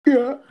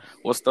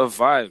What's the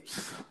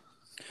vibes?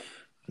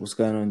 What's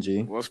going on,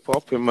 G? What's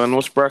popping, man?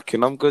 What's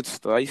bracking? I'm good.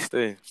 Still. How you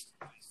stay?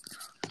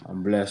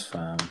 I'm blessed,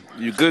 fam.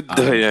 You good?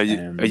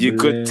 Are you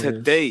good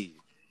today?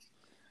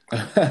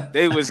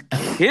 They was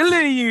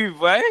killing you,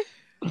 boy.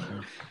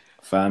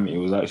 Fam, it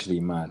was actually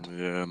mad.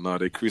 Yeah, no,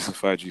 they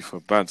crucified you for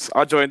bands.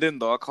 I joined in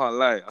though. I can't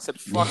lie. I said,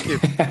 "Fuck it."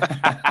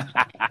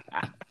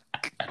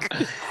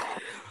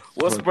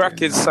 What's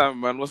bracking,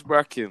 Sam? Man, what's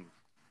bracking?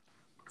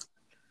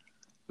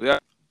 Yeah,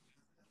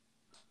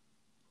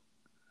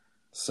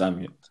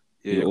 Sam,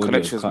 your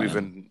connection's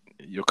moving.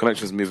 Your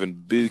connection's moving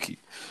booky.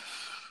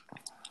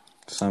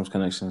 Sam's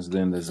connection's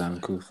doing the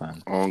Zanku,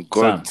 fam. Oh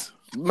God,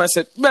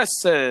 message.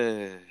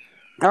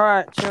 All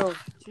right, chill.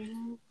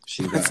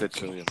 She Said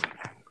chill, yeah.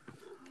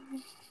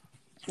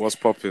 What's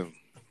popping?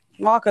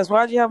 Marcus,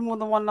 why do you have more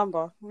than one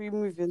number? What are you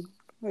moving?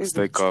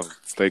 Stay calm.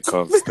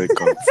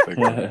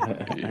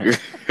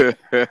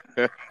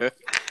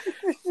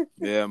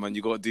 Yeah, man,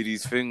 you gotta do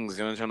these things.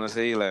 You know what I'm trying to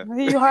say? Like, Who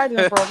are you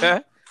hiding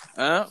from?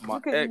 My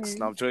Look at ex. you.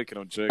 No, I'm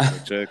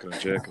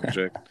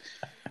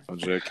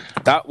joking.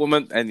 That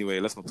woman. Anyway,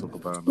 let's not talk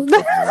about her.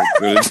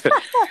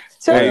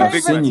 Hey,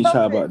 I've seen you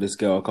chat about this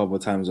girl a couple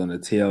of times on the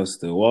TL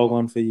still. What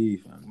one for you,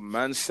 fam?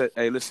 Man said,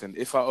 hey, listen,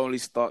 if I only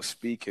start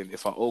speaking,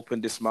 if I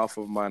open this mouth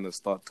of mine and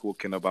start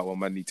talking about what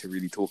man need to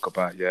really talk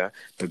about, yeah,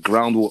 the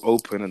ground will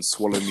open and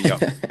swallow me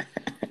up.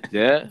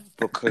 Yeah?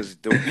 Because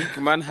the week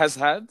man has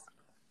had,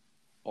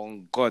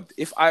 on God,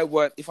 if I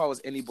was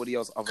anybody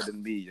else other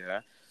than me, yeah,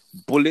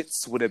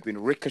 bullets would have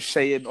been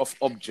ricocheting off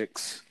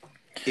objects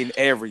in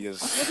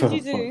areas. What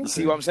did you do? You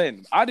see what I'm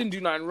saying? I didn't do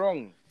nothing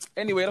wrong.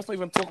 Anyway, let's not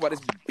even talk about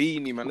this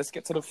beanie, man. Let's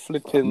get to the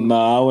flipping.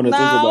 Nah, I want to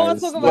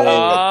talk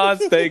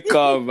about it. Stay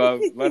calm, man.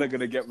 Man, are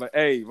gonna get my.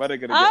 Hey, man, are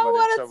gonna get I my.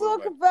 want to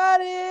talk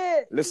about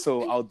it.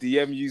 Listen, I'll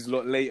DM you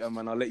lot later,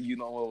 man. I'll let you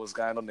know what was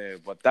going on there.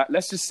 But that,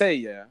 let's just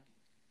say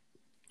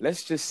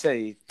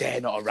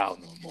they're not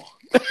around no more.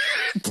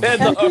 They're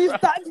not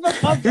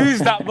around. Who's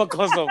that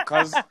because of?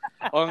 Cause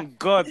on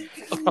God,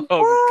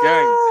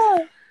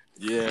 gang.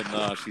 Yeah,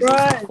 nah, she's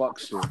a fuck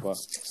shit, but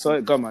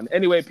so go, man.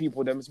 Anyway,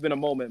 people, it's been a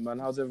moment, man.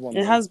 How's everyone?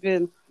 It has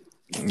been.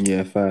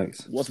 Yeah,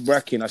 facts. What's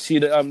bracking? I see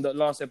that the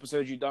last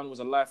episode you done was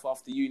a life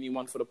after uni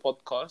one for the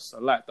podcast. I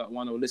like that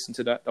one. I'll listen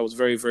to that. That was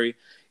very, very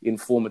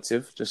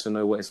informative, just to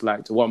know what it's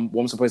like. What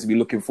I'm supposed to be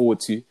looking forward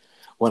to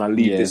when I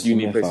leave this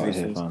uni place.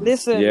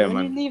 Listen, yeah, when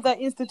man. you leave that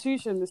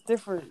institution, it's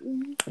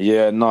different.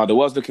 Yeah, nah, the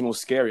world's looking all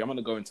scary. I'm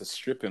gonna go into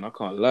stripping. I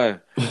can't lie.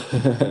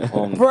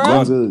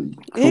 God.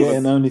 Create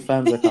an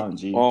OnlyFans account,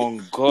 G. Oh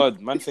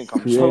God, man, think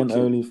I'm Create joking.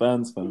 an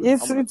OnlyFans, fam.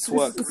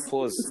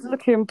 It's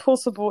looking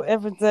impossible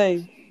every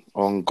day.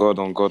 On God.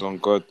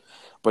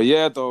 But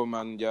yeah, though,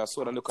 man. Yeah, I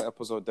saw that little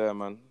episode there,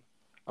 man.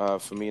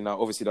 For me now,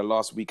 obviously, the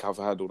last week I've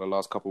had, or the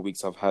last couple of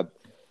weeks I've had,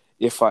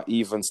 if I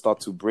even start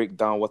to break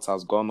down what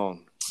has gone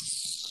on.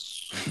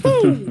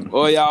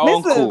 Oh yeah,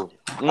 Listen, uncle.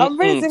 I'm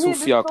ready to hear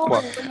this story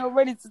when you're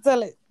ready to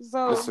tell it.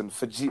 So listen,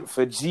 for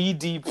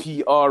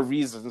GDPR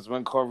reasons,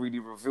 one can't really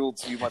reveal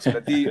too much of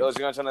the details.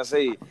 You know what I'm trying to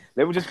say?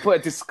 Let me just put a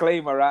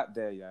disclaimer out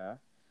there, yeah.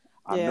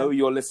 I know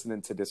you're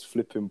listening to this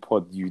flipping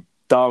pod, you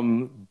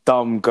dumb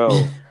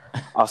girl.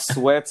 I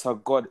swear to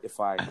God, if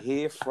I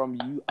hear from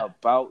you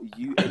about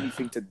you,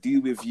 anything to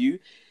do with you,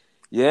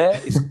 yeah,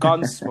 it's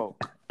gun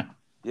smoke.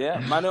 Yeah,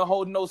 man don't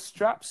hold no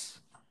straps.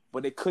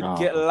 But they could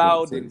get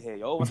loud in here,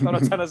 yo. What's that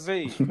I'm trying to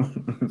say?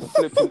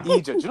 Flipping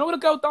Egypt. Do you know what the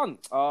girl done?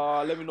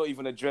 Let me not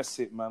even address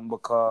it, man,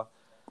 because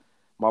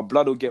my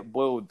blood will get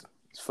boiled.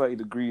 It's 30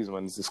 degrees,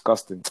 man. It's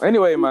disgusting.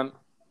 Anyway, man.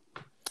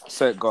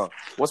 Say it, God.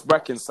 What's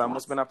bracking, Sam?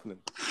 What's been happening?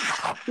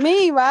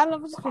 Me, man.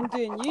 I've just been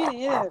doing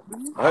uni, yeah.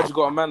 I heard you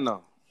got a man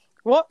now.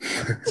 What?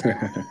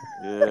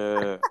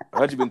 Yeah. I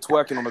heard you been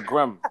twerking on the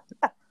gram.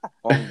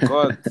 Oh,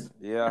 God.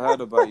 Yeah, I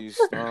heard about you.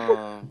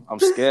 I'm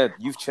scared.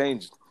 You've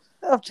changed.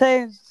 I've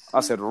changed. I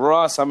said,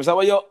 Ross, is that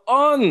what you're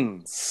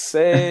on?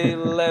 Say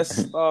less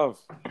stuff.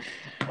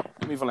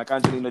 I'm even like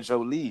Angelina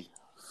Jolie.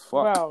 Fuck.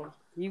 Well,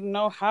 you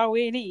know how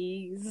it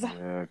is.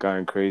 Yeah,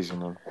 going crazy,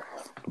 man.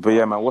 But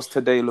yeah, man, what's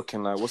today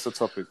looking like? What's the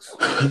topics?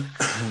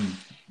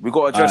 We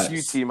got to address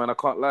you, team, man. I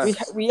can't lie.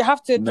 We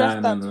have to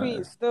address that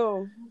tweet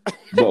still.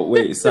 But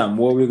wait, Sam,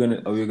 what are we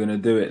gonna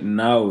do it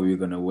now? Or are we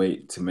gonna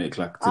wait to make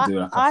do a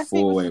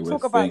 4-way with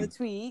talk about the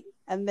tweet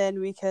and then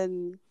we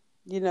can,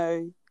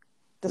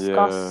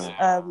 discuss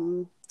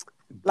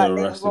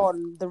later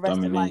on the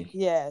rest Dominique. of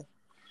yeah.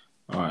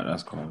 All right,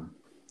 that's cool.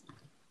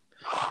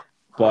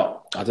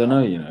 But I don't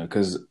know,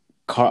 because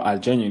I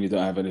genuinely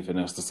don't have anything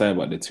else to say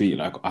about the tweet.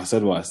 Like I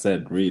said what I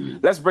said, really.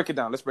 Let's break it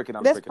down.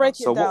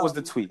 So what was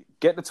the tweet?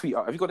 Get the tweet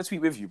up. Have you got the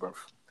tweet with you, bro?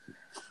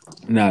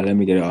 Nah, let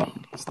me get it up.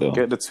 Still.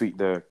 Get the tweet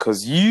there.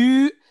 Because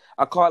I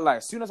can't lie.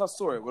 As soon as I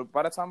saw it,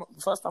 by the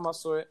first time I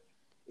saw it,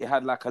 it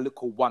had like a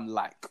little 1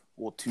 like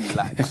or 2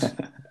 likes.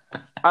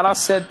 And I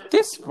said,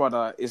 this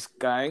brother is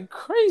going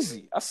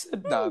crazy. I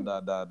said, nah.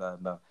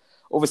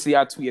 Obviously,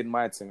 I tweeted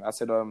my thing. I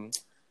said,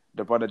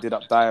 The brother did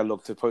up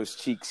dialogue to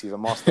post cheeks. He's a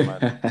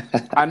mastermind.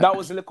 And that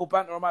was a little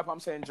banter on my part. I'm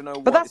saying, you know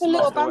what? But that's It's a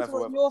little master,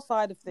 banter on your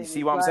side of things. You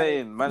see what I'm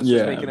saying? Man's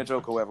just making a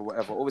joke or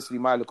whatever. Obviously,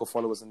 my little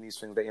followers and these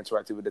things, they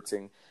interacted with the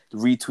thing,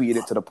 retweeted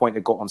it to the point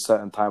it got on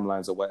certain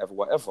timelines or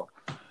whatever.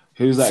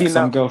 Who's that?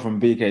 Some girl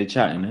from BK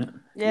chatting it?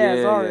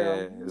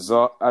 Yeah,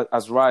 Zaria.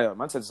 Azraya.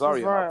 Man said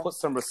Zaria. Man, put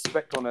some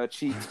respect on her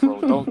cheeks,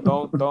 bro.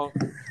 Don't.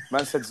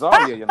 Man said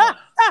Zaria, you know.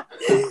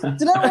 Do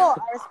you know what?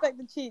 I respect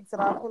the cheeks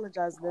and I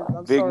apologise.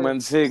 Big sorry.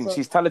 Man sing.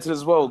 She's talented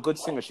as well. Good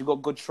singer. She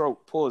got good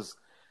throat. Pause.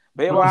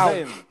 But hear what I'm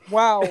saying?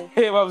 Wow.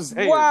 Hear what I'm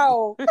saying?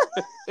 Wow.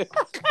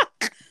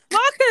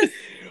 Marcus!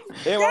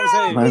 Hear what I'm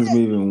saying? Man's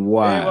moving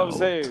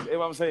wild. Hear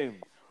what I'm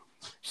saying?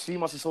 She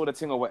must have saw the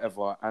thing or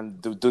whatever,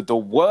 and the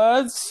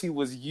words she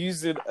was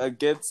using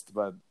against,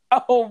 man.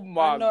 Oh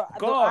my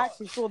God! I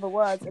actually saw the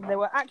words, and they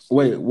were actually.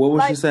 Wait, what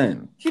was she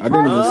saying? She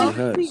tried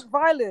to speak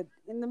violent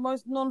in the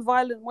most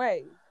non-violent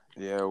way.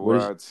 Yeah,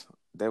 words.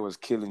 They was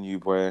killing you,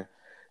 boy.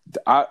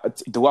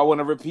 Do I want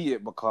to repeat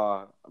it?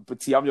 Because,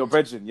 I'm your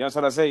brethren. You know what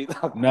I'm trying to say?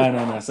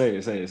 No. Say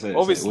it.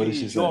 Obviously, what did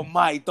she say? You're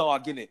my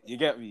dog, innit? You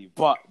get me?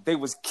 But they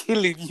was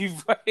killing you,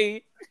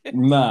 boy.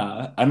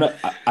 Nah, I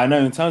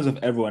know. In terms of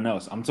everyone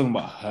else, I'm talking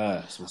about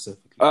her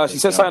specifically. She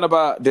said something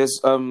about there's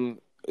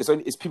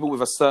it's people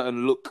with a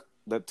certain look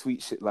that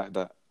tweet shit like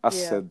that. I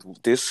said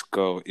this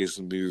girl is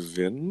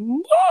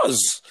moving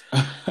Mars.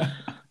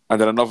 And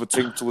then another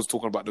thing was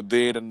talking about the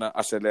beard, and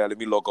I said, let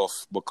me log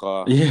off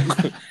because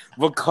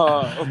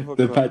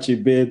the patchy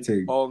beard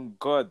thing. Oh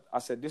God! I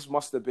said this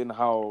must have been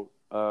how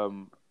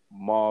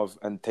Marv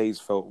and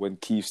Taze felt when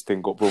Keith's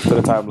thing got brought to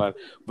the timeline,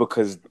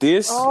 because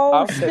this.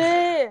 I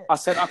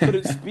said I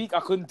couldn't speak,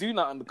 I couldn't do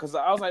nothing because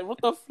I was like, what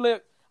the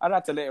flip? I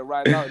had to let it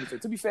ride out.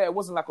 To be fair, it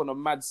wasn't like on a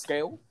mad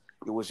scale.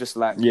 It was just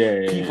like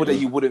people that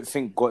you wouldn't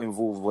think got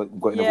involved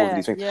in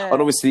these things. Yeah.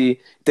 And obviously,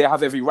 they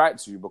have every right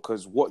to,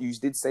 because what you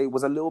did say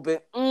was a little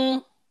bit... It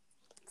was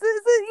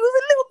a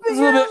little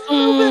bit...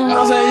 I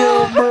was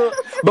like, bro.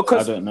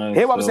 Because, I don't know.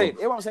 Hear what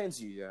I'm saying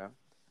to you, yeah?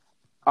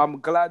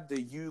 I'm glad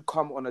that you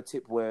come on a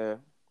tip where,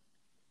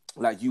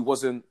 like, you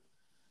wasn't...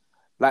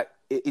 Like,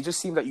 it just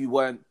seemed like you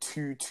weren't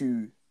too...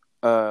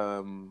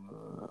 I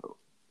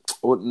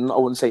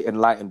wouldn't say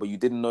enlightened, but you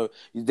didn't know...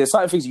 There's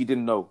certain things you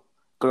didn't know.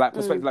 Like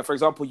perspective, like for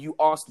example, you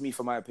asked me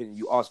for my opinion,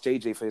 you asked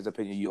JJ for his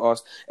opinion, you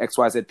asked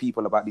XYZ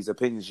people about these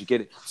opinions. You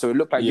get it? So it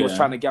looked like you were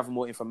trying to gather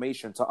more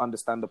information to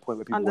understand the point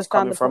where people was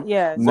coming from,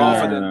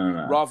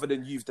 rather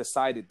than you've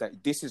decided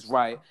that this is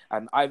right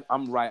and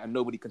I'm right and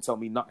nobody can tell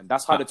me nothing.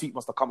 That's how the tweet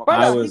must have come up.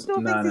 I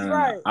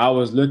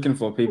was looking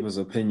for people's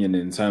opinion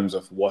in terms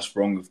of what's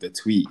wrong with the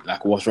tweet,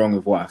 like what's wrong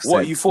with what I've said.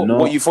 What you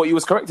thought you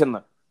was correct in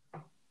that?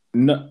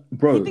 No,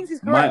 bro.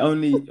 My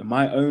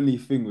only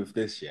thing with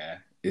this,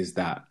 is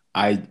that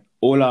I'm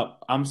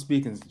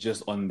speaking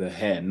just on the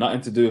hair, nothing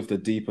to do with the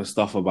deeper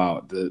stuff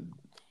about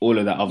all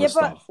of that other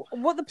stuff.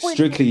 What the point?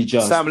 Strictly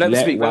just Sam,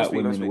 let white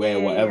women wear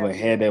whatever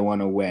hair they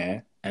want to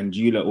wear, and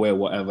you lot wear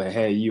whatever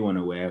hair you want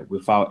to wear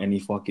without any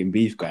fucking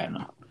beef going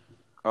on.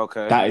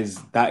 Okay,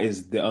 that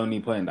is the only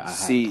point that I have.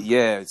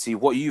 See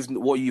what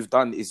you've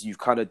done is you've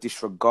kind of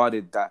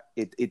disregarded that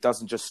it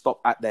doesn't just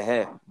stop at the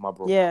hair, my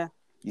bro. Yeah,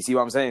 you see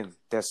what I'm saying?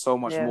 There's so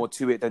much more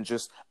to it than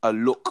just a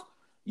look.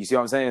 You see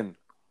what I'm saying?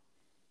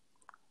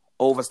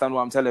 Overstand what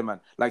I'm telling, man.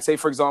 Like, say,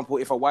 for example,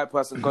 if a white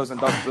person goes and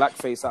does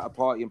blackface at a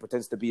party and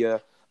pretends to be I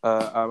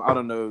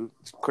don't know,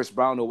 Chris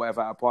Brown or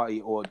whatever at a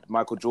party, or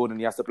Michael Jordan,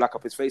 he has to black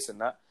up his face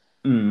and that.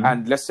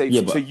 And let's say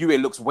to you it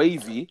looks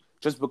wavy,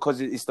 just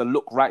because it's the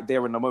look right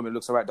there in the moment, it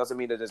looks all right, doesn't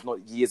mean that there's not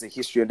years of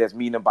history and there's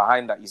meaning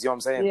behind that. You see what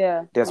I'm saying?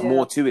 Yeah. There's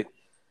more to it.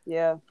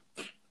 Yeah.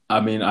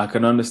 I mean, I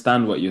can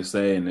understand what you're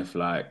saying if,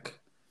 like...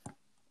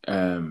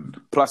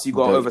 Plus, you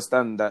got to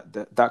understand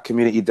that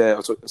community there,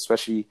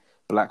 especially...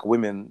 Black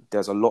women,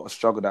 there's a lot of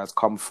struggle that has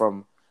come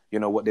from,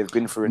 what they've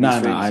been through.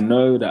 I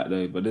know that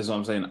though, but this is what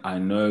I'm saying. I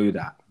know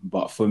that,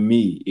 but for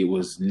me, it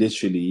was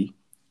literally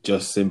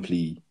just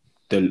simply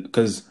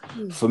because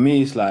for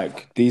me, it's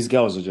like these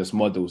girls are just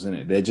models, isn't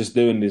it? They're just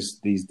doing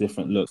these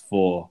different looks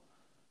for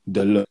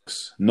the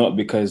looks, not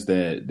because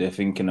they're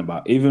thinking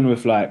about. Even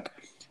with like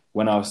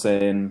when I was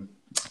saying,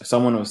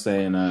 someone was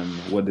saying,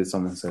 what did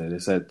someone say? They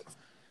said,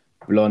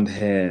 blonde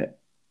hair,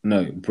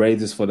 no,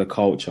 braids is for the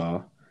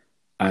culture.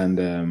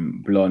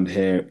 And blonde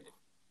hair,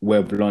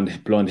 where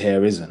blonde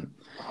hair isn't.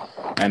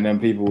 And then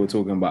people were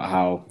talking about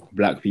how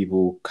black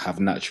people have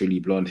naturally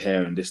blonde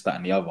hair and this, that,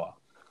 and the other.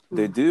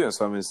 They do in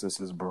some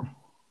instances, bro.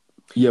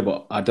 Yeah,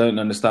 but I don't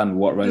understand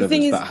what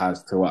relevance that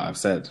has to what I've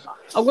said.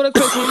 I'm gonna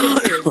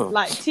quickly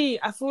like T.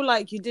 I feel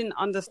like you didn't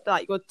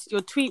understand. Your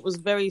tweet was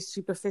very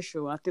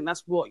superficial. I think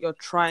that's what you're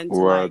trying to.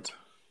 Like,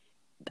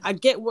 I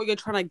get what you're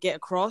trying to get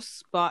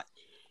across, but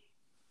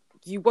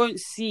you won't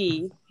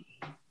see.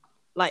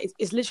 Like,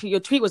 it's literally, your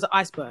tweet was an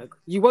iceberg.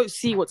 You won't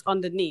see what's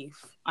underneath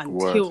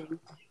until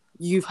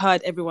you've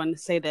heard everyone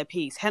say their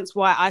piece. Hence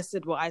why I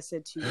said what I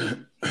said to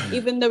you.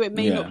 Even though it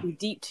may not be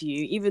deep to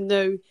you, even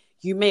though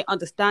you may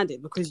understand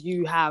it because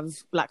you have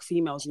black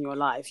females in your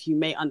life, you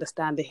may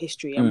understand the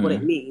history and what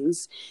it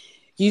means.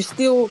 You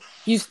still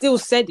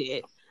said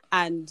it,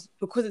 and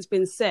because it's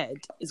been said,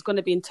 it's going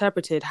to be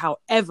interpreted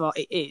however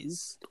it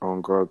is. Oh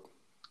God!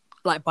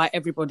 Like by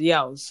everybody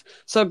else.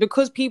 So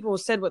because people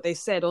said what they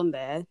said on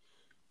there,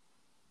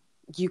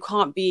 you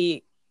can't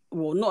be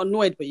not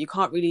annoyed, but you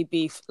can't really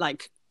be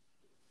like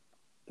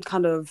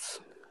kind of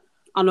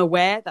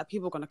unaware that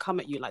people are going to come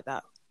at you like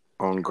that.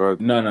 Oh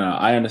God! No.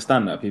 I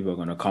understand that people are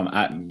going to come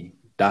at me.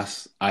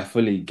 I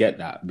fully get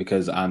that,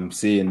 because I'm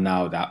seeing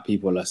now that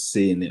people are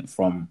seeing it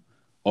from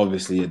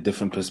obviously a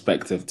different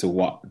perspective to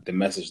what the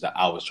message that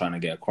I was trying to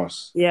get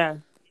across. Yeah.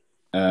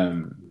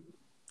 But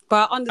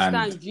I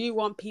understand, and you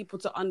want people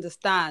to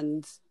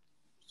understand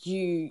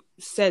you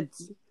said,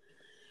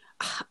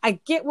 I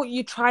get what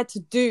you tried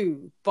to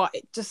do, but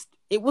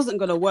it wasn't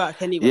going to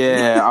work anyway.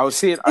 Yeah, I was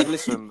seeing,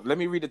 listen, let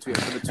me read the tweet.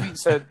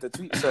 So the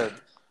tweet said,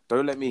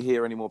 don't let me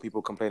hear any more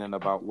people complaining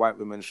about white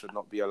women should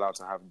not be allowed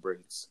to have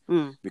braids.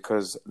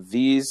 Because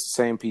these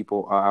same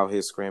people are out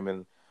here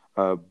screaming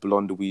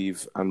blonde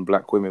weave and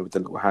black women with the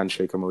little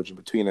handshake emoji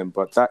between them.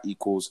 But that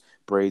equals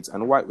braids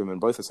and white women.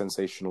 Both are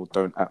sensational.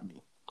 Don't at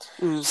me.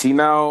 See,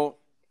 now,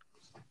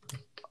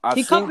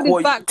 he covered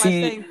his back by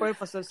saying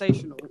both are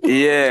sensational.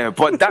 Yeah,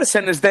 but that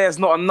sentence there is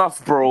not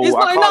enough, bro.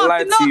 I can't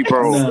lie to you,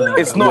 bro. No,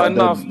 it's not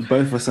enough.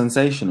 Both are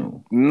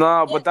sensational.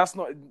 No, but that's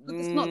not...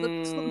 It's not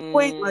the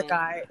point, my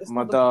guy.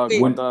 My dog.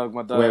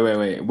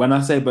 Wait. When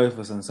I say both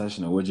are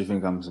sensational, what do you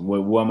think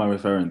what am I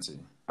referring to?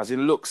 As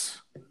in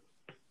looks.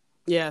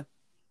 Yeah.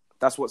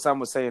 That's what Sam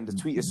was saying. The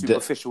tweet is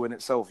superficial in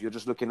itself. You're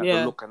just looking at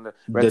the look and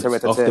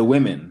the... Of the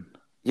women.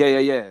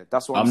 Yeah.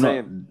 That's what I'm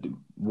saying.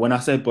 When I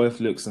say both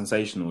look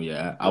sensational,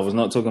 I was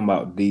not talking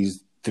about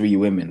these 3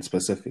 women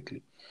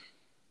specifically.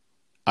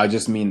 I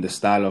just mean the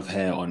style of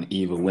hair on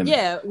either women.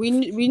 Yeah, we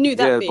knew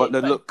that. Yeah, bit, but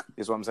the look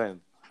is what I'm saying.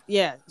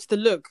 Yeah, it's the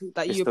look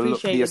that you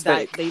appreciate,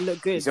 that they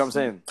look good. You see what I'm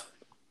saying?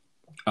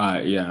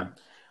 Yeah.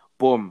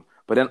 Boom.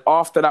 But then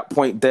after that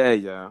point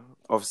there,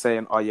 of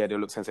saying, oh yeah, they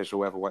look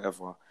sensational,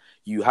 whatever,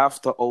 you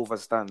have to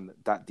understand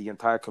that the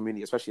entire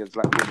community, especially as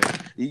black women,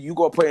 you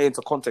got to put it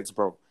into context,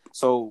 bro.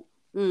 So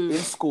in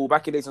school,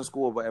 back in days in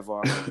school or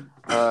whatever,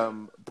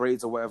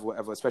 braids or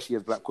whatever, especially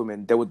as black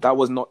women,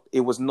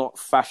 it was not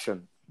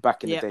fashion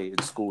back in the day in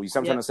school. You see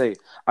what I'm trying to say?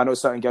 I know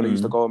certain girls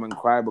used to go home and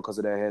cry because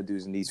of their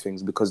hairdos and these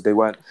things, because they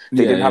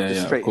didn't have the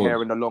straight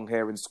hair and the long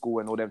hair in school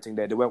and all them things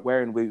there. They weren't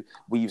wearing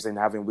weaves and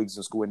having wigs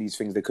in school and these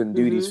things. They couldn't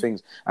do these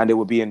things, and they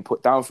were being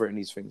put down for it and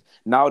these things.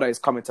 Now that it's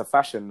coming to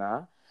fashion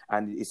now,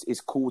 and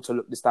it's cool to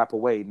look this type of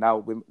way. Now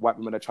white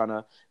women are trying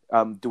to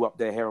do up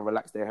their hair and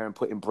relax their hair and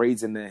putting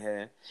braids in their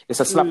hair. It's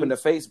a slap in the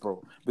face,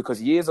 bro.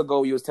 Because years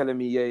ago you was telling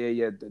me,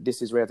 yeah,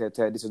 this is red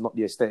hair, this is not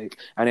the aesthetic,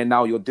 and then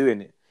now you're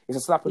doing it. It's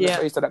a slap in the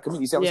face to that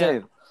community. You see what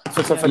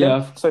I'm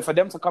saying? So for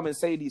them to come and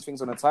say these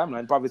things on the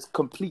timeline, bro, it's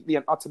completely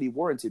and utterly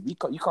warranted. You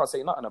can't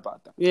say nothing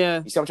about that.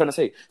 Yeah. You see what I'm trying to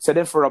say? So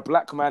then for a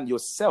black man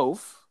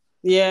yourself,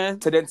 to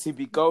then to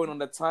be going on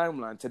the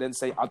timeline to then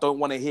say, I don't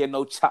want to hear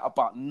no chat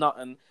about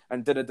nothing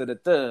and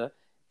da-da-da-da-da,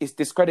 it's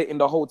discrediting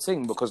the whole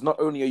thing, because not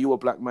only are you a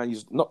black man,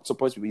 you're not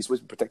supposed to be, you're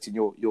supposed to be protecting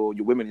your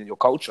women and your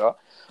culture,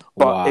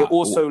 but it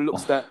also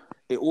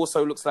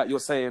looks like you're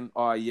saying,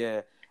 oh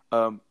yeah,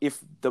 if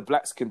the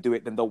blacks can do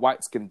it, then the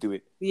whites can do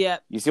it. Yeah.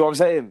 You see what I'm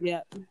saying?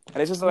 Yeah. And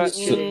it's just like,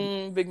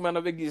 big man,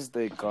 a big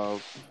mistake,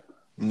 Carl.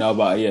 No,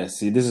 but yeah,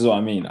 see, this is what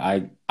I mean.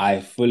 I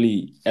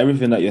fully,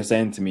 everything that you're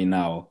saying to me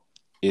now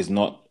is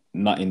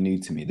nothing new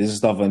to me. This is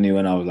stuff I knew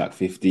when I was like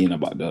 15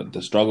 about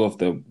the struggle of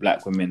the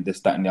black women, this,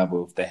 that, and the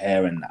other, with the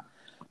hair and that.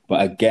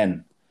 But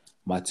again,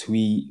 my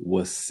tweet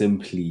was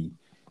simply,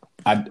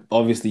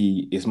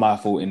 obviously, it's my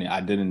fault in it.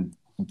 I didn't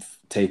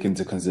take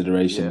into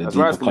consideration the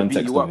deeper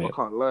context of it. I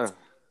can't lie.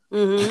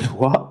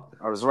 What?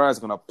 I was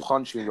gonna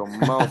punch you in your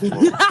mouth.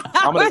 Bro.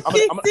 I'm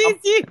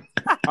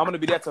gonna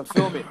be there to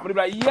film it. I'm gonna be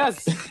like,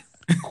 yes,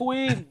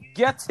 Queen,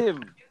 get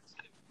him.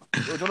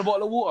 Do you want a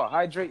bottle of water?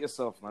 Hydrate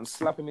yourself, man.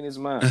 Slap him in his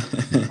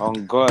mouth. Oh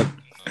God.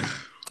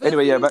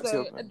 Anyway, back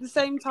to at the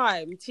same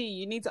time, T,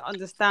 you need to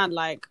understand,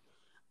 like,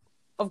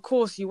 of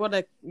course you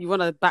wanna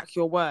back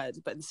your words,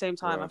 but at the same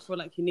time, I feel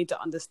like you need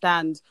to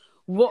understand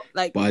what,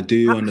 like. But I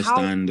do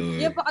understand, though.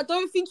 Yeah, but I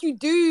don't think you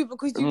do,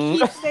 because you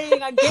keep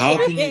saying, "I get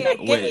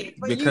it."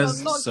 But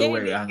because you are not so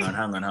wait, hang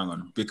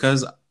on.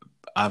 Because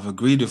I've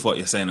agreed with what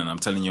you're saying, and I'm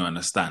telling you I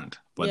understand.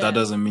 But that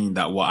doesn't mean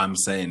that what I'm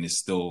saying is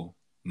still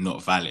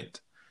not valid.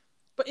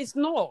 But it's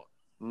not.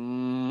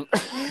 Oh,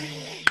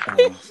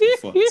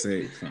 for fuck's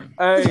sake, man.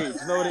 Hey, do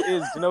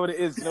you know what it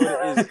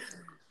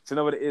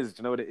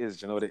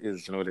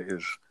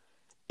is?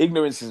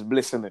 Ignorance is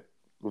bliss, innit?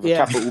 With a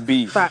capital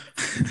B. Fact.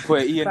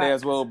 Put an E in there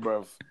as well,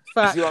 bruv.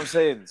 You see what I'm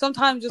saying?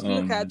 Sometimes just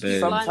look at a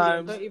tweet line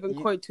and don't even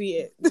quote tweet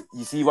it.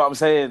 You see what I'm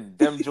saying?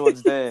 Them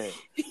George there.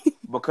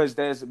 Because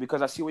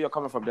I see where you're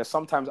coming from. There's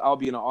sometimes I'll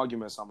be in an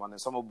argument with someone and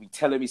someone will be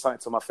telling me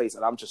something to my face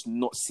and I'm just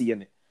not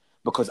seeing it.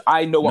 Because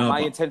I know what my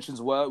intentions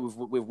were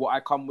with what I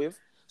come with.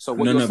 So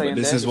what you're saying,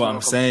 but this is what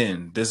I'm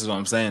saying. This is what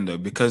I'm saying, though,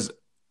 because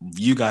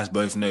you guys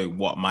both know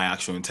what my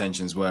actual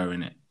intentions were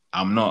in it.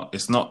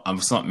 It's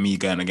not me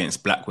going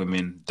against black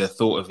women. The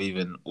thought of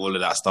even all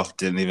of that stuff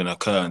didn't even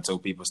occur until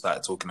people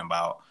started talking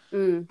about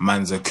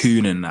man's a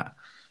coon and that.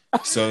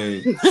 So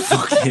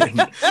fucking,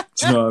 do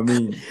you know what I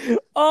mean?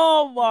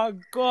 Oh my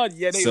god,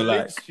 yeah, they So, like,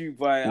 lynched you,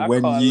 boy. I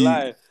when can't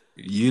lie.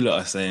 you lot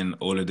are saying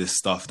all of this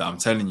stuff that I'm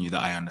telling you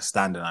that I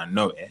understand and I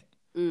know it,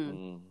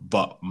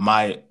 but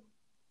my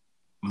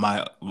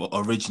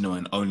original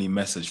and only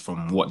message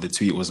from what the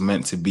tweet was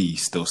meant to be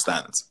still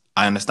stands.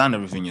 I understand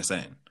everything you're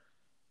saying.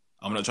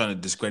 I'm not trying to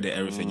discredit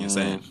everything you're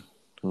saying.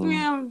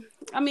 Yeah,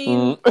 I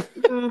mean,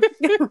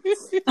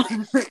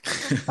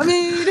 I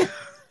mean,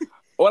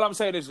 all I'm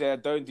saying is, yeah,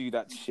 don't do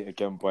that shit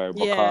again, boy.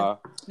 Yeah,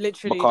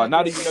 literally. Because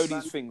now that you know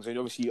these things, and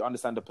obviously you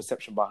understand the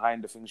perception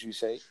behind the things you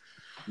say,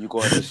 you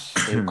gotta just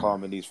stay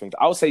calm in these things.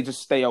 I would say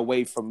just stay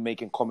away from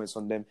making comments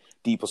on them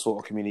deeper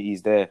sort of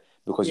communities there,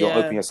 because you're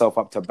opening yourself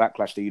up to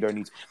backlash that you don't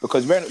need to.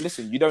 Because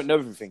listen, you don't know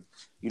everything.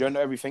 You don't know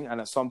everything, and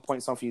at some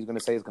point, something you're gonna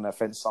say is gonna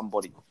offend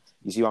somebody.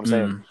 You see what I'm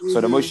saying? So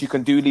the most you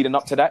can do leading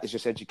up to that is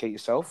just educate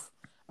yourself,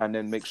 and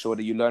then make sure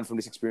that you learn from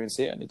this experience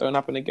here, and it don't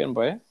happen again,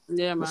 boy.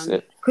 Yeah,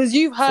 man. Because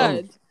you've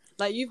heard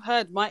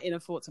my inner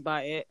thoughts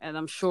about it, and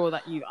I'm sure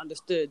that you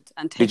understood.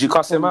 And did you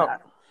cuss him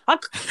out? I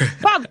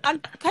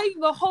tell you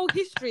the whole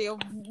history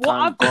of what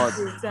I've been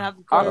through to have.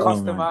 I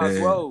cussed him out as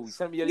well. He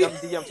sent me a young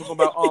DM talking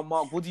about, "Oh,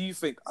 Mark, what do you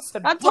think?"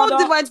 I told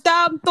him my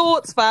damn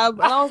thoughts, fam,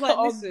 and I was like,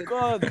 "Listen,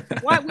 God.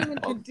 White women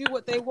can do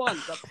what they want,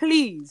 but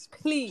please,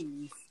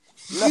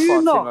 left our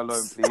thing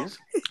alone, please."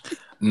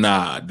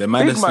 Nah, the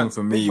maddest thing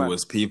for me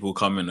was people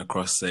coming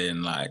across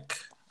saying like,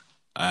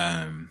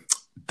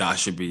 that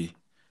should be,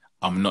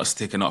 I'm not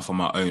sticking up for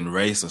my own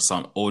race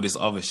or all this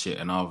other shit,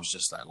 and I was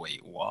just like,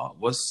 wait, what?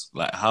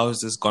 How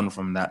has this gone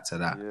from that to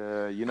that?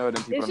 Yeah, you know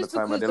them people on the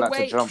time where they like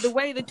to jump.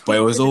 But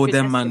it was all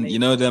them man, you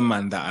know them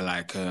man that are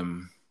like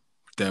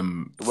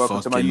them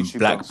fucking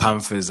Black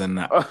Panthers and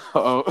that.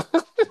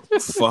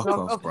 Fuck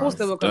off, bro.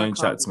 Don't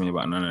chat to me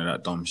about none of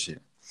that dumb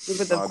shit.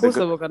 But of course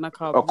they were gonna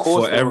come. Of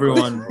course,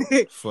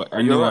 for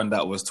anyone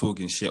that was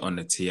talking shit on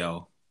the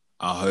TL,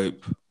 I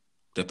hope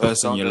the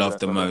person you love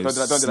the most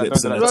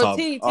slips in the tub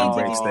and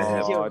breaks their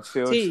head. Chill.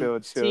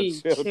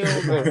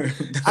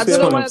 I don't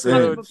know why it's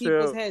coming for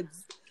people's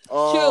heads.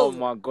 Oh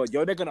my god,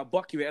 yo, they're gonna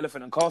buck you at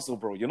Elephant and Castle,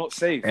 bro. You're not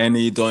safe.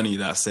 Any Donny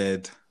that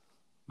said,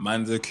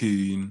 "Man's a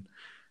coon,"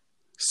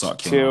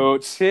 suck your mother.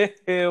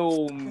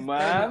 Chill,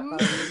 man.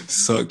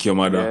 Suck your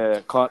mother.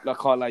 Yeah,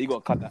 can't lie. You gotta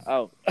cut that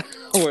out.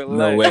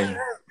 No way.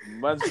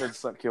 Man said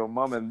suck your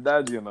mum and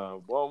dad, you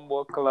know. One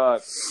more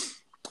clock.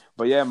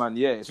 But yeah, man,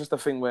 it's just a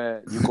thing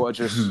where you gotta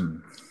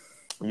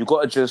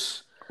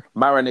just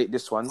marinate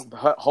this one.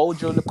 Hold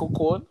your little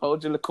corn,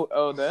 hold your little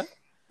L there,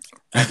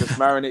 and just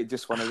marinate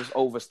this one and just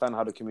understand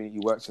how the community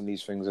works in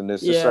these things. And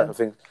there's just certain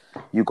things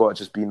you gotta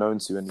just be known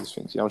to in these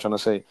things. You know what I'm trying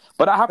to say?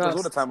 But that happens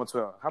all the time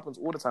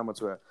on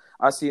Twitter.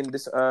 I seen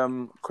this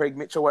Craig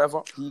Mitchell,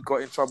 whatever. He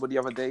got in trouble the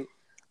other day.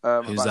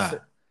 Who's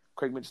that?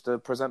 Craig Mitchell, the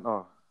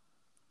presenter.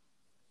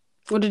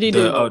 What did he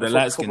do? The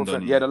light skin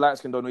Donny. Yeah, the light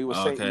skin Donny. He was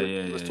saying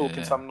he was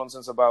talking some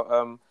nonsense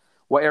about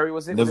what area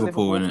was it?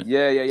 Liverpool, innit?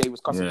 Yeah. He was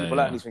cussing people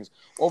out and these things.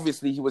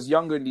 Obviously, he was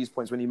younger in these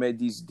points when he made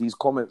these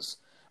comments,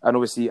 and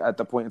obviously at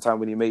the point in time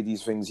when he made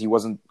these things, he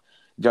wasn't.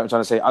 You know what I'm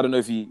trying to say? I don't know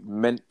if he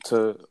meant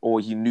to or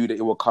he knew that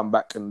it would come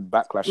back and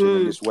backlash him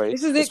in this way.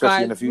 This is it, especially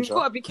guys. in the future.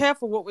 We've got to be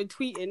careful what we're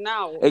tweeting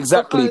now.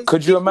 Exactly.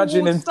 Could you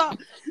imagine?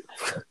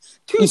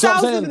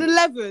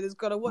 2011 is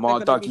gonna what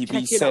Mark Dougie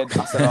B said.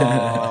 I said,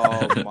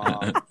 oh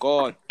my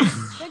god.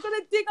 They're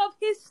gonna dig up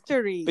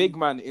history. Big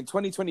man, in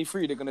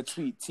 2023, they're gonna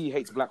tweet T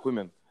hates black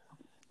women.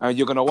 And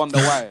you're gonna wonder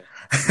why.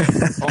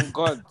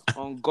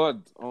 on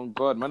God,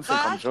 man.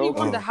 I actually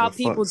wonder how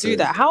people do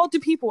that. How do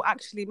people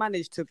actually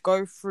manage to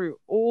go through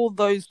all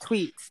those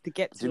tweets to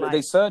get to?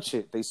 They search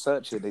it.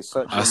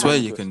 I swear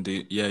you can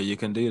do. Yeah, you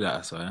can do that.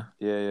 I swear.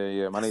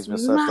 Yeah. My name's been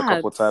searched a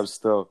couple of times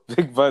still.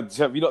 Big Bud,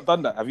 have you not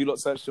done that? Have you not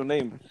searched your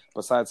name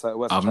besides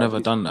West? I've never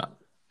done that.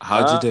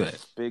 How'd you do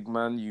it? Big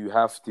man, you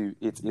have to.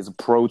 It is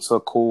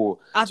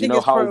protocol. Do you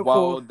know how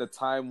wild the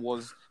time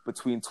was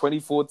between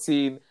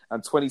 2014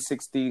 and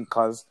 2016?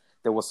 Because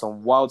there was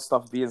some wild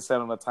stuff being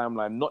said on the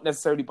timeline, not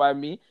necessarily by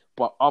me,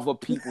 but other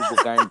people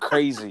were going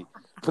crazy.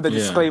 Put the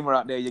disclaimer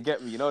out there, you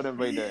get me? You know them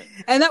right there.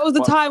 And that was the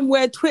time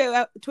where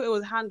Twitter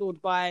was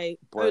handled by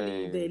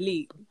only the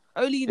elite.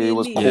 It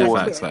was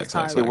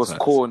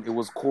corn. It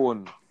was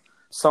corn.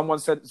 Someone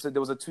said there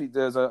was a tweet.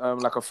 There's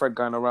like a thread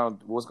going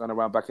around. Was going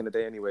around back in the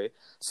day anyway.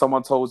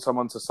 Someone told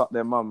someone to suck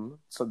their mum.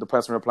 So the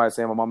person replied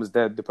saying, "My mum is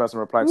dead." The person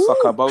replied, "Suck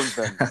her bones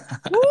then."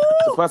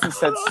 The person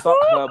said, "Suck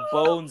her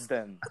bones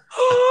then."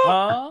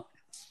 Huh?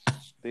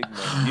 Big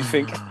man.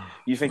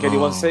 You think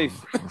anyone's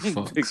safe?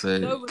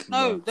 No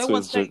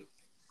one's safe.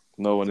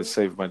 No one is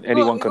safe, man.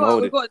 Anyone can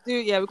hold it.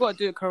 We've got to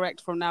do it correct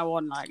from now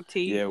on, like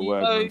T. Yeah,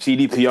 word.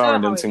 GDPR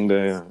and them thing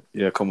there.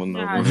 Yeah, come on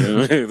now.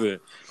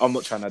 I'm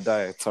not trying to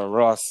die.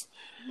 Taras.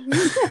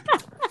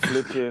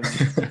 Flipping.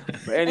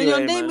 But anyway, and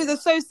your name is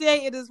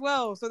associated as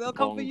well, so they'll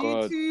come for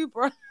you too,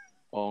 bro.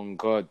 On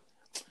God.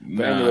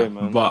 But anyway,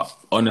 man. But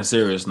on a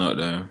serious note,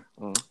 though,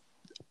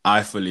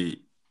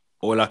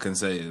 all I can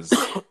say is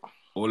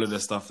all of the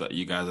stuff that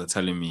you guys are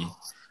telling me,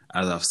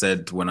 as I've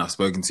said when I've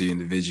spoken to you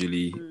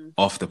individually,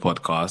 off the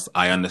podcast,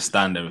 I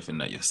understand everything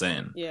that you're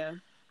saying. Yeah.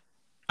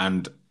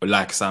 And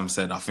like Sam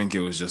said, I think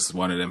it was just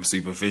one of them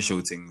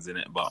superficial things in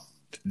it, but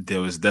there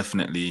was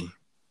definitely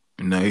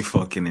no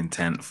fucking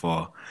intent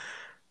for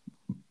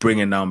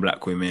bringing down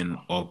black women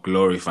or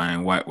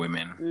glorifying white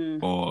women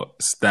or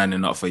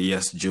standing up for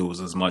yes Jules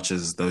as much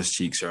as those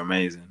cheeks are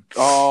amazing.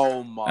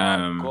 Oh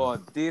my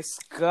God, this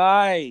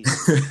guy.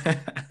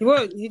 He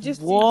won't. He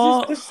just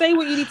say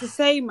what you need to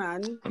say,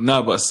 man.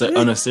 No, but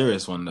on a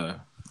serious one though.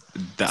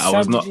 That Sam, I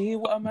was not, did you hear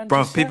what a man bro.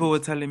 just said? People were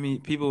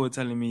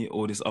telling me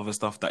all this other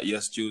stuff that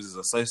Yes Jules is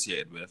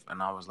associated with,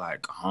 and I was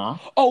like, huh?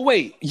 Oh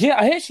wait, yeah,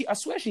 I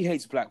swear she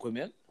hates black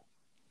women.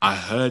 I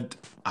heard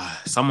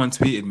someone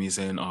tweeted me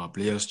saying, "Oh,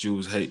 Yes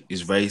Jules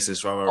is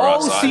racist." Rah, rah,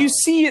 Oh, rah. so you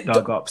see it?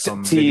 Dug up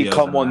some T, videos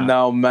come and on that.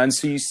 now, man.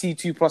 So you see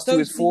 2 + 2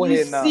 is 4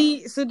 here now. Do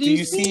you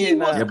see it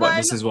now? what's Yeah, but going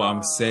this is what on?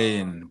 I'm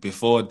saying.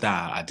 Before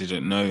that, I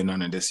didn't know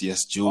none of this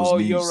Yes Jules Oh,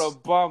 news. you're a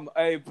bum.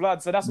 Hey,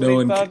 blood. So that's what No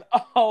they've one done.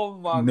 Oh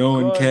my God. No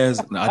one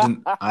cares.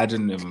 I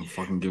didn't even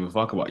fucking give a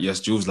fuck about Yes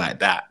Jules like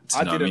that.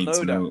 I didn't know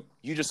that.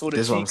 You just saw the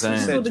This is what I'm cheeks and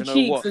saying. said, Saw the you know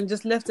cheeks what? and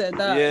just left it at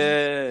that.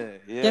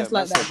 Yeah. Just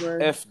like man that, said,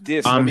 bro. F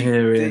this. I'm I mean,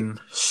 hearing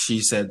she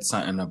said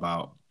something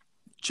about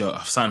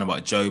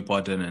Joe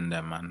Budden and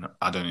them, man.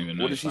 I don't even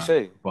know. What did she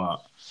say?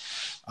 But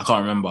I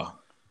can't remember.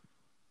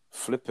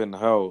 Flipping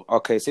hell.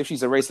 Okay, so if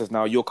she's a racist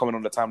now, you're coming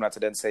on the timeline to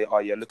then say, oh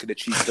yeah, look at the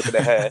cheeks, look at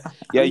the hair.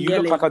 Yeah, you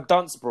look like a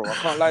dunce, bro. I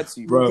can't lie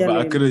to you. Bro, but I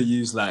Yelling. could have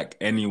used like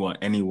any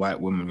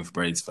white woman with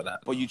braids for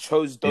that. But you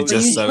chose It those.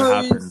 just so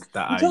chose- happened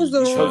that you I chose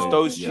the chose wrong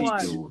those one.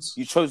 cheeks.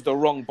 You chose the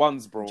wrong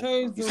buns, bro.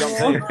 Chose You the see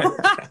what I'm wrong-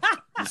 saying?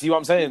 You see what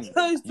I'm saying?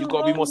 Chose You the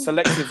gotta be more wrong-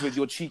 selective with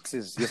your cheeks.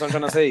 You see what I'm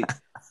trying to say?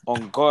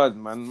 On God,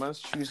 man. Man's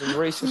choosing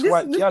racist This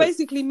white gal.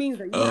 basically means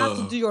that you have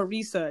to do your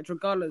research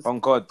regardless. On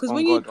God. Because On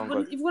when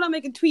God. if you want to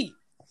make a tweet,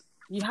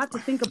 you have to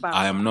think about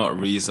I it. am not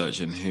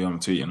researching who I'm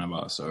tweeting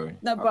about, sorry.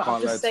 No, but I'm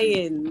can't just lie to you.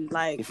 saying,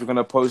 like, If you're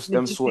gonna post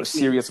them sort of Logistically.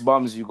 serious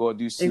bums, you gotta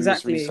do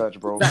serious research,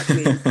 bro.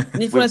 Exactly. And if you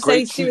want With to say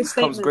great serious cheeks comes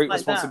statements great like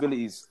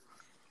responsibilities.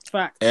 that,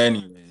 fact.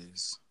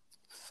 Anyways.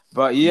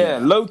 But yeah,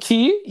 low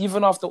key,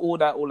 even after all of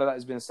that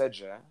has been said,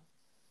 yeah,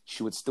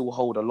 she would still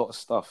hold a lot of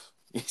stuff.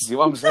 You see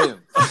what I'm saying?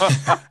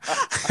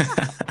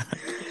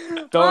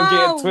 Don't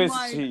get it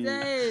twisted.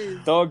 days.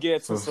 Don't get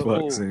it For twisted.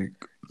 fuck's sake.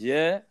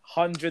 Yeah,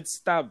 100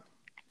 stab,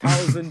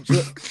 1,000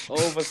 juke.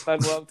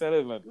 Overstand what I'm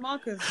telling you, man.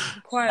 Marcus,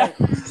 quiet.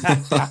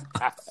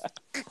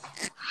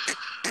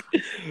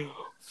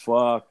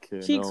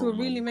 Fucking Cheeks hell, will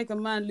man. really make a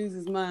man lose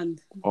his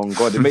mind. On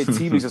God, it made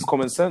T lose his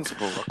common sense,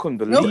 bro. I couldn't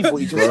believe what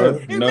he just Bro,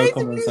 said. no made him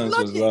common lose sense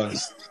was logic.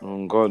 lost.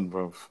 On God,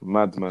 bro.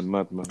 Madman.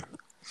 But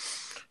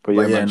But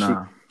yeah, yeah, man.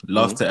 nah.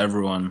 Love to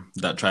everyone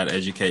that tried to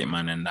educate,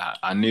 man, and that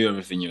I knew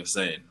everything you were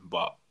saying.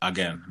 But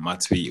again, my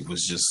tweet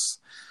was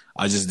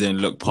I just didn't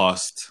look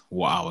past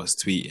what I was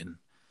tweeting.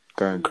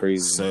 Going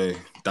crazy. So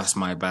that's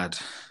my bad.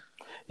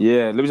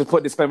 Yeah, let me just put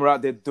a disclaimer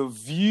out there. The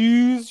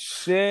views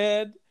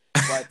shared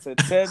by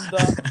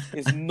Tatenda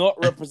is not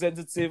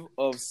representative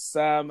of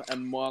Sam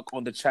and Mark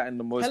on the Chat in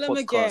the Most Tell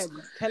him podcast.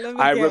 again. Tell him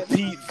I again.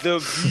 repeat, the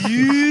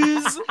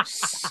views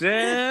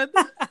shared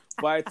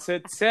by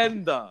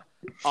Tatenda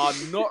are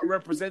not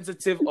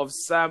representative of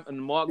Sam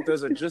and Mark.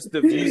 Those are just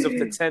the views of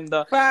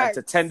Tatenda Facts.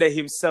 and Tatenda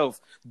himself.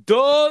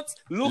 Don't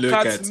look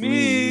at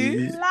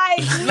me.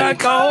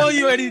 Like I owe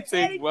you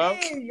anything, man.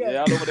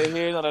 Yeah, I don't want to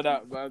hear none of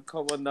that, man.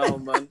 Come on now,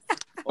 man.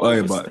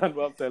 Oi, but Understand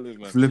what I'm telling you,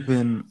 man.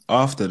 flipping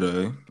after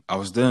though, I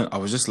was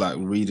just like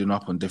reading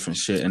up on different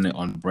shit in it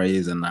on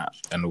braids and that,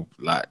 and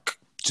like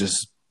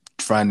just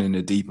finding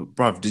the deeper.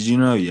 Bruv, did you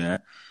know? Yeah,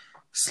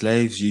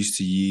 slaves used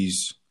to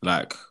use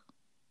like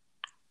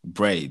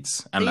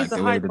braids and They like used to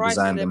the way hide they price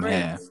in designed their them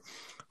hair braids.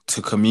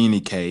 to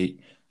communicate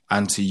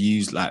and to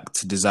use like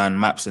to design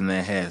maps in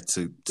their hair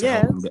to Yeah.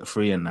 help them get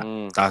free and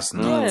that. That's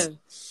Yeah.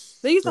 nuts.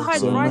 They used to hide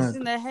so rice mad.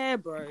 in their hair,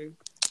 bro.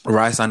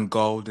 Rice and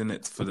gold in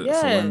it for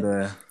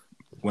Yeah.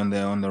 when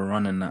they're on the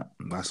run and that.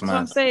 That's That's what mad.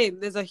 I'm saying.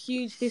 There's a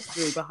huge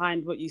history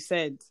behind what you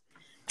said.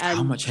 And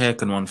How much hair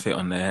can one fit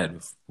on their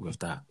head with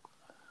that?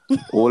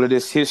 All of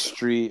this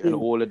history and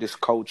all of this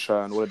culture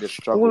and all of this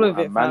struggle. All of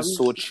it, and man fam.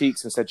 saw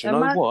cheeks and said, you And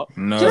know man- what?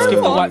 No, Let's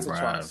give the whites a bruv.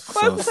 chance.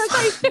 both are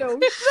sensational. You know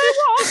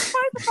what? Both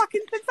are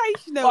fucking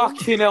sensational.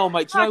 Fucking hell,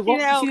 mate. Do you know Fucking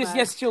what? hell, You see this man.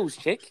 Yes Jules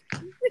chick?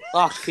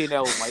 Fucking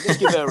hell, mate. Let's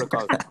give her a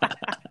go.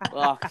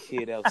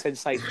 Fucking hell.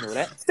 Sensational,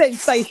 that.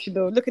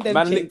 Sensational. Look at them.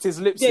 Man cheeks. licked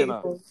his lips, you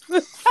know.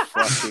 Beautiful.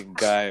 Fucking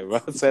guy, bro.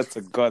 I said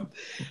to God,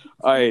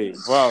 hey,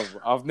 bro,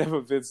 I've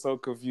never been so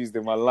confused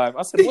in my life.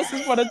 I said, what's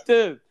this brother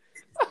doing?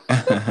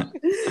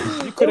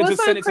 You could have was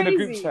just so sent it to the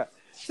group crazy. chat.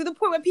 To the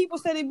point where people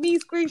sending me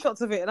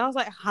screenshots of it, and I was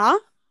like, "Huh?"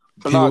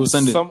 People Blood,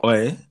 send it. some-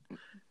 Wait,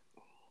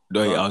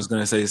 I was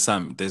gonna say,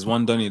 Sam. There's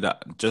one Donny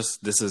that this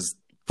is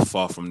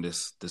far from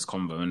this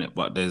convo innit,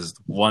 but there's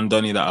one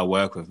Donny that I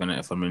work with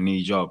innit from a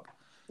new job,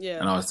 Yeah.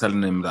 and I was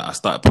telling him that I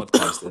started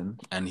podcasting,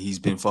 and he's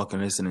been fucking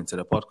listening to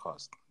the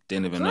podcast.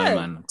 Didn't even know, Right.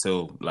 man,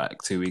 until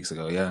like 2 weeks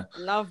ago. Yeah,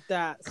 Love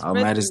that. How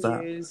Spread mad the is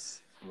that? news.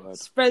 Blood.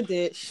 Spread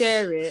it,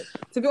 share it.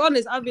 To be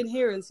honest, I've been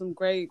hearing some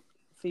great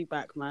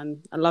feedback,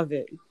 man. I love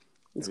it.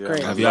 It's Yeah, great.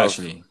 man. have you Love.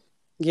 actually?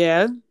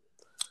 Yeah.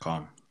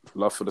 Calm.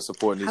 Love for the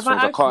support in these Have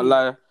films. I I can't actually-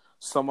 lie.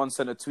 Someone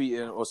sent a tweet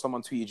in, or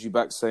someone tweeted you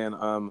back saying,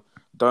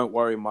 "Don't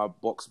worry, my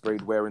box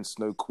braid wearing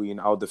Snow Queen.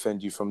 I'll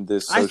defend you from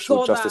this I social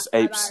saw justice that,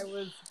 apes." And I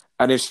was...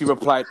 And then she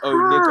replied, "Oh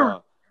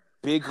nigga,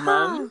 big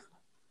man,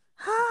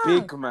 Ha!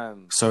 big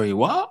man, Sorry,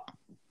 what?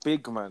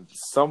 big man."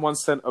 Someone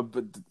sent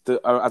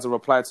as a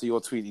reply to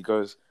your tweet. He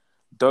goes,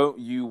 "Don't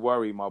you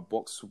worry, my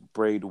box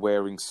braid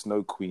wearing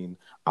Snow Queen.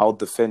 I'll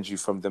defend you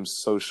from them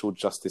social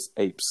justice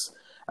apes."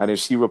 And then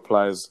she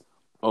replies,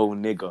 "Oh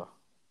nigga."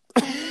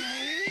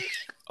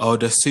 Oh,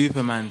 the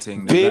Superman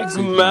thing. Big Black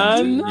Superman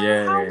man? thing. How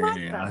Yeah.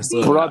 mad I that saw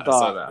is? that. Brother, I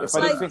saw that. if I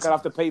Like- didn't think I'd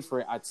have to pay for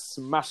it, I'd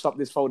smash up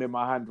this phone in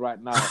my hand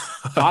right now.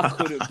 I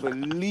couldn't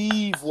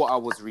believe what I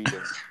was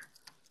reading.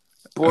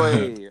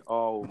 Boy,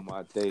 oh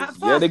my days. At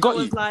Yeah, they first got I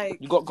was you. like,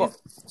 You got.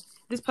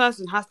 This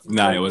person has to be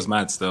Nah, it joking. was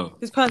mad still.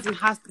 This person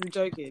has to be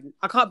joking.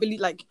 I can't believe,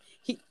 like,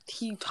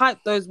 he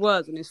typed those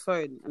words on his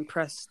phone and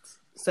pressed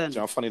send. Do you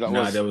know how funny that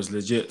Nah, was? there was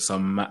legit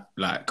some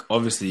like.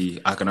 Obviously,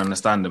 I can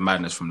understand the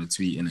madness from the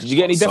tweet. Innit? Did you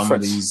get any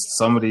deference?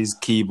 Some of these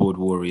keyboard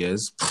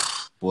warriors,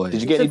 boy.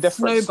 Did you get any Said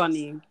Snow deference?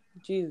 Bunny.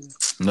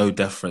 Jesus. No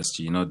deference,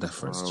 G. No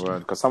deference, G.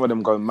 Because some of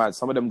them go mad.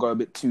 Some of them go a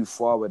bit too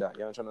far with that.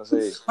 You know what I'm trying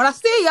to say? When I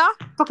see ya,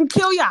 fucking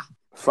kill ya.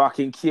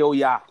 Fucking kill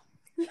ya.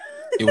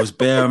 It was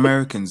bare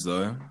Americans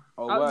though.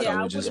 Oh, Oh, word. yeah,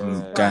 I were just wouldn't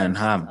be going surprised.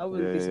 ham. I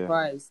wouldn't be Yeah, yeah.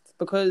 surprised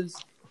because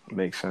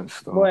Makes sense.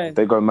 Though. Boy.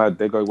 They go mad.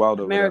 They go wild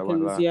over there. I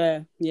won't Americans,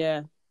 lie.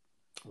 yeah.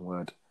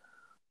 Word.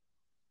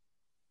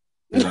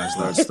 Realised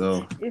that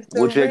still. It's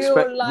the What'd you real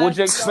expect? life What'd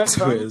you expect,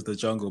 stuff. fam? Twitter's the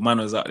jungle. Man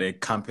was out there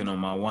camping on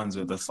my ones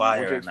with the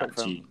fire and that,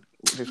 G.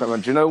 Do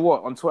you know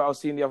what? On Twitter, I was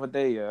seeing the other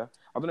day, yeah?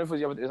 I don't know if it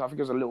was the other day, I think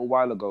it was a little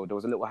while ago. There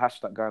was a little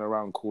hashtag going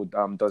around called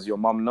Does Your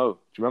Mum Know? Do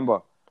you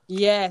remember?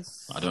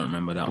 Yes. I don't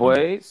remember that one.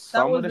 Boy,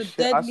 some was of the a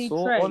shit I deadly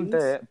saw trend. on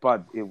there,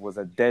 but it was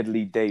a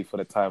deadly day for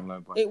the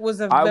timeline, bro. It was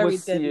a I very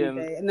was deadly seeing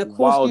day. And of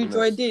course wildness. you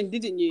joined in,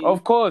 didn't you?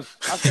 Of course.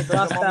 I said,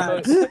 does your mum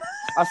Bastard. know?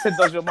 I said,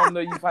 does your mum know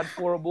you've had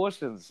 4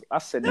 abortions? I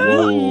said,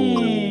 Whoa.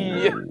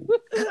 "Eee."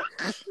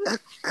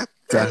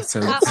 That's I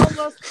a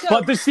almost choked.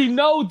 But does she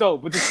know, though?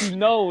 But does she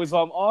know is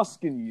what I'm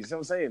asking you. You see what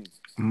I'm saying?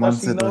 man Does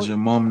she said, know? does your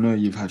mom know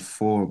you've had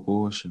 4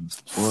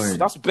 abortions? Boy.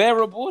 That's bare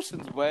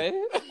abortions, boy.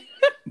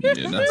 Yeah,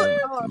 that's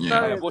Oh, yeah.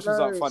 no. Abortions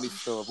aren't funny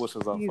still.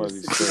 Abortions aren't funny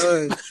Jesus.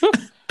 still.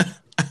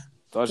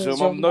 Does your Does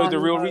mum your know the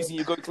mum real know? reason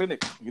you go to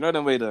clinic? You know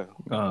them way there.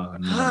 Oh,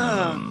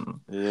 no.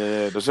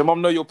 Yeah. Does your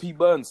mum know your Pete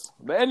Burns?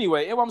 But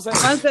anyway, hear what I'm saying?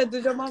 Man said,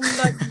 did your mum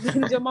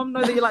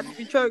know that you like to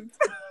be choked?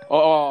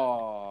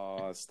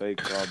 Oh, stay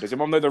calm. Does your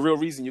mum know the real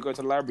reason you go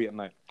to the library at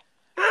night?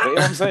 But hear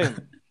what I'm saying?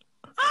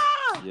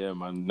 Yeah,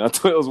 man. Now,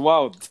 Twitter's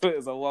wild.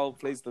 Twitter's a wild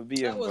place to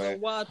be in, That was a boy.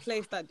 wild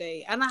place that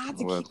day. And I had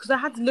to Word. because I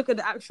had to look at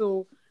the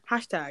actual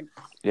hashtag.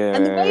 Yeah,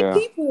 And the way yeah.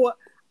 people were,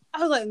 I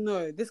was like,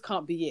 no, this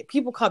can't be it.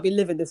 People can't be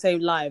living the same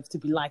lives to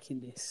be liking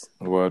this.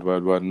 Word.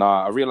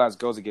 Nah, I realize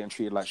girls are getting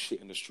treated like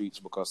shit in the streets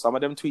because some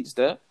of them tweets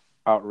there,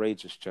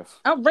 outrageous, Jeff.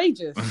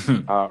 Outrageous.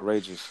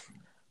 Outrageous.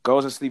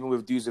 Girls are sleeping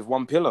with dudes with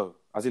one pillow.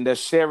 As in, they're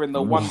sharing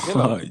the one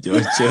pillow.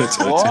 Yo, chill.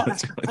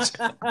 What?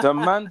 The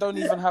man don't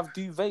even have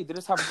duvet. They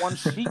just have one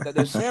sheet that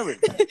they're sharing.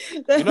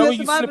 You know when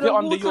you slip it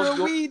under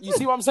your you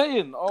see what I'm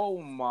saying?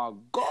 Oh my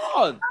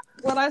God.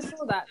 When I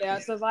saw that, they are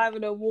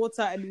surviving on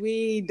water and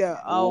weed.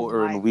 Oh, Water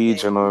my and weed,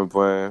 days. you know,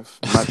 boy.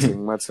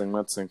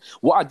 Matting.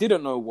 What I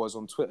didn't know was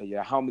on Twitter,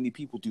 yeah, how many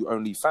people do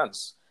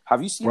OnlyFans?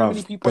 Have you seen how Bruv,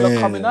 many people are bare.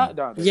 coming out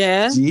down there?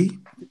 Yeah. See,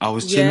 I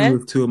was chilling Yeah.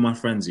 with 2 of my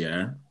friends,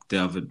 yeah,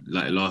 the other,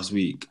 like last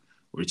week.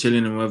 We're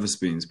chilling in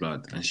Weatherspoons,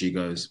 blood, and she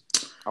goes,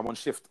 I'm on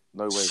shift.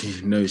 No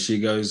way. she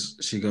goes,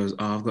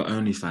 oh, I've got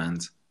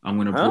OnlyFans. I'm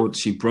gonna Huh?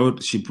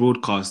 she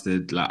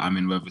broadcasted like I'm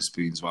in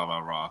Weatherspoons,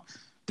 rah.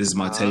 This is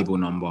my table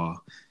number.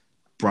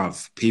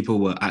 Bruv, people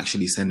were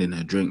actually sending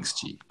her drinks,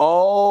 G.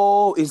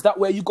 Oh, is that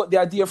where you got the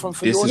idea from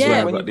for This yours? is Yeah. where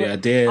I when got you the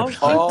idea. I was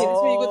thinking, this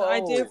is where you got the Oh.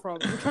 idea from.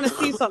 I'm trying to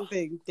see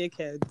something,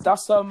 dickhead.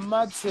 That's a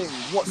mad thing.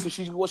 What? So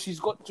she's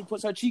got to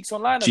put her cheeks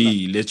online. And that?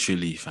 G,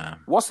 literally,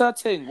 fam. What's her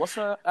thing? What's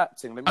her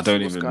acting? Let me I don't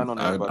see what's even. going on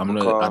here, bud, I'm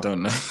because- not. I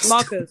don't know.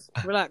 Marcus,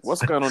 relax.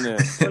 What's going on here?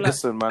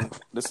 Listen, man.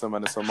 It's a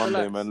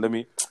Monday, Relax. man. Let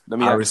me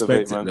I activate,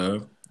 respect man. it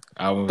though.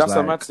 I was That's a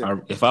like, mad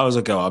thing. if I was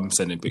a girl, I'm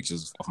sending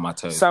pictures of my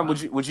toes. Sam, man.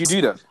 would you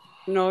do that?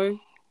 No.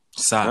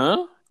 Sam,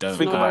 Huh? don't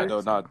Think No. about it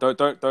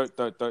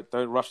though. No,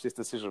 don't rush this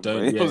decision, bro.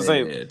 Don't. You know what I'm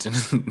saying?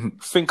 Yeah.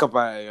 Think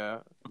about it. Yeah.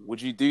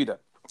 Would you do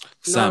that?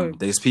 Sam, No.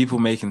 there's people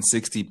making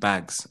 60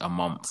 bags a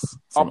month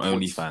from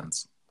Upwards.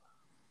 OnlyFans.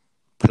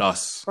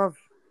 Plus, Bruv.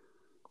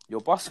 You're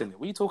busting it.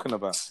 What are you talking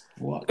about?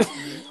 what? What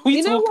are you,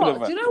 You know talking what?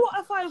 about? Do you know what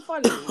I find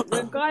funny?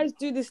 When guys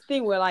do this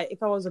thing where, like,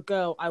 if I was a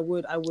girl, I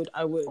would.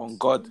 On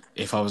God.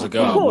 If I was a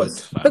girl, Of I would.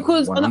 course, fam.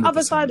 because on the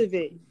other 100%. side of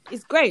it,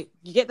 it's great.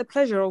 You get the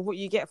pleasure of what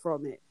you get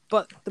from it.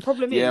 But the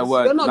problem is, Yeah,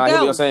 word. you're not I hear what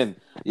you're girls. saying.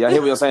 Yeah, I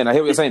hear what you're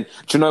saying.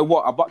 Do you know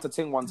what? I bucked a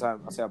ting one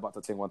time. I say I bucked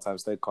a ting one time.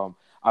 Stay calm.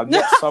 I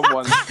met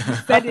someone.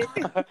 Said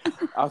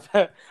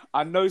it.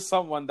 I know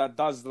someone that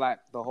does like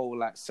the whole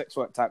like sex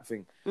work type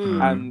thing,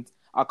 Mm. and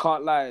I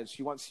can't lie.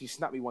 She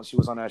snapped me once she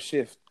was on her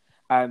shift,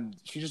 and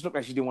she just looked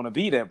like she didn't want to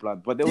be there,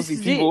 blood. But there was This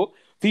these is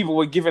people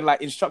were giving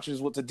like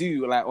instructions what to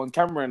do, like on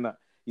camera and that.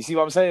 You see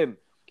what I'm saying?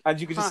 And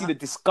you could just see the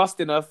disgust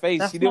in her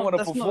face. She didn't want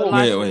to perform.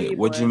 Wait,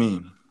 what do you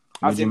mean?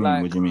 What do you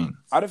mean?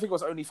 I don't think it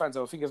was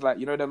OnlyFans. I think it's like,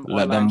 you know, them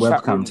like online them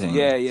chat webcam rooms. thing.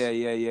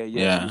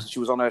 Yeah. She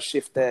was on her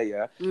shift there,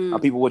 yeah.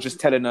 And people were just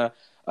telling her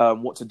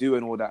what to do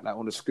and all that, like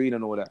on the screen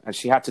and all that. And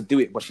she had to do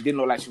it, but she didn't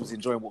look like she was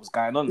enjoying what was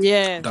going on.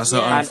 Yeah. That's her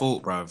own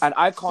fault, bruv. And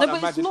I can't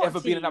imagine ever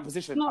being in that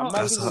position.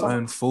 That's her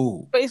own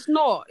fault. But it's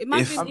not.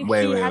 Imagine if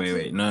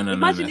wait.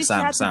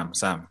 No.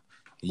 Sam.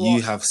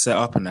 You have set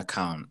up an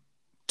account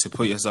to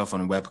put yourself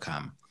on a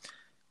webcam.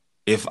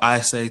 If I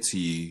say to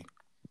you,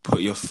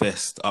 put your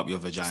fist up your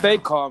vagina. Stay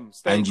calm.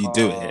 And you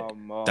do it.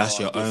 That's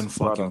your own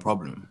fucking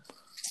problem.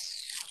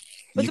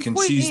 But you can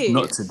choose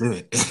not to do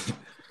it.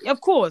 Of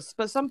course,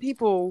 but some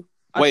people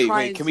are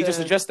Wait, can we just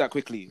address that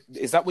quickly?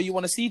 Is that what you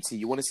want to see, T?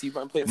 You want to see if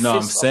I'm putting No,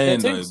 I'm saying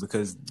though,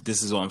 because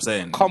this is what I'm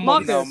saying. Come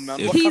on now, man.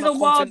 What kind of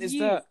content is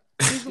that?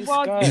 He's a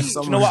wild youth.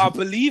 You know what? I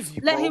believe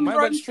you, Let bro. him Man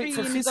run went free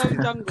straight in for his fisting.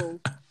 own jungle.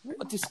 What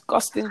a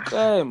disgusting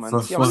guy,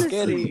 man. See, I'm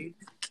scared of you.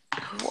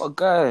 What a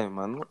guy,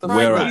 man. What the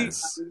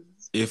Whereas,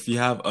 if you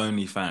have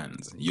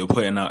OnlyFans, you're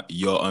putting out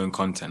your own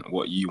content,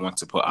 what you want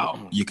to put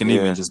out. You can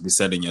even just be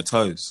selling your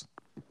toes.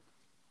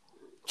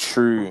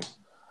 True.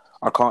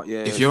 I can't,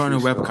 If you're on a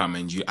webcam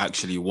and you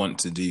actually want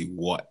to do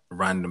what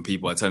random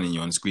people are telling you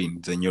on screen,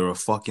 then you're a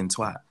fucking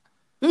twat.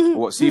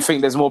 What? So you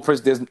think there's more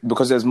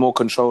because there's more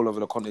control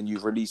over the content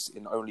you've released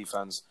in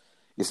OnlyFans?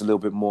 It's a little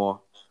bit more.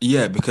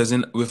 Yeah, because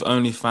with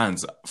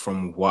OnlyFans,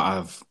 from what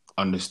I've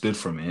understood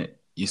from it,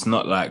 it's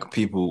not like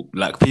people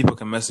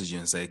can message you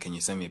and say, "Can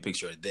you send me a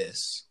picture of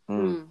this?"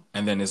 And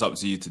then it's up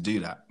to you to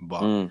do that.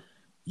 But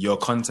your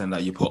content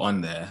that you put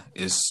on there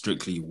is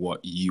strictly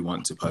what you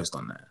want to post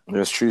on there.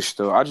 That's true.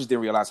 Still, I just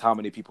didn't realize how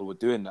many people were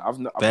doing that.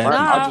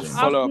 I just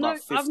follow about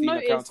 15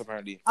 accounts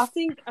apparently. I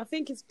think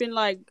it's been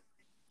like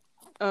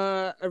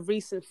a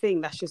recent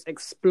thing that's just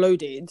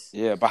exploded.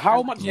 Yeah, but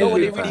how much are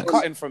they really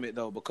cutting from it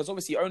though? Because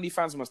obviously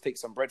OnlyFans must take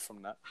some bread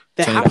from that.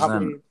 They have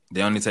to.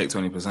 They only take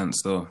 20%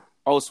 still.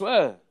 Oh,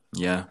 swear.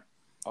 Yeah.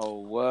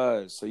 Oh,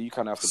 word. So you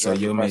kind of have to. So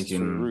you're making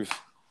through the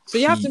roof. So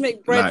you have to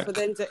make bread for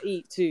them to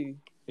eat too.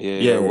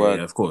 Yeah,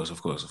 of course.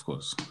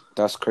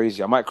 That's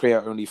crazy. I might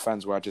create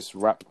OnlyFans where I just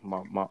rap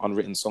my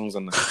unwritten songs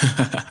on there. You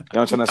know what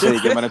I'm trying to say?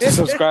 Get man to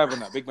subscribe on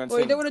that. Big man.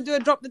 Well, you don't want to do a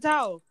drop the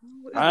towel.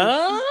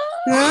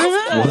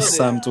 What's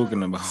Sam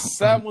talking about?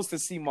 Sam wants to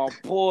see my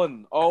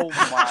porn. Oh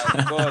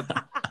my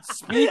god.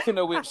 Speaking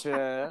of which,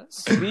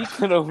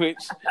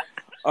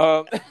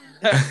 oh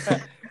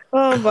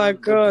my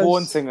god,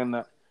 porn thing and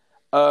that.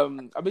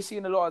 I've been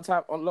seeing a lot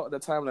of the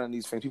timeline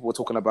these things. People were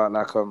talking about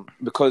like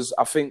because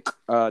I think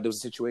there was a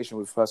situation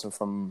with a person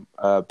from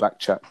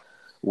Backchat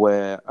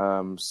where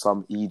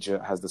some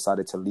idiot has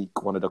decided to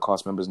leak one of the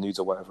cast members' nudes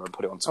or whatever and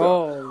put it on Twitter.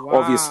 Oh,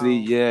 wow. Obviously,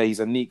 yeah, he's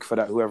a neek for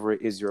that. Whoever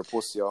it is, you're a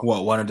pussy.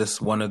 What? One of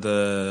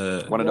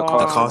the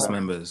cast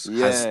members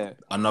has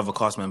another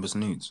cast member's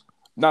nudes.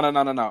 No.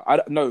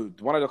 No,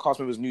 one of the cast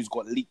members' news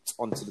got leaked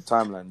onto the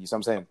timeline. You see what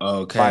I'm saying?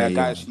 Okay. By a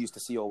guy she used to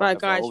see or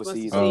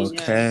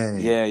whatever.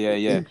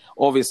 Yeah.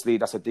 Obviously,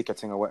 that's a dicker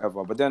thing or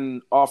whatever. But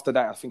then after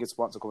that, I think it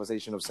sparked a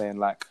conversation of saying,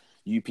 like,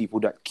 you people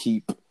that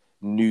keep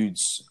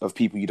nudes of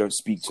people you don't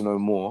speak to no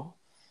more,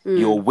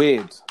 you're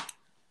weird.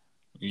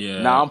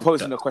 Yeah. Now I'm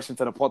posing a question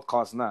to the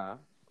podcast now.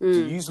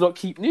 Do you lot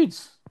keep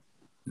nudes?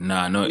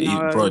 Nah,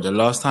 bro. The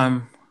last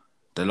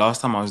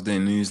time I was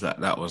doing news like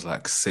that was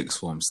like sixth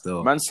form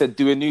still. Man said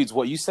doing nudes.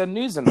 What, you send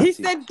nudes? And he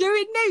said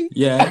doing nudes?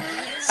 Yeah.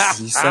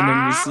 You send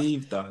and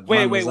receive, dog.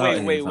 Wait.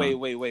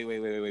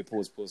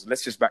 Pause.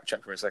 Let's just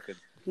backtrack for a second.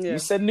 Yeah. You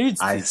said nudes?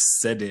 I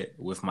said it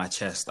with my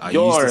chest.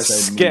 You're a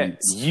sket.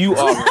 You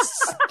are a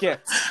sket.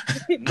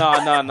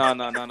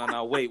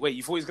 No. Wait.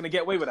 You thought he was going to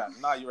get away with that?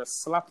 Nah, you're a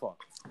slapper.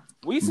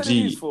 What are you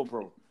sending nudes for,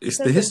 bro? It's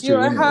the history,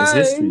 innit? It's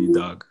history,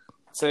 dog.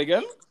 Say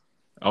again?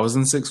 I was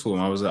in sixth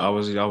form. I was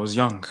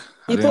young.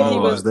 You thought he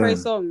was Trey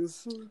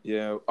Songz.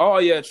 Yeah. Oh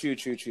yeah. True.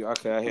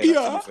 Okay, I hear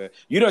that. Fair.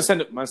 You don't send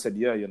it. Man said,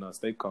 yeah, you know,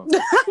 stay calm.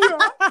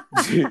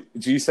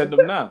 do you send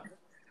them now?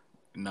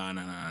 No,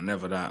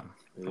 never that.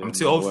 Yeah, I'm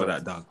too old for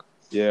that, dog.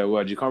 Yeah,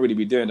 word. You can't really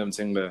be doing them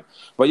thing there.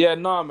 But yeah,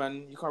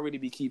 man, you can't really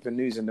be keeping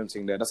news and them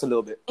thing there. That's a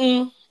little bit.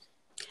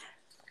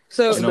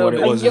 So you know what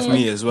it was with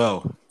me as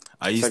well.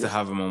 I used to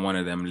have them on one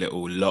of them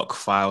little lock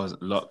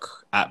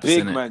apps.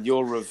 Big man,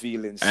 you're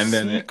revealing and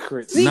then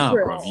secrets. Nah,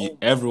 bro,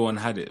 everyone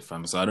had it,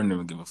 fam. So I don't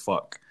even give a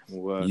fuck.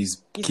 Word. You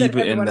keep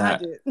it in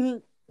that.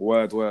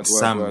 Word.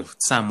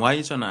 Sam, why are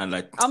you trying to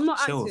like? I'm not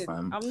chill, acting.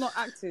 Fam? I'm not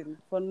acting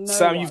for no.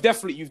 Sam, one. you've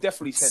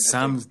definitely said.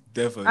 Sam's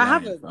definitely. I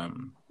haven't.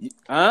 Fam.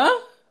 I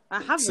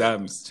haven't.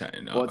 Sam's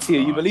chatting. What, Tia?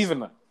 You believe in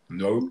that?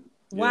 No.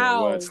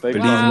 Wow. Stay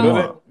believe in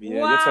what?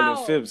 Yeah, you're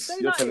telling fibs.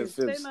 You're telling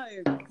fibs.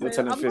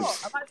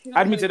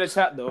 Add me to the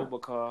chat though,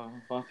 because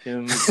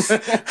fucking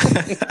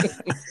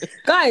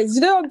guys,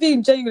 you know I'm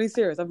being genuinely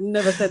serious. I've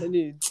never sent a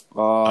nude.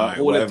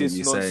 All of this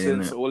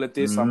nonsense, all of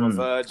this. I'm a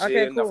virgin.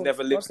 Okay, cool. I've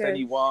never licked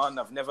anyone.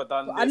 I've never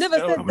done this. I've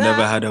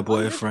never had a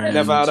boyfriend.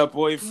 Never had a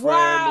boyfriend.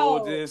 Wow.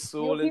 All this,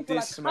 all of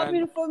this,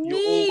 man. For me. You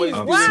always do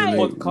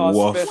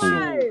podcast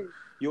special.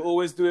 You're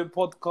always doing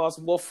podcast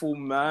waffle,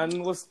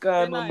 man. What's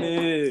going on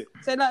here?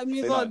 Say that and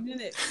move on,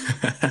 innit?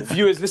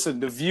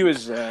 The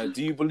viewers,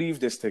 do you believe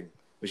this thing?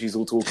 Where she's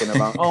all talking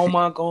about, oh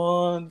my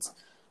God,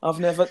 I've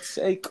never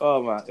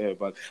taken man. Yeah,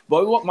 but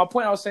what my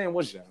point I was saying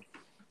was,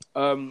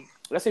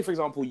 let's say, for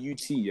example,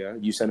 UT,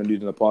 you sent a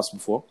nude in the past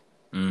before.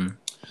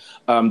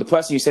 The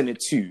person you sent it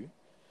to,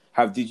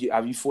 did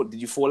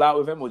you fall out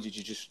with him, or did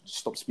you just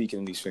stop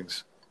speaking these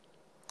things?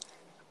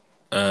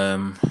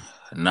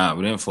 Nah,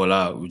 we didn't fall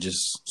out. We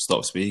just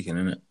stopped speaking,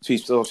 innit?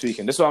 Stop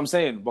speaking. That's what I'm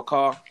saying.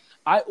 Because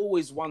I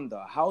always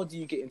wonder, how do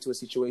you get into a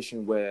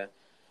situation where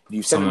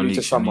you send a nude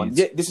to someone?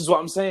 Yeah, this is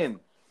what I'm saying.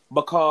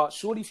 Because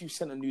surely if you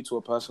send a nude to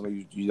a person, or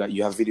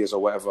you have videos or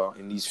whatever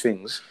in these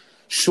things,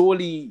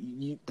 surely,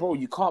 you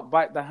can't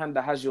bite the hand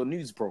that has your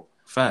nudes, bro.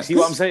 Facts. See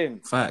what I'm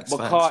saying? Facts.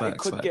 Because it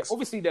could get...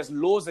 Obviously, there's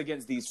laws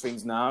against these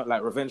things now,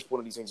 like revenge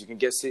porn and these things. You can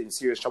get in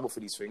serious trouble for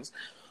these things.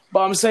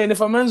 But I'm saying,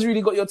 if a man's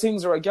really got your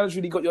things or a gal's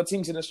really got your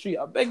things in the street,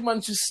 I beg,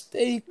 man, just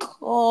stay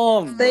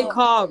calm. Stay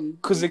calm.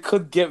 Because it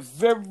could get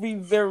very,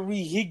 very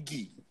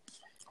higgy.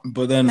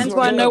 But then, that's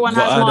why no one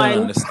has what I mine.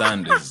 don't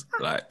understand is,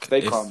 like...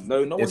 Stay calm.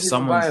 No one's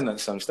even buying that,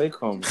 Sam. Stay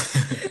calm.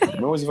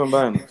 No one's even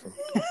buying it.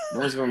 No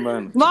one's even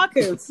buying it.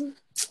 Marcus.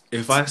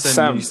 If I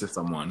send news to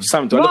someone...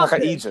 Sam, do I look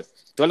like an Egypt?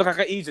 Do I look like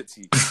an Egypt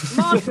to you?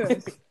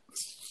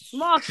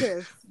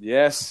 Marcus.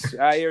 Yes,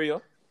 I hear you.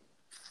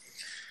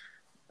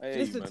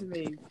 Listen to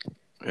me.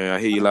 Yeah, I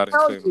hear you loud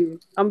and clear.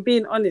 I'm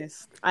being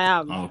honest. I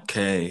am.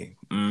 Okay.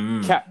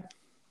 Cap.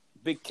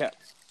 Big cap.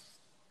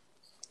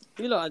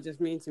 You lot are just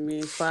mean to me.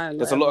 It's fine.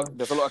 There's a lot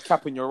of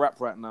cap in your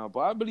rap right now, but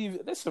I believe.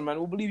 Listen, man,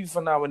 we'll believe you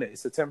for now, innit?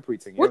 It's a temporary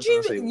thing. What do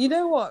you mean? You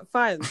know what?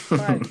 Fine.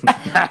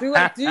 do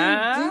what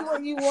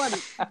you want.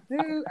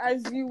 Do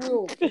as you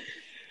will.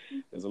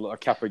 There's a lot of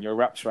cap in your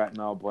raps right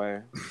now,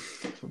 boy.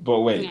 But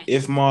wait,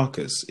 if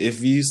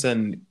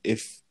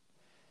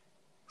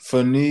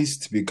for news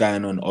to be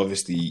going on,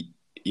 obviously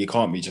it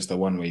can't be just a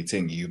one-way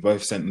thing. You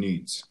both sent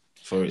nudes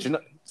for it. No.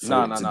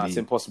 It's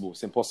impossible.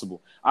 It's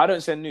impossible. I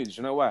don't send nudes.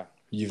 You know why?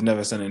 You've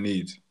never sent a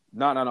nude.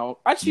 No.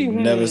 Actually, you've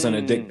never sent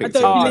a dick pic.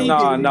 I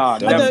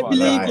don't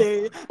believe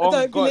you. I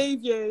don't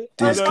believe you.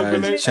 This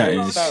guy's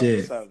chatting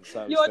shit.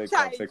 You're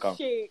chatting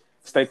shit.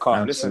 Stay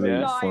calm.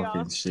 Absolute Listen,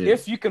 fucking shit.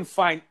 If you can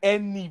find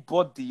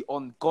anybody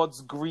on God's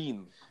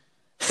green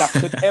that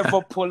could ever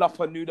pull up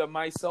a nude of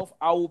myself,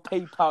 I will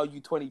PayPal you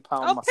 £20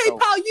 I'll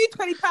myself. PayPal you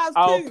 £20 too.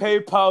 I'll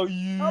PayPal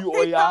you. I'll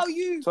PayPal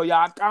you. So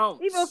your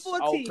account. Even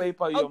 40. I'll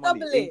PayPal you I'll your money.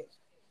 double it.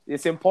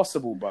 It's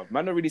impossible, bro.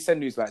 Man don't really send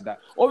news like that.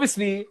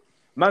 Obviously,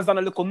 man's done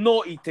a little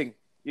naughty thing.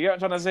 You get what I'm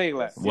trying to say?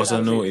 Like, what's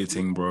a naughty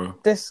thing, bro?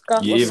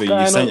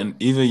 Disgusting.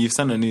 Either you've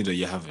sent a nude or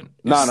you haven't.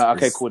 No.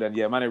 Okay, cool then.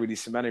 Yeah, man ain't really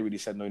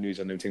said no news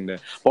or anything there.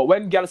 But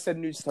when gal said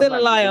news, still a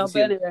liar.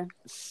 But anyway,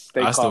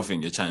 I still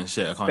think you're chatting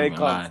shit. I can't even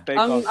lie.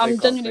 I'm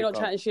genuinely not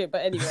chatting shit.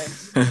 But anyway,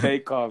 stay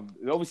calm.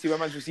 Obviously, when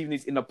man's receiving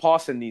these in the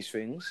past and these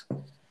things,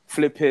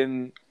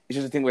 flipping. It's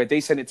just a thing where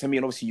they send it to me,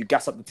 and obviously you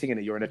gas up the thing in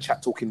it. You're in a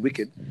chat talking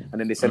wicked, and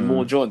then they send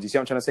more Johns. You see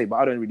what I'm trying to say? But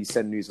I don't really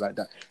send news like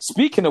that.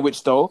 Speaking of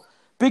which, though.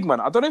 Big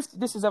man, I don't know if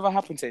this has ever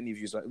happened to any of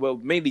you. Well,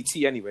 mainly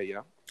T anyway,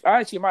 yeah.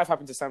 Actually, it might have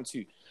happened to Sam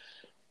too.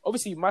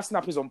 Obviously, my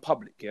snap is on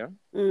public, yeah.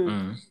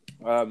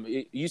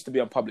 It used to be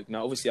on public.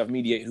 Now, obviously, I've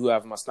mediated who I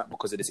have my snap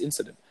because of this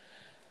incident.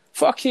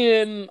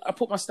 I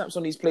put my snaps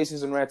on these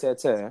places and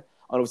and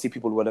obviously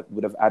people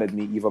would have added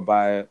me either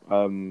by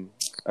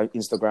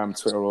Instagram,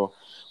 Twitter, or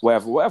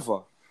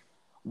whatever.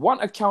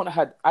 One account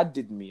had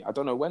added me. I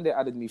don't know when they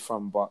added me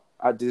from, but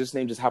this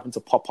name just happened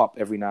to pop up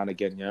every now and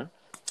again, yeah.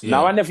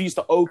 Now, I never used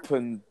to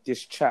open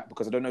this chat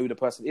because I don't know who the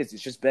person is.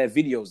 It's just bare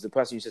videos the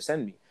person used to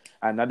send me.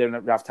 And I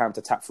didn't have time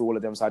to tap through all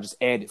of them, so I just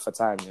aired it for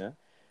time, yeah?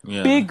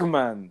 Big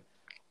man,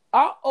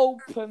 I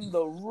opened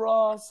the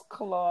Ross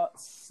Clark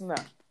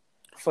snap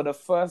for the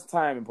first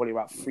time in probably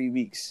about 3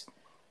 weeks.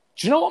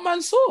 Do you know what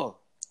man saw?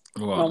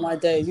 What? Oh my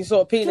days. You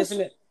saw a penis in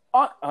it?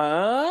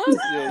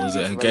 Was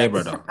it a gay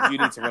brother? You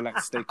need to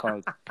relax. Stay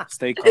calm.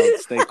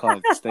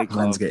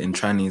 Man's getting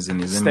trannies in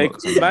his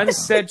inbox. Man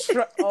said,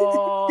 you're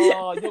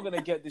going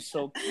to get this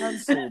show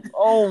cancelled.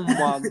 Oh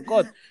my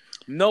God.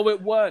 No,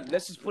 it weren't.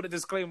 Let's just put a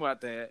disclaimer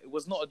out there. It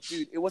was not a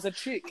dude. It was a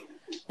chick.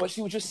 But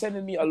she was just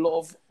sending me a lot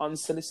of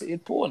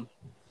unsolicited porn.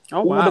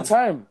 All the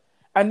time.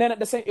 And then at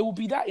the same, it will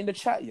be that in the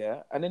chat,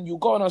 yeah? And then you'll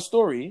go on her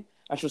story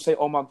and she'll say,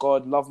 oh my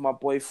God, love my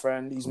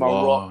boyfriend. He's my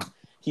rock.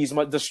 He's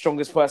the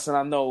strongest person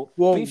I know.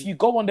 Whoa. But if you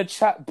go on the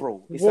chat,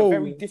 bro, it's a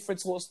very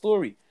different sort of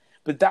story.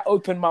 But that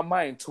opened my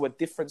mind to a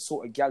different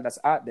sort of gal that's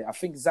out there. I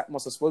think Zach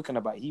must have spoken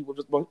about it. He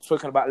was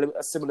spoken about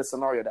a similar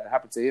scenario that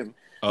happened to him.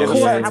 There's a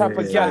certain type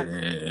of gal.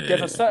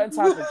 There's a certain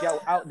type of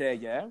gal out there,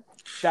 yeah.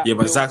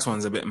 But Zach's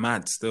one's a bit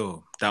mad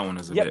still. That one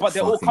is a bit but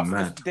they're all cut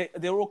mad.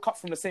 They're all cut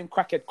from the same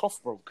crackhead cloth,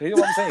 bro. Cause hear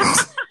what I'm saying?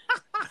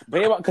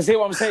 Because hear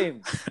what I'm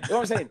saying? Hear what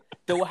I'm saying?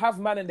 They will have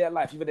man in their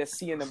life, either they're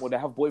seeing them or they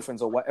have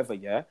boyfriends or whatever,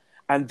 yeah.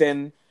 And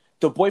then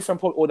the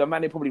boyfriend or the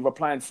man, they probably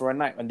replying for a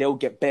night, and they'll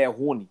get bare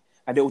horny.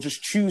 And they'll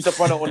just choose a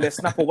brother on their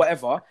snap or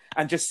whatever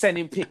and just send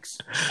him pics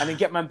and then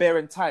get man bare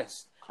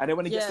enticed. And then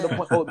when it gets to the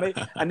point,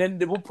 and then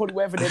they will probably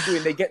whatever they're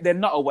doing, they get their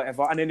nut or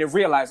whatever, and then they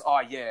realize,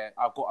 oh yeah,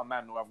 I've got a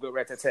man or I've got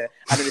red-tete,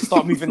 and then they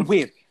start moving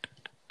weird.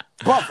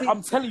 But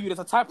I'm telling you, there's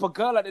a type of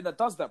girl out there that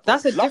does that.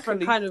 That's a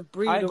different kind of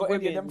breed of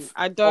women.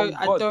 I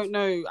don't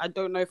know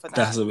for that.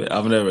 That's a bit.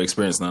 I've never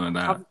experienced none of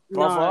that.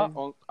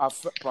 Brother,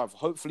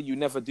 hopefully you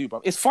never do,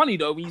 bro. It's funny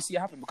though when you see it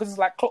happen because it's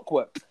like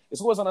clockwork.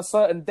 It's always on a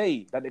certain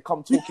day that they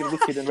come talking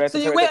wicked and red. So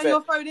you wait on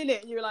your phone,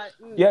 innit? And you're like,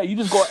 yeah, you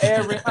just got to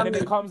air it, and then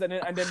it comes, and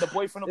then the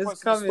boyfriend will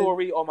post the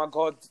story. Oh my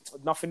god,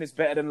 nothing is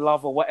better than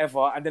love or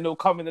whatever, and then it'll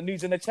come in the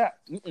news in the chat.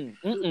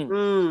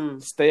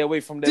 Stay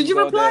away from them. Did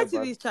you reply to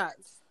these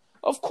chats?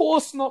 Of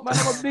course not, man.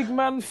 I'm a big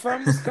man,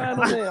 fam. What's going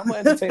on here? I'm not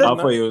entertaining. I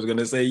thought you was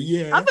gonna say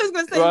yeah. I thought you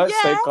was gonna say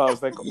yeah. Stay calm.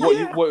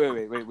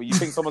 Wait. You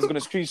think someone's gonna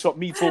screenshot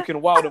me talking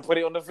wild and put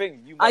it on the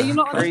thing? Are you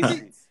not crazy? On the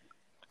streets?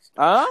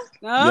 Huh?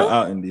 No? You're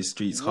out in these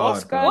streets hard.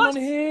 What's going on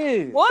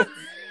here? What?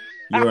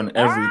 You're on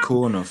every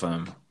corner,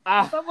 fam.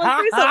 Someone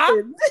say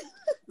something.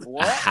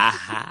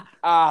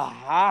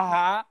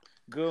 What?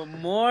 Good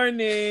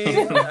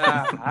morning.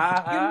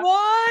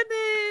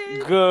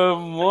 Good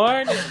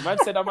morning. Man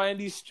said I'm in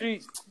these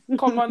streets.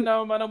 Come on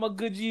now, man. I'm a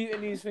good youth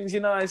in these things. You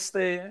know I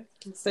stay.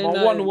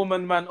 One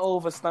woman, man,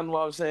 overstand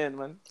what I'm saying,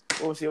 man.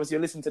 Oh, she was you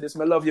listen to this.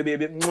 I love you,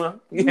 baby.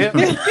 Yeah.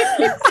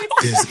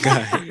 This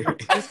guy.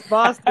 This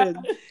bastard.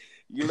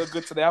 You look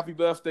good today. Happy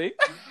birthday.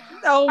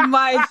 Oh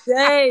my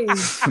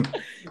days.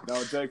 No,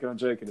 I'm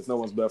joking. It's no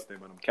one's birthday,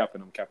 man. I'm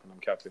capping.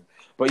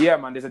 But yeah,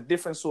 man, there's a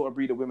different sort of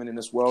breed of women in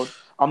this world.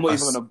 I'm not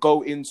even going to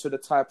go into the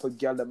type of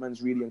girl that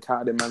man's really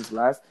encountered in man's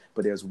life.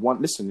 But there's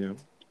one, listen, yeah.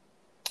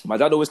 My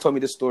dad always told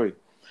me this story.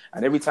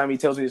 And every time he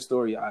tells me this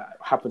story, I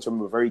happen to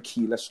remember a very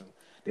key lesson.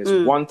 There's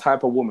one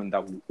type of woman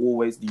that you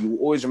will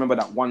always remember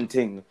that one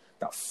thing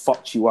that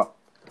fucked you up.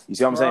 You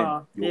see what I'm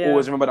saying? You'll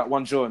always remember that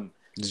one John.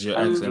 Is your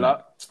accent?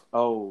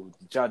 Oh,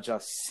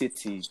 Jaja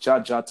City,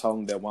 Jaja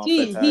Tongue, there one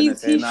he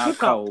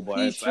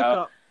shook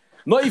up.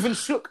 Not even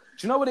shook.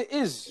 Do you know what it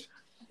is?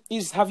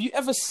 Have you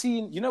ever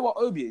seen? You know what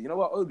Obi is? You know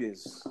what Obi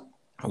is?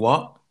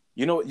 What?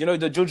 You know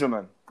the Jojo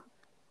man.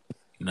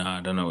 Nah,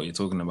 I don't know what you're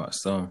talking about.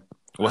 So,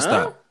 what's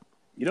that?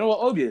 You know what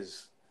Obi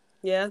is?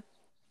 Yeah.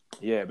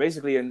 Yeah,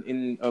 basically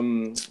in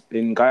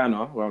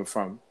Guyana, where I'm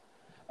from,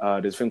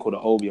 there's a thing called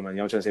an Obi, man. You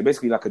know what I'm trying to say?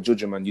 Basically like a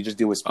judge, man. You just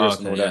deal with spirits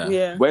and all that.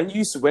 Yeah. When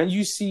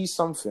you see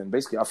something,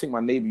 basically, I think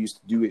my neighbor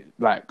used to do it,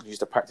 like,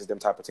 used to practice them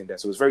type of thing there.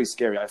 So it was very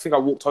scary. I think I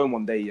walked home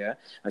one day, yeah,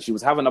 and she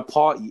was having a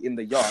party in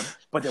the yard,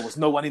 but there was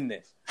no one in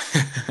there.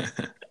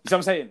 You see what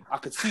I'm saying? I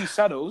could see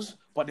shadows,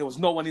 but there was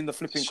no one in the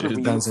flipping crib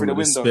when you look through the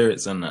window.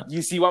 Spirits and that.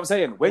 You see what I'm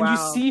saying? When you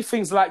see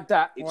things like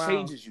that, it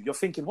changes you. You're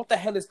thinking, what the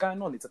hell is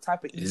going on? It's a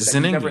type of... Is this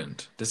in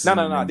England?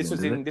 No. This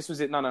was in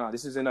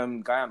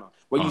Guyana.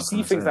 When you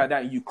see things like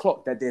that, and you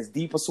clock that there's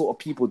deeper sort of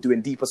people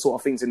doing deeper sort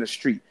of things in the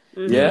street.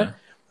 Mm-hmm. Yeah?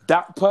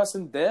 That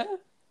person there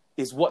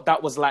is what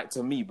that was like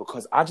to me,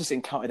 because I just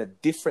encountered a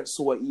different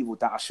sort of evil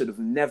that I should have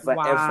never,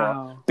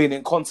 ever been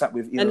in contact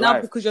with in life. And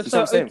now because you're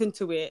so open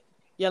to it,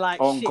 you're like,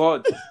 oh,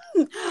 God.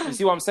 You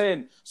see what I'm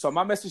saying? So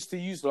my message to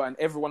you, and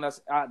everyone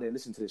that's out there,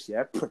 listen to this,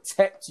 yeah?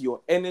 Protect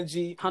your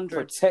energy,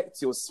 100.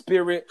 Protect your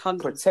spirit,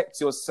 100. Protect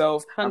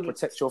yourself, 100. and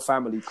protect your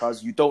family,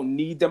 because you don't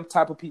need them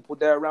type of people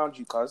there around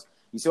you, because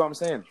you see what I'm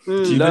saying?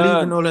 Do you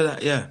believe in all of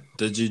that? Yeah,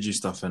 the juju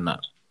stuff and that.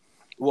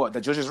 What,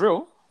 the judge is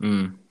real?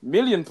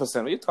 1,000,000%. What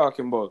are you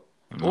talking about?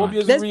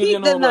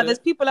 There's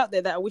people out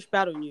there that wish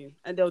bad on you,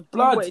 and they'll do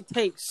what it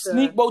takes.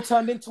 Sneakbo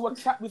turned into a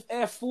cat with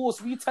Air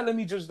Force. What are you telling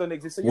me judges don't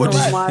exist?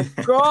 Oh my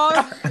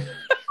God.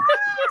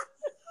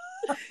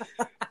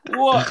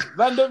 What?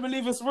 Man don't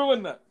believe it's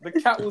ruined that. The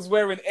cat was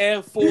wearing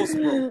Air Force,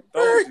 bro.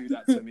 Don't do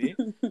that to me.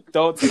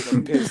 Don't take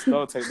the piss.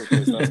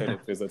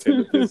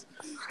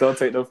 Don't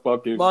take the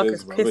fucking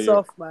Marcus, piss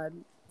off,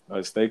 man.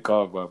 Stay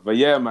calm, man. But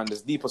yeah, man,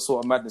 there's deeper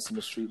sort of madness in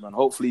the street, man.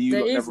 Hopefully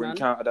you never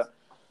encounter that.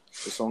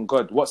 It's on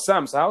God. What,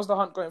 Sam? So how's the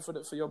hunt going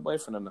for your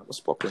boyfriend and that?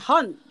 What's popping?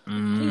 Hunt?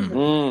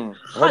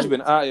 Have you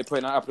been out here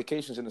putting out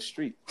applications in the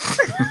street?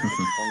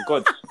 On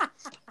God.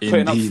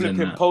 Putting up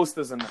flipping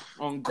posters and that.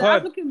 On God. The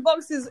applicant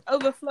box is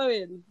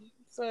overflowing.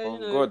 So, on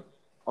God.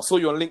 I saw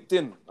you on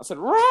LinkedIn. I said,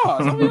 "Raw,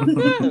 is that what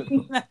you're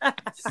doing?"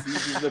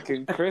 See, you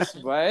looking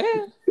crisp, boy.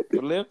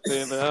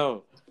 Flipping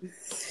hell.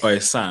 Oh,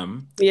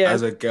 Sam,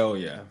 as a girl,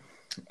 yeah,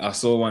 I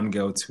saw one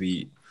girl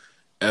tweet,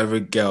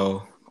 every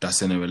girl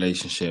that's in a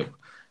relationship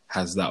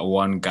has that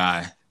one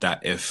guy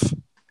that if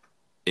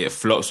it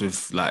flops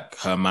with like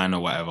her man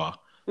or whatever,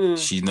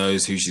 she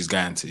knows who she's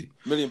going to.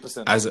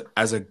 1,000,000%.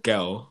 As a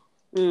girl,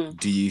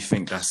 do you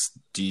think that's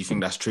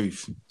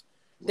truth?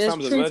 There's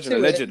Sam's a virgin,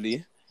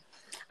 allegedly.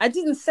 I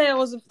didn't say I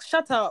was.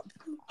 Shut up.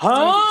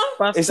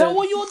 Huh? Is that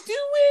what you're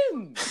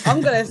doing?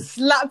 I'm gonna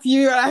slap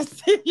you when I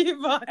see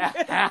you, man.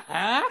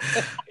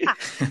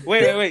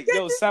 Wait.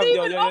 Yo, Sam,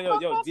 yo,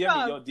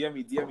 DM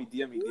me.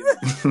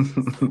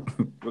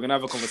 We're gonna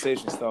have a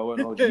conversation, Star.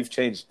 You've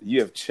changed.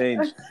 You have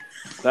changed.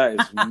 That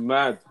is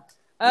mad.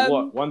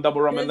 What? One double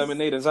rum and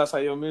lemonade, and that's how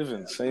you're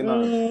moving. Say no.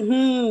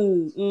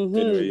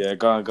 Anyway, yeah,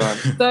 go on.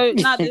 So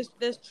now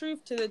there's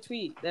truth to the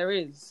tweet. There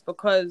is,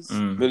 because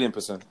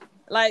 1,000,000%.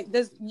 Like,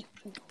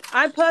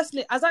 I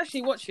was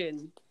actually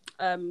watching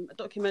a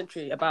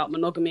documentary about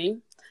monogamy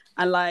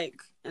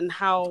and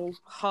how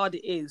hard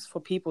it is for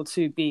people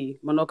to be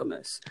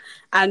monogamous.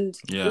 And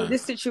in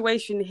this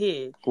situation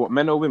here... What,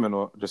 men or women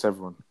or just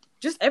everyone?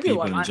 Just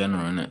everyone. People in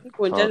general, innit?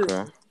 People in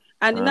general. Okay.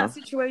 And in that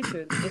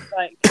situation, it's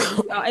like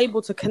you are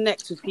able to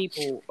connect with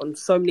people on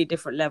so many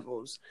different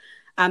levels.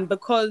 And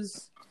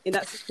because in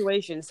that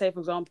situation, say, for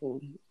example,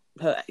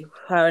 her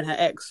and her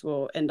ex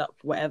will end up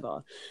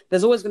whatever,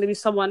 there's always going to be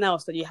someone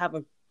else that you have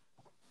a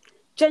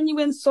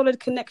genuine, solid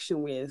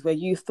connection with where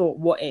you thought,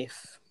 what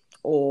if?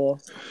 Or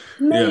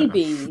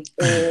maybe,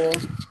 or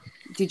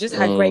you just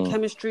had great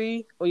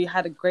chemistry, or you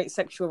had a great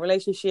sexual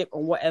relationship,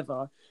 or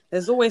whatever.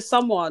 There's always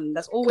someone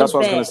that's always That's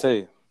what there. I was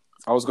going to say.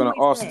 I was going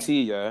to ask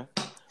T,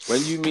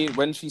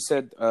 when she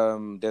said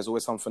there's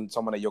always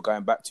someone that you're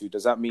going back to,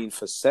 does that mean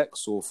for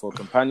sex or for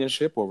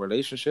companionship or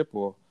relationship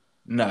or?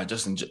 No,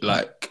 just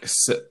like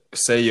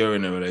say you're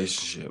in a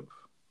relationship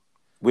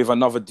with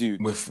another dude.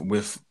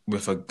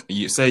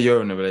 Say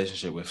you're in a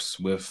relationship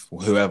with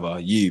whoever,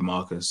 you,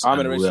 Marcus. I'm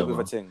in a relationship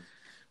with a thing.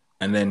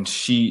 And then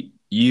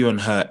you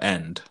and her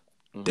end.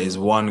 Mm-hmm. There's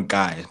one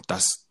guy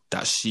that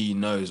she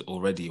knows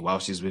already while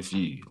she's with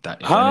you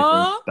that if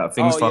anything, that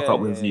things fuck up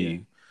with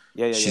you.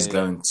 Yeah.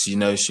 She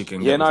knows she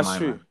can get with that's my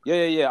true.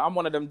 Man. Yeah. I'm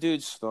one of them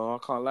dudes, though. I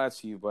can't lie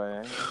to you,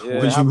 boy.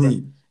 What do you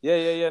mean?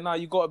 Yeah. No,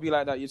 you gotta be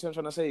like that. You see what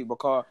I'm trying to say?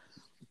 Because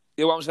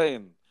you know what I'm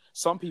saying?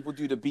 Some people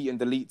do the beat and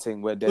delete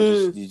thing where they're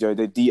just they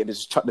delete and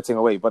just chuck the thing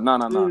away. But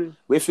no.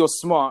 If you're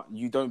smart,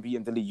 you don't beat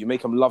and delete. You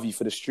make them love you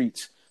for the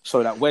streets,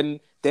 so that when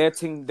their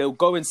thing, they'll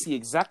go and see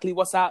exactly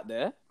what's out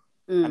there.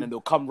 And then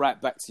they'll come right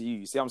back to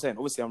you. You see what I'm saying?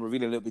 Obviously, I'm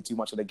revealing a little bit too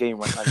much of the game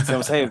right now. You see what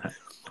I'm saying? But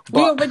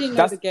we already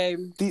know the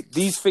game.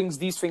 These things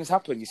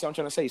happen. You see what I'm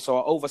trying to say? So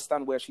I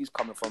understand where she's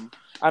coming from.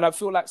 And I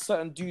feel like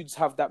certain dudes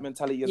have that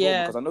mentality as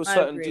well. Because I know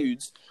certain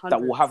dudes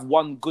that will have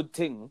one good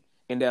thing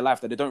in their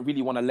life that they don't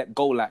really want to let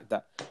go like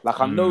that.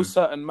 Like I know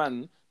certain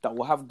men that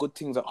will have good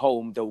things at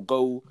home. They'll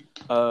go,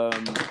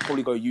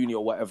 probably go uni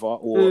or whatever,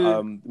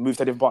 or move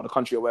to a different part of the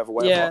country or whatever.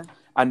 Yeah.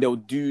 And they'll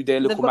do their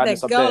little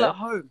madness up there. At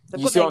home.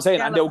 You see what I'm saying?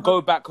 And they'll go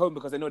back home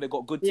because they know they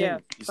got good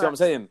things. You see what I'm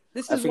saying?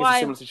 I think it's a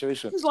similar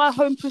situation. This is why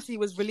Home Pussy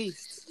was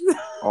released.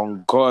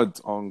 On God.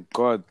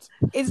 But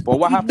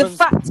what happens?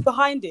 The facts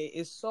behind it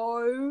is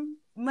so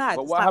mad.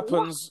 But what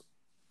happens?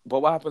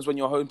 But what happens when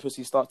your home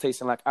pussy starts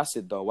tasting like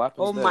acid, though? What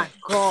happens there? My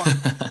God.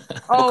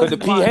 Because the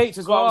pH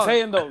is what I'm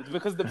saying, though.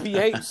 Because the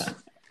pH,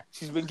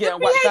 she's been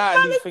getting whacked out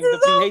and these things.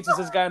 The pH is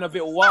just going a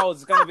bit wild.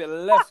 It's going a bit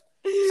left.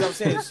 You know what I'm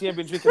saying? She ain't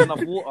been drinking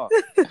enough water.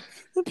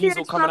 Peas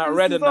all coming out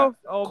red and that.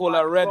 Call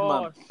her red,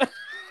 man.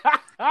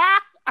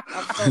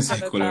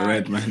 Call her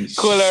red, man.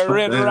 Call her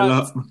red,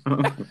 man.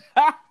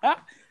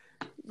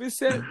 Me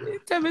say,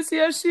 tell me, see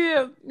her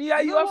shame. Me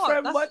and you are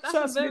friend, what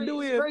trust me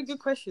doing? It's a very good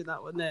question,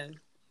 that one there.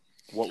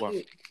 What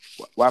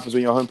happens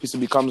when your home pussy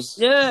becomes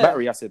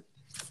battery acid?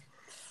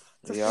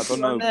 I don't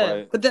know,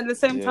 but then at the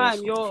same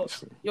time, your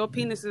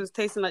penis is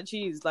tasting like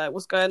cheese. Like,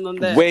 what's going on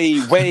there?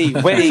 Wait.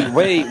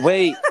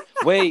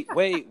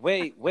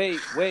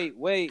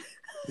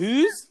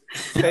 Who's?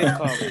 Stay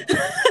calm.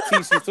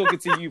 She's talking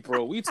to you,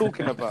 bro. What are you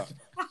talking about?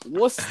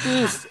 What's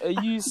this? Are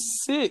you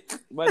sick?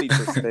 Man, need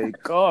to stay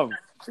calm.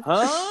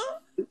 Huh?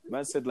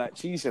 Man said like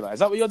cheese. Is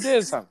that what you're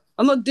doing, Sam?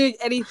 I'm not doing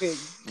anything.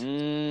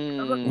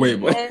 Wait,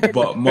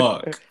 but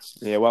Mark.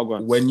 Yeah, well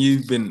gone.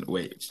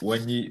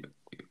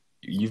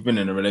 You've been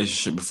in a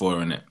relationship before,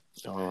 innit?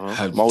 Do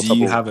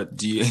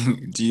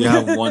you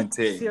have one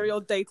thing?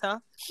 Serial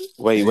data.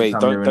 Wait,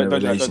 don't do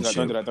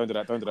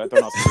that. Don't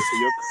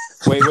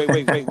ask me.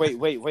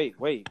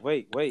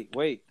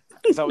 Wait.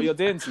 Is that what you're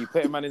doing to you?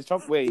 Putting man in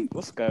trouble? Wait,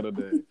 what's going on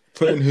there?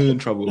 Putting who in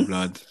trouble,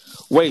 blood?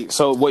 Wait,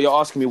 so what you're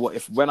asking me,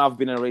 when I've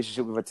been in a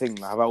relationship with a thing,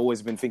 have I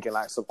always been thinking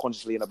like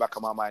subconsciously in the back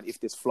of my mind, if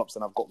this flops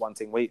and I've got one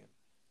thing waiting?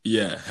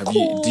 Yeah.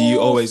 Do you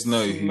always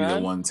know who the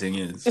one thing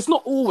is? It's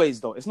not always,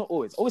 though. It's not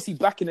always. Obviously,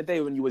 back in the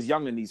day when you was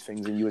young in these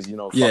things and you was,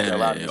 fucking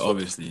around. Yeah,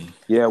 obviously.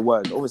 Yeah,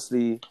 word.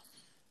 Obviously,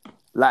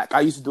 like,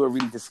 I used to do a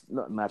really...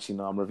 Not actually,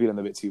 no, I'm revealing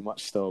a bit too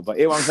much still. But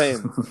you know what I'm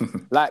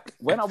saying? Like,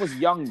 when I was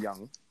young,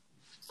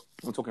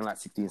 I'm talking like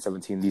 16,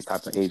 17, these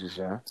types of ages,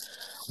 yeah?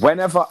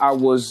 Whenever I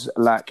was,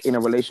 like, in a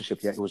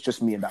relationship, it was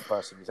just me and that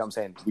person. You know what I'm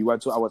saying? I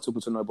was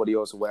talking to nobody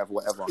else or whatever.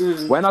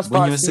 When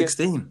you were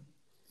 16?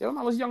 Yeah, when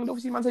I was young,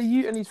 obviously, man's a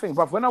youth and these things,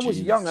 bruv. When I was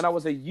young and I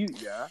was a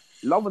youth,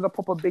 love was a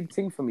proper big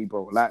thing for me,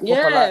 bro. Like,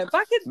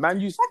 back in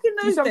those days,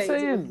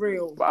 it was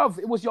real. Bruv,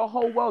 it was your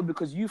whole world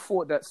because you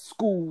thought that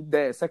school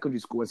there, secondary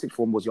school and sixth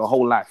form was your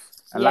whole life.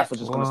 And life was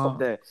just going to stop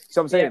there. You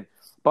see what I'm saying? Yeah.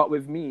 But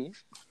with me,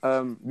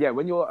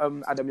 when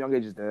you're at them young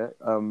ages there,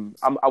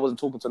 I wasn't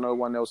talking to no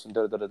one else and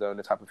and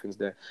the type of things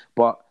there.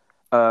 But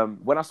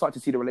when I start to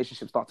see the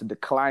relationship start to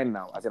decline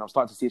now, as in I'm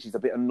starting to see she's a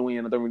bit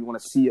annoying, I don't really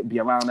want to see it, be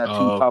around her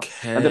too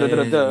tough,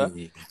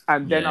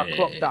 and then I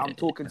clock that I'm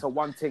talking to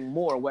one thing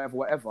more or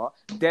whatever,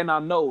 then I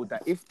know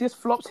that if this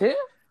flops here,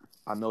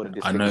 I know that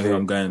this. I know who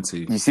I'm going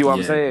to. You see what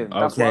I'm saying?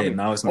 That's okay, what I mean.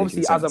 now it's making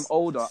obviously sense.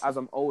 as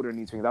I'm older in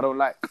these things, I don't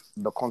like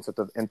the concept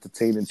of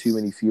entertaining too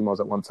many females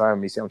at one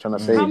time. You see what I'm trying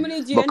to say? How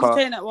many do you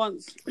entertain at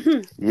once?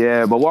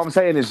 Yeah, but what I'm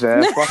saying is,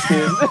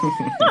 fucking.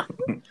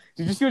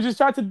 Did you see what you just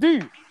tried to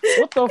do?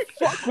 What the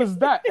fuck was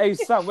that? Hey,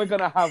 Sam, we're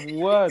gonna have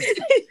words.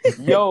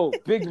 Yo,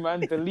 big man,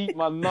 delete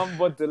my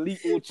number,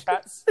 delete all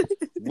chats.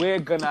 We're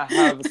gonna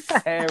have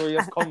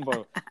serious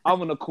combo. I'm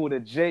gonna call the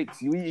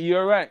Jakes.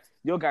 You're right.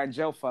 You're going to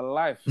jail for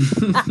life.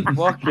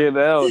 Fucking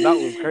hell, that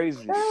was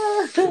crazy.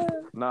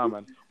 Nah,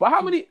 man. But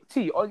how many,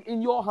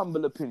 in your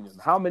humble opinion,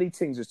 how many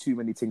things is too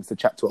many things to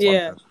chat to at one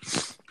time?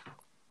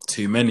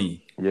 Too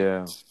many?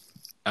 Yeah.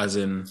 As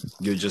in,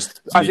 you're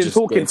just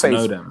talking to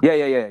know them.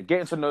 Yeah.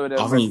 Getting to know them.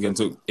 I think you can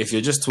talk. If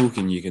you're just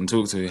talking, you can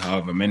talk to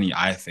however many.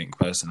 I think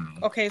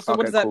personally. Okay, so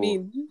what does that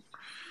mean?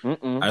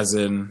 Mm-mm. As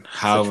in,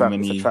 however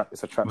many.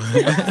 It's a trap.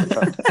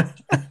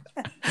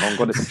 Oh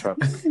God, it's a trap.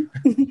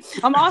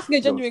 I'm asking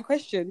a genuine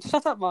question.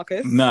 Shut up,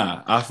 Marcus.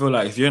 Nah, I feel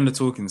like if you're in the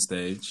talking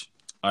stage,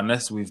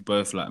 unless we've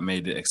both like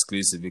made it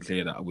exclusively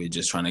clear that we're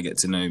just trying to get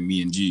to know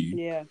me and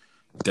you,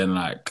 then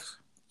like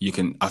you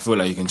can. I feel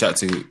like you can chat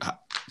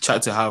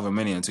to however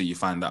many until you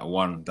find that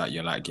one that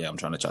you're like, yeah, I'm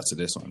trying to chat to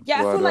this one.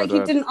 Yeah, I feel like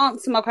you didn't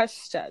answer my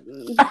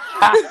question.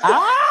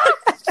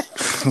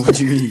 What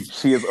do you mean?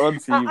 She is on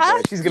to you,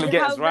 bro. She's gonna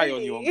get us right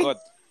on you, on God.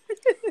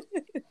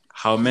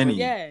 How many?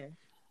 Yeah.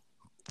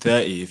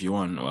 30 if you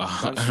want.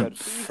 I said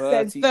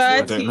 30.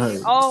 I don't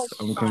know. Oh,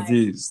 I'm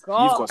confused. You've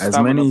got as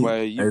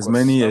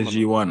many as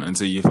you want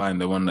until you find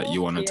the one that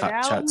you want to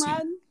chat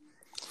to.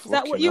 Is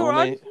that what you were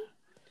on?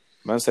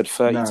 Man said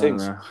 30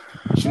 things. No.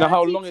 Do you know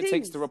how long it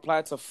takes to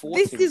reply to 4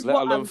 this things, is let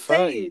what alone I'm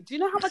 30? Saying. Do you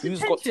know how much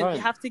attention you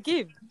have to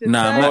give?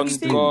 Max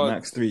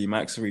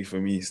 3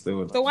 for me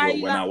still. So why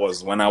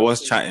when I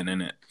was chatting,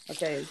 innit?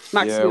 Okay,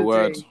 Max. Yeah,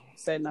 word.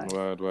 Say no.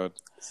 Word.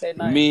 Say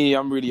no. Me,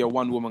 I'm really a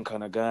one-woman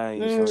kind of guy.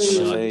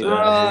 Loyal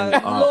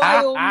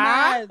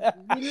man.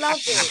 We love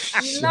it.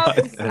 We love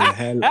it.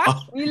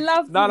 We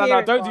love it.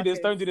 No, don't do this.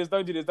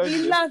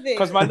 We love it.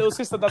 Because my little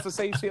sister does the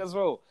same shit as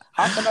well.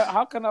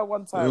 How can I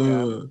one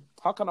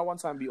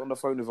time be on the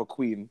phone with a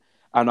queen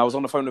and I was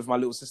on the phone with my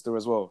little sister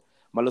as well?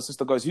 My little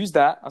sister goes, "Who's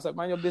that?" I said,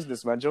 "Mind your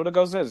business, man." Do you know what the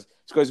girl says?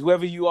 She goes,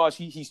 "Whoever you are,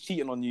 he's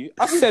cheating on you."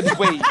 I said,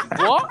 "Wait,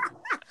 what?"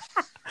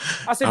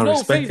 I said,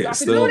 "No, babe." I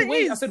said, "No,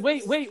 wait." I said,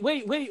 "Wait." I said,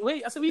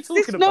 "What are you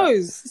talking about?"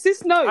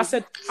 Sis knows. I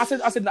said,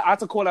 I had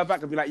to call her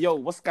back and be like, "Yo,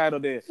 what's going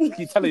on there? Can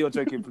you tell her you're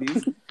joking,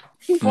 please?"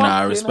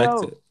 Nah, I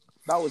respect it.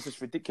 That was just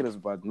ridiculous,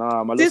 bud.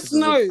 Nah, my little sister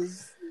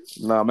knows.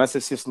 Nah, man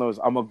says sis knows.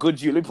 I'm a good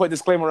Jew. Let me put a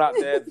disclaimer out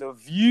there. The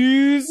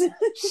views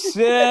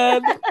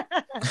shared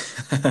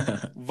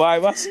by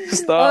my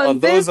sister or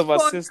those of my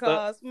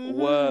sister.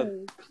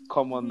 Word.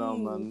 Come on now,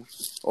 man.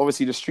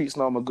 Obviously, the streets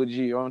know I'm a good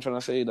G. You know what I'm trying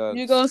to say, that.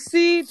 You gonna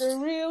see the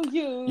real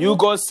you. You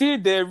gonna see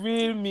the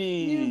real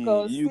me.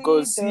 You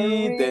gonna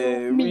see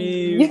the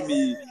real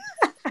me.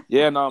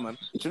 Yeah, nah, man.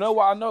 Do you know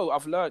what I know?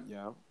 I've learned,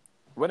 yeah.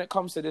 When it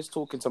comes to this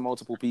talking to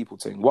multiple people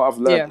thing, what I've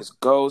learned is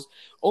girls,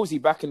 obviously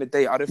back in the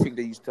day, I don't think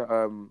they used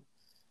to,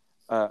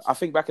 I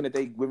think back in the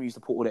day, women used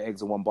to put all their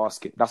eggs in one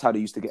basket. That's how they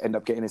used to end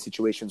up getting in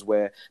situations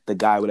where the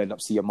guy would end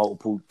up seeing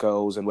multiple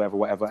girls and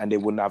whatever, and they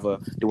wouldn't have a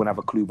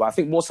clue. But I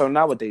think more so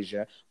nowadays,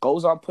 yeah,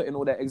 girls aren't putting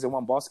all their eggs in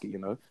one basket, you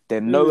know? They're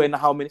knowing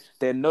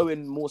they're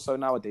knowing more so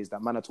nowadays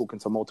that men are talking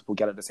to multiple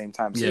girls at the same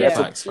time. So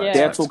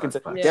they're talking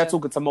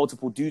to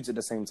multiple dudes at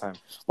the same time.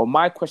 But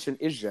my question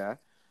is, yeah,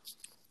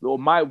 or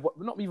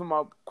not even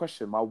my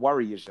question, my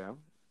worry is, yeah,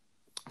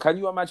 can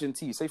you imagine,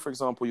 say for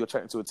example, you're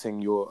chatting to a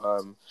thing, you're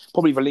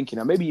probably even linking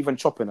her, maybe even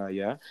chopping her,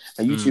 yeah,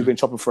 and you two have been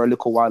chopping for a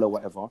little while or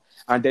whatever,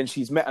 and then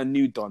she's met a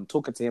new don,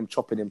 talking to him,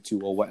 chopping him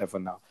too or whatever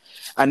now,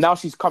 and now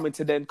she's come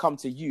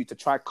to you to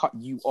try cut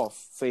you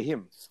off for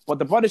him, but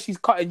the brother she's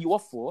cutting you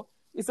off for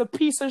is a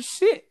piece of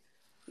shit.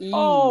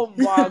 Oh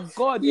my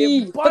God,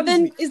 but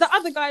then is the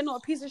other guy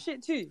not a piece of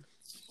shit too?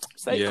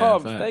 Stay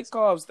calm. What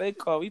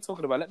are you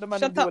talking about? Let the man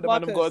do what the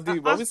man got to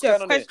do, bro. What's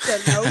going on here?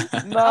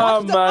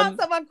 Nah, man.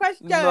 Answer my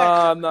question.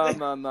 Nah.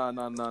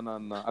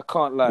 I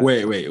can't lie.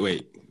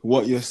 Wait.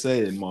 What you're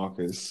saying,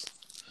 Marcus?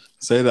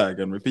 Say that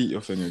again. Repeat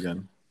your thing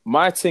again.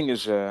 My thing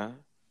is,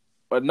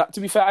 but not,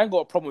 to be fair, I ain't got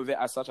a problem with it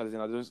as such.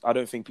 I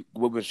don't think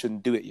women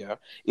shouldn't do it, yeah?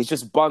 It's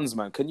just buns,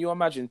 man. Can you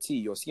imagine,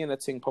 you're seeing a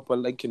thing, proper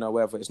linking or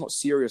whatever. It's not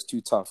serious,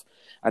 too tough.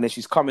 And then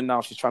she's coming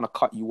now, she's trying to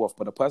cut you off.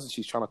 But the person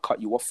she's trying to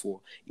cut you off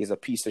for is a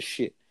piece of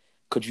shit.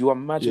 Could you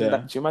imagine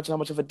that? Do you imagine how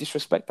much of a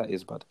disrespect that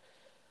is, bud?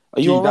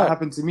 That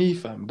happened to me,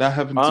 fam. That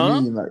happened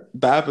to me.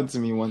 That happened to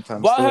me one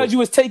time. But I heard you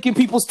was taking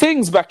people's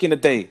things back in the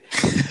day.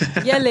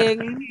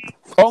 Yelling.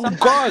 Oh,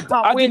 God.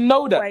 I didn't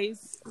know that.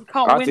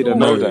 I didn't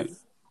know that.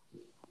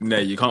 No,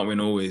 you can't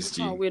win always,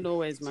 G. You can't win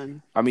always,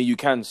 man. I mean, you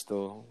can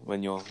still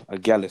when you're a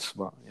gallus,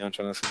 but you know what I'm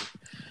trying to say?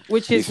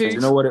 Which is who?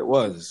 You know what it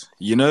was?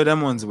 You know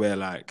them ones where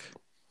I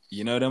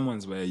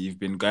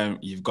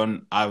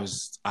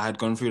had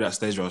gone through that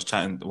stage where I was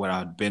chatting, where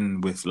I'd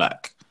been with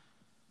like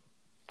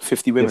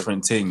 50 women.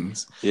 Different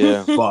things.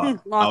 Yeah.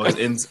 But I was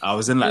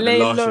in like the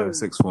last show of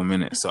 6 4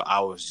 minutes, so I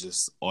was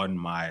just on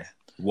my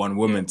one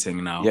woman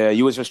thing now. Yeah,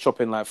 you was just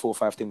chopping like 4 or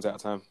 5 things at a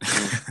time.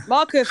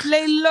 Marcus,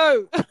 lay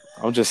low.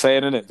 I'm just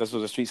saying, innit? That's what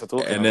the streets are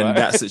talking about. And then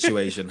that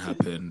situation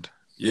happened.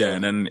 Yeah,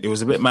 and then it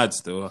was a bit mad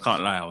still. I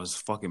can't lie. I was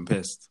fucking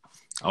pissed.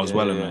 I was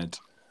annoyed.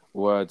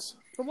 Words.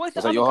 But what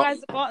if the other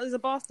guy's a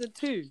bastard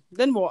too?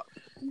 Then what?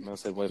 No, I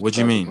said, what do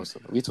you mean? What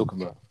are you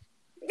talking about?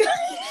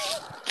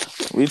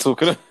 What are you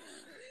talking about?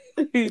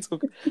 What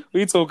are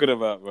you talking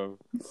about, bro?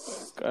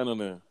 What's going on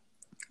there?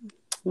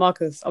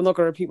 Marcus, I'm not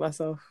going to repeat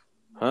myself.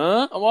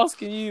 Huh? I'm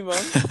asking you,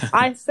 man.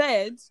 I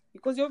said,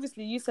 because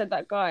you said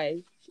that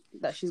guy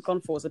that she's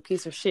gone for is a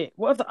piece of shit.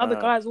 What if the other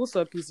guy is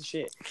also a piece of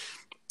shit?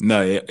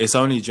 No, it's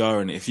only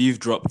jarring if you've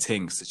dropped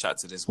things to chat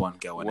to this one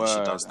girl and then she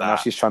does that. Now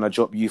she's trying to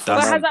drop you for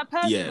But has that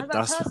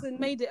person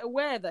made it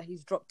aware that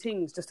he's dropped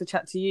things just to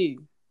chat to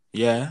you?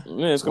 Yeah.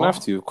 Yeah, it's going to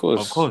have to, of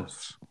course. Of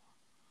course.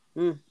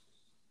 I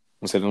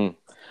said,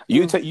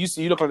 You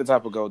look like the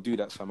type of girl do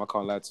that, fam. I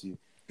can't lie to you.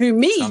 Who,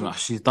 me?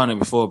 She's done it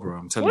before, bro.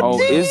 I'm telling you. Oh,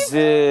 is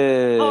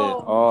it?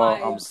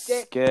 Oh, I'm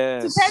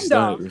scared. She's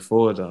done it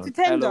before, though.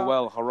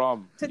 LOL,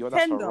 haram. Yo,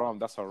 that's haram.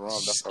 That's haram.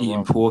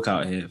 Eating pork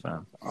out here,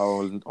 fam.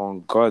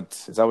 Oh, God.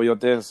 Is that what you're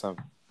doing, Sam?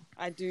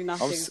 I do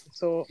nothing.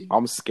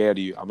 I'm scared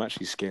of you. I'm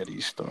actually scared of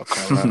you still. I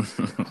can't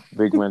lie.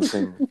 Big man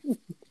thing.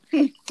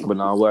 But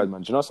now, word,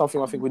 man. Do you know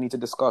something I think we need to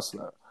discuss?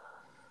 Like,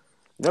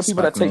 you know,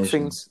 people that take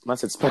things. Man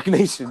said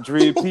Spagnation,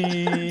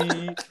 drippy.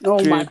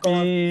 Oh my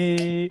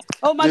God.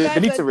 Oh my God.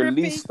 They need to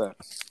release that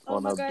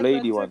on a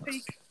Blady one.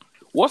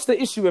 What's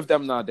the issue with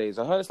them nowadays?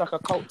 I heard it's like a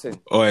cult thing.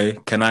 Oi,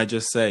 can I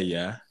just say,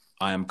 yeah?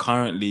 I am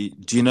currently.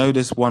 Do you know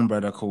this one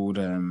brother called?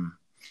 Let me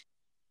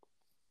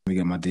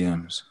get my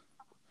DMs.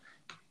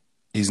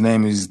 His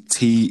name is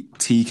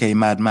TK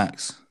Mad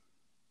Max.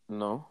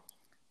 No.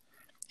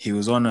 He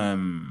was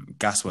on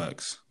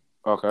Gasworks.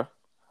 Okay.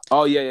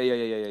 Oh yeah.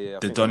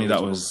 The Donny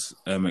that was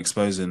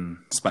exposing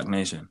Spac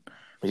Nation.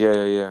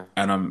 Yeah.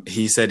 And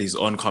he said he's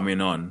coming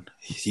on.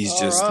 He's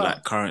just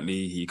like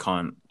currently he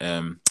can't.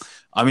 I'm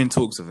in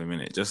talks with him,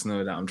 innit? Just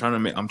know that I'm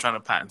trying to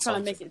pattern. Trying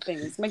to make it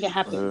things, make it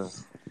happen.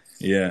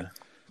 Yeah,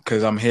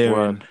 because I'm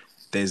hearing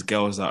there's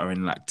girls that are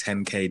in like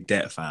 10K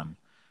debt, fam,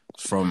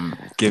 from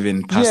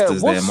giving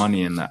pastors their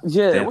money and that.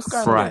 Yeah, they're what's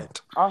going fried.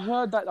 on? I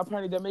heard that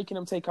apparently they're making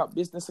them take out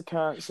business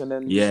accounts and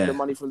then using the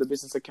money from the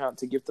business account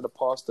to give to the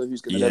pastor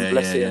who's going to then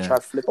bless it and try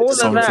to flip it.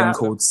 Something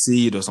called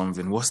seed or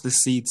something. What's the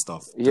seed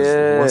stuff?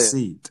 Yeah. What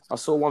seed? I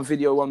saw one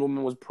video. One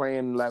woman was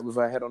praying like with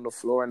her head on the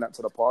floor and that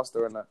to the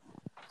pastor and that,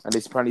 and they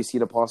apparently see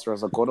the pastor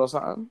as a god or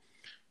something.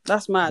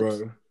 That's mad.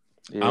 Bro.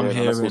 Yeah, I'm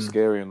hearing that's so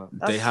scary.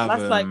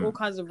 That's like all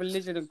kinds of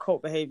religion and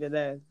cult behavior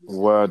there.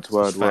 Word.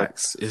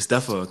 Facts. It's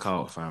definitely a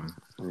cult, fam.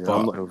 Yeah, but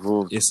I'm not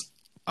involved.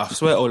 I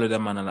swear all of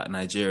them man are like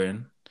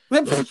Nigerian.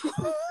 Wait,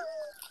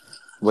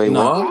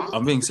 what?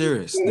 I'm being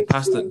serious.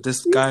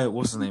 This guy,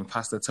 what's his name?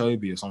 Pastor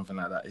Toby or something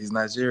like that. He's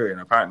Nigerian.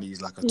 Apparently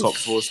he's like a top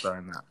fraudster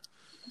in that.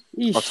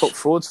 A top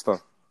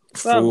fraudster?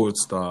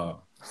 Fraudster.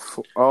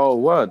 Oh,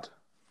 word.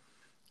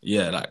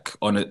 Yeah,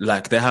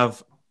 like they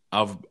have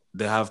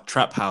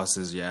trap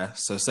houses, yeah.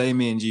 So say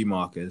me and G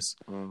Marcus,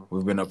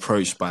 we've been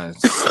approached by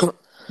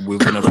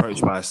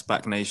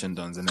Spac Nation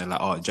dons, and they're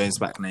like, join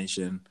Spac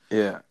Nation.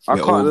 Yeah, I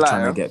can't all lie.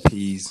 Trying to get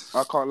peas.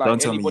 I can't lie. Don't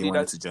tell me you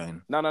wanted to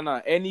join.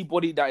 No.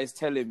 Anybody that is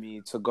telling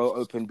me to go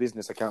open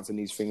business accounts and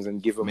these things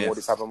and give them all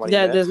this type of money.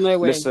 Yeah, there's no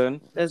way.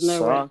 Listen, there's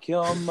no way. Suck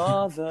your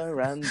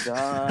mother and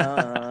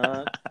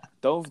die.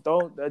 Don't.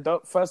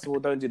 First of all,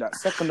 don't do that.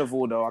 Second of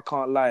all, though, I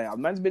can't lie. A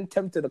man's been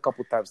tempted a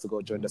couple times to go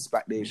join the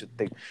Spac Nation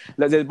thing.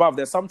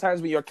 There's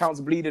sometimes when your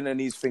account's bleeding and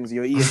these things,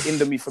 you're eating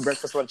Indomie for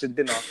breakfast, lunch, and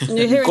dinner.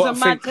 You're hearing some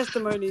mad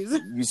testimonies.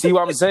 You see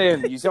what I'm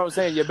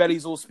saying? Your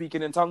belly's all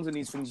speaking in tongues and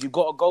these things. You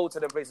gotta go to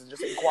the place and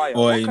just inquire.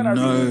 Oh, I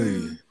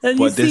know.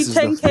 But this is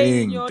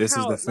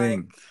the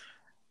thing.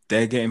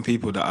 They're getting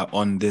people that are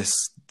on this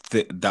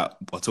that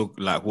are talk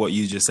like what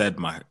you just said,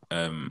 Mark.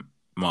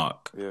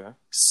 Yeah.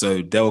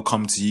 So they'll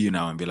come to you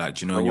now and be like,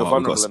 do you know what?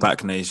 We've got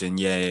Spac Nation.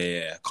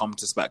 Yeah. Come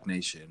to Spac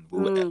Nation.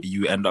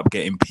 You end up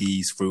getting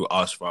peas through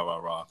us.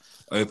 Rah.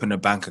 Open a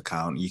bank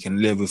account. You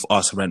can live with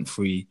us rent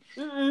free.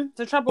 It's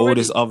a trap already. All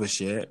this other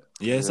shit.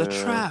 Yeah, it's a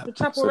trap. It's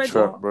a trap already.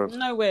 Bro.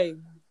 No way.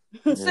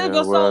 Save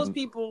your souls,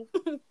 people.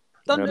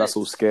 That's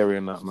all scary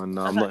and that, man.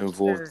 No, I'm not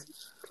involved. Scary.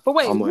 But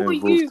wait, what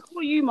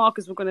are you,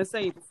 Marcus, were going to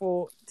say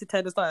before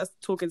Titenda started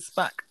talking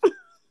Spac?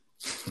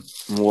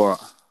 What?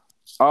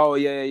 Oh,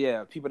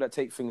 yeah. People that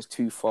take things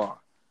too far.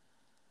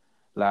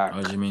 Like,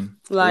 what do you mean?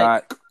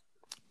 Like,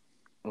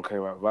 okay,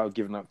 right, without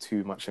giving up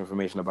too much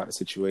information about the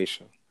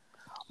situation.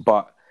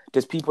 But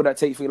there's people that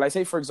take things, like,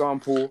 say, for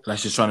example... Like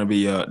she's trying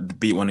to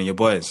beat one of your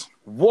boys.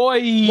 Whoa.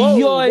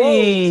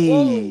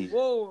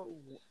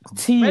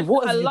 T,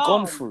 what have you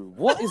gone through?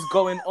 What is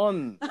going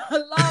on?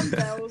 Alarm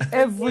bells.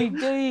 Every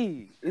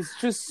day. It's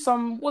just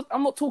I'm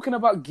not talking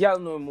about gal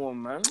no more,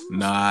 man.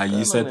 Nah,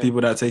 you said people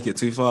that take it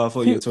too far. I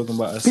thought you were talking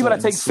about people that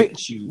take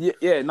things.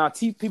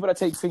 People that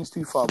take things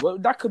too far. Well,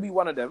 that could be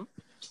one of them.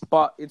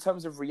 But in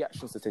terms of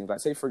reactions to things, like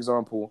say for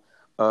example,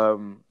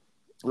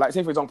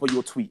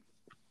 your tweet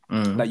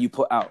that you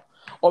put out.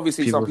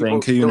 Obviously, people some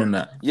people saying coon and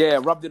that. Yeah,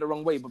 rubbed it the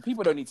wrong way. But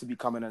people don't need to be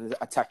coming and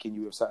attacking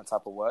you with certain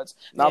type of words.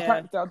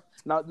 Now,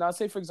 now,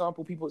 say for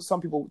example,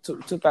 some people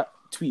took that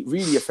tweet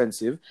really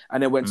offensive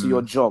and then went to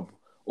your job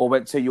or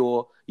went to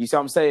your. You see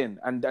what I'm saying?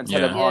 And tell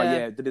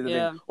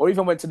them, or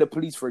even went to the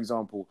police, for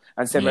example,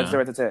 and said,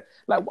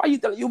 like, why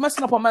you're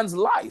messing up a man's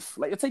life?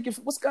 Like, you're taking,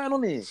 what's going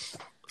on here?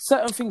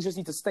 Certain things just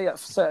need to stay at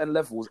certain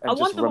levels and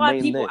just remain there. I wonder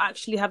why people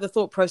actually have the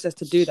thought process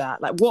to do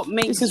that. Like, what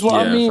makes this is what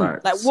I mean.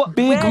 Right. Like, what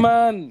big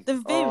man? The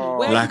vim.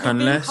 Where like, the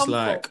unless vim come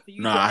like, from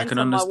no, I can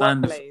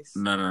understand.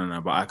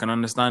 No, but I can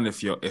understand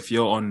if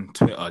you're on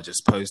Twitter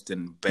just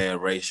posting bare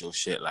racial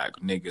shit like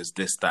niggas,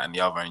 this, that, and the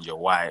other, and you're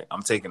white.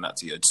 I'm taking that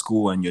to your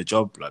school and your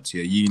job, like to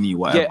your uni,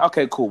 whatever. Yeah,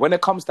 okay, cool. When it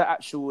comes to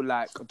actual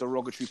like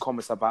derogatory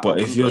comments about, but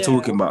if you're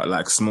talking about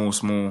like small.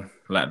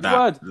 Like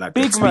that, like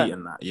big man,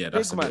 and that. Yeah,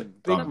 that's big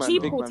man.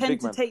 People tend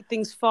to take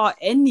things far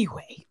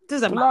anyway.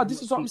 Doesn't matter.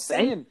 This is what I'm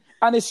saying.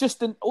 And it's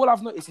just all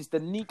I've noticed is the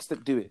neeks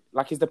that do it.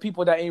 Like, it's the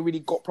people that ain't really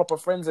got proper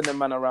friends in them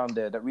man around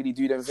there that really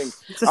do them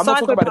things. I'm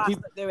not talking about the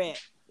people that do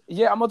it.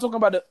 Yeah, I'm not talking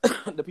about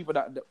the people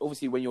that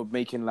obviously when you're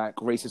making like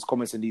racist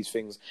comments in these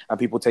things and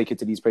people take it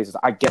to these places.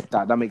 I get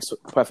that. That makes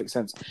perfect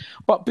sense.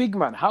 But big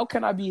man, how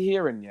can I be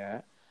hearing?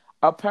 Yeah,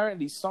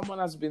 apparently someone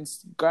has been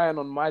going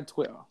on my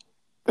Twitter.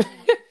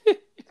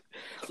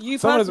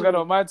 Someone's going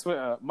on my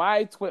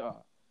Twitter,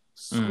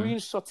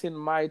 screenshotting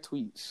my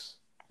tweets.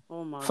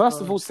 Oh my First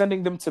of all,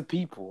 sending them to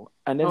people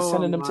and then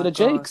sending them to the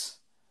Jakes.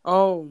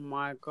 Oh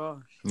my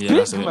gosh. Yeah, big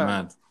that's a bit man.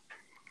 mad.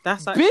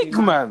 That's actually big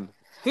man.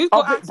 Who's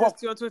got access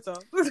to your Twitter?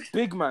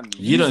 Big man.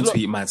 You don't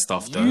tweet mad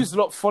stuff, though. You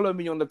lot follow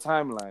me on the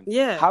timeline.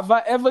 Yeah. Have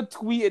I ever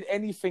tweeted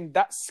anything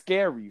that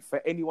scary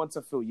for anyone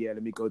to feel, yeah,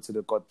 let me go to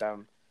the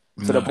goddamn,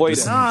 the boy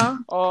there.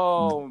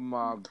 Oh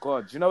my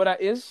God. Do you know what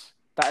that is?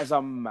 That is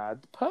a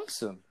mad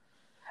person.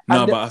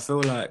 No, but I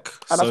feel like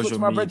social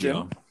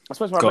media. I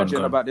spoke to my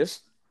brethren about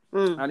this,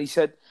 and he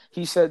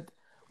said,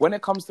 when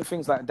it comes to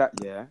things like that,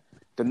 yeah,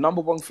 the number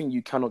one thing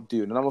you cannot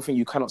do, the number one thing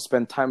you cannot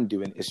spend time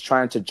doing is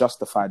trying to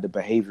justify the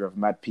behavior of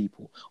mad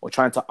people or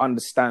trying to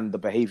understand the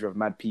behavior of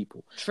mad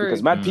people. True.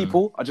 Because mad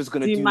people are just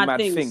going to do mad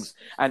things.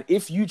 And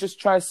if you just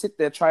trying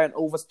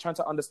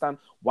to understand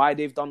why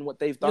they've done what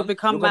they've done,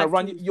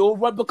 you'll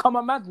become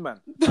a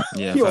madman.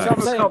 Yeah,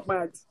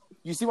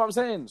 you see what I'm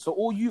saying? So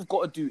all you've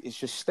got to do is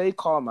just stay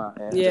calm out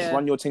here. Yeah. Just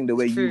run your thing the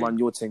way you run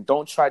your thing.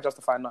 Don't try to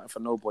justify nothing for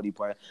nobody,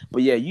 boy.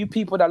 But yeah, you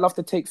people that love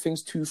to take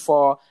things too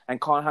far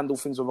and can't handle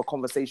things with a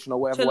conversation or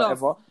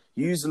whatever,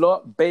 use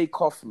bake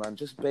off, man.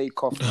 Just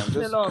bake off,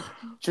 man.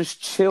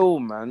 Just chill,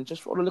 man.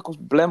 Just throw a little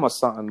blem or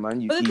something,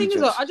 man. But the thing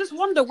is, I just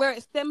wonder where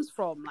it stems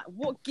from. Like,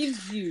 what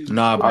gives you...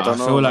 Nah, but I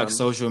feel like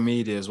social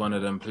media is one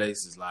of them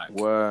places, like...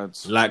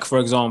 Words. Like, for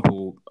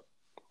example...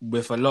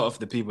 With a lot of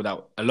the people that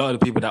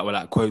were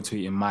like quote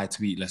tweeting my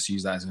tweet, let's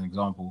use that as an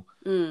example.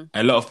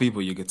 A lot of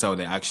people you could tell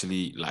they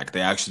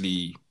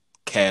actually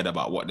cared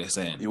about what they're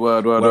saying.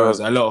 Whereas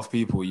a lot of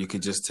people you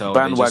could just tell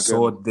they just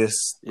saw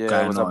this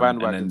going on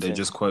and then they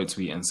just quote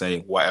tweet and say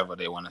whatever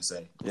they want to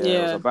say. Yeah,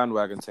 it was a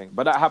bandwagon thing.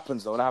 But that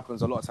happens though. That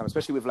happens a lot of times,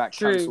 especially with like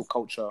cancel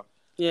culture.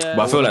 Yeah.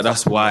 But I feel like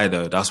that's why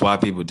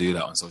people do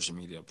that on social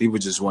media. People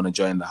just want to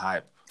join the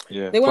hype.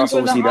 Yeah. They want to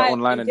join the hype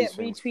and get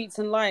retweets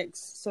and likes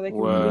so they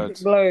can make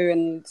it glow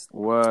and...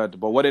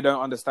 But what they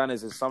don't understand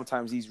is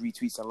sometimes these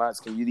retweets and likes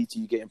can lead to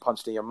you getting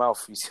punched in your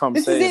mouth. You see what I'm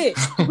saying? This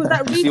is it. Because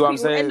that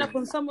retweet will end up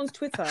on someone's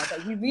Twitter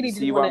that you really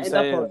didn't want to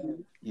end up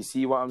on. You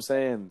see what I'm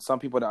saying? Some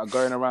people that are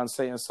going around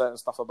saying certain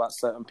stuff about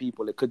certain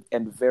people, it could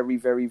end very,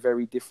 very,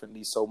 very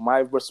differently. So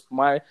my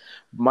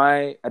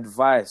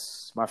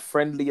advice, my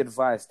friendly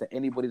advice to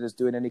anybody that's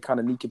doing any kind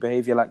of sneaky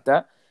behavior like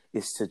that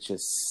is to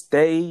just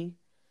stay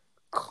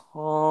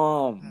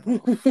calm.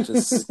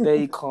 Just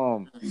stay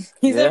calm.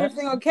 Is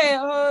everything okay at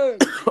home?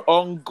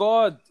 On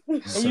God.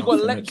 And you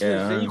got lectures,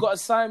 then you got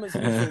assignments,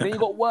 then you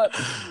got work.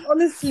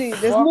 Honestly,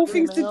 there's more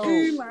things to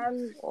do,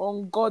 man.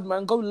 On God,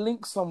 man. Go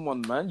link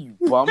someone, man, you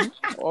bum.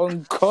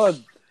 On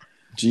God.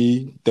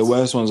 Gee, the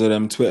worst ones are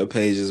them Twitter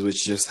pages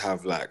which just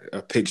have like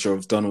a picture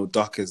of Donald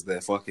Duck as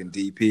their fucking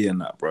DP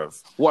and that,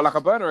 bruv. What, like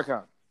a burner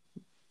account?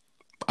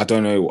 I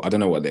don't know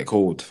what they're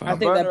called. I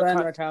think they're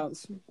burner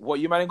accounts. What,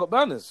 you man ain't got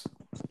burners?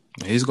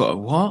 He's got a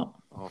what?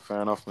 Oh,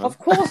 fair enough, man. Of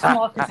course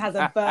Marcus has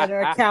a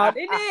burner account,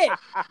 innit?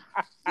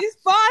 These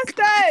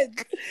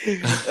bastards!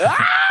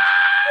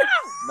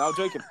 No, I'm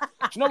joking.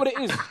 Do you know what it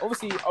is?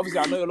 Obviously,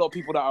 I know a lot of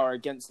people that are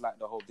against like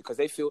the whole, because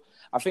I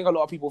think a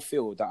lot of people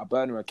feel that a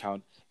burner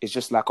account is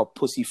just like a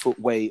pussyfoot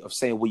way of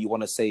saying what you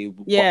want to say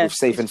with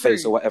saving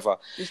face or whatever.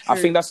 I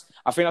think that's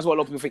what a lot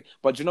of people think.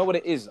 But do you know what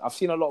it is? I've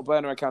seen a lot of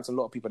burner accounts and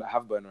a lot of people that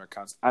have burner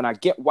accounts, and I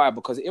get why,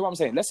 because you know what I'm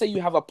saying. Let's say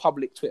you have a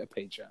public Twitter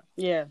page,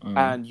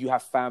 and you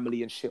have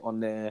family and shit on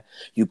there.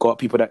 You got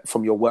people that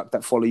from your work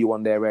that follow you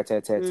on there.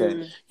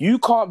 You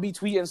can't be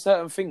tweeting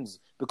certain things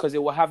because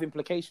it will have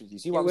implications. You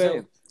see what I'm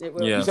saying? It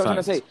will. Yeah. You see what I'm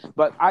facts. trying to say?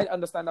 But I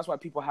understand that's why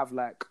people have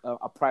like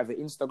a private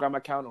Instagram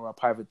account or a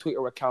private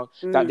Twitter account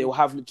that they will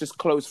have just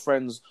close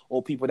friends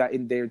or people that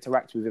they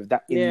interact with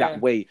that in that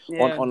way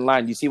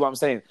online. You see what I'm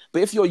saying?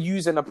 But if you're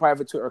using a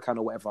private Twitter account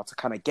or whatever to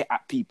kind of get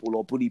at people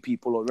or bully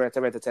people or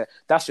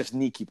that's just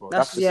sneaky, bro.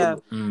 That's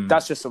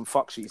just some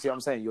fuck shit. You see what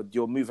I'm saying?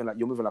 You're moving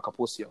like a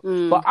pussy.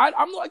 But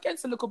I'm not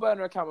against the Little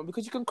Burner account, man,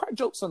 because you can crack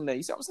jokes on there.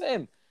 You see what I'm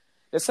saying?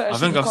 I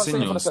think I've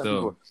seen yours still.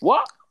 People.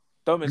 What?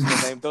 Don't mention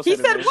the name. Don't say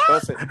the name.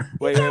 Don't say.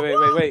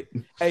 Wait.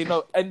 Hey,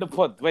 no, end the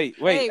pod. Wait.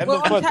 End the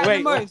pod.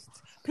 Wait.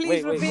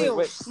 Please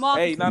reveal. Mark.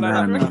 Hey, no.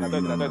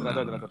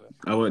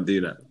 I won't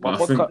do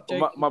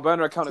that. My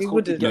burner account is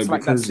called Gets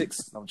Like That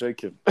 6. I'm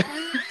joking.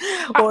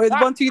 Or it's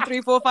 1, 2,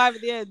 3, 4, 5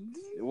 at the end.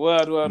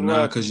 Word.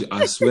 No, because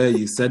I swear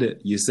you said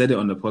it. You said it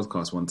on the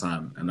podcast one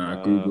time, and I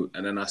googled,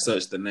 and then I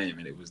searched the name,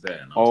 and it was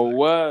there. And I was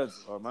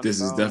word. This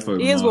is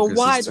definitely. Ears were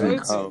wide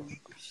Marcus's open.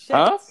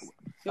 Huh?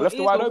 Your I left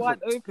it wide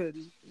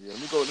open. Yeah,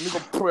 let me go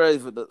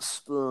private that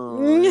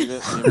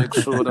stuff. Make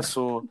sure that's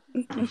all.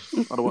 I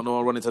don't want no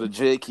one running to the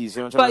Jakeys.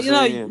 You know what I'm trying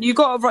to say? You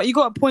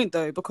got a point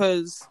though,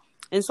 because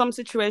in some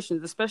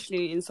situations,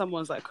 especially in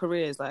someone's like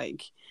careers,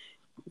 like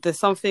there's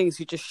some things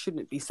you just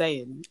shouldn't be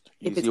saying.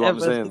 If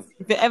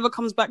it ever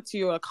comes back to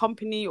your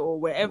company or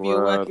wherever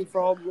you're working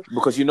from,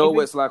 because you know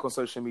what it's like on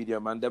social media,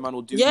 man. Them man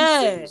will do these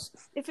things.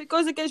 If it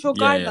goes against your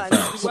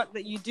guidelines, the work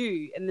that you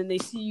do, and then they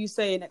see you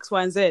saying X,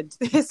 Y, and Z,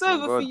 it's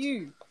over for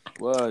you.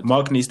 Word.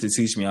 Mark needs to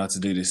teach me how to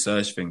do this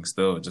search thing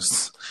still.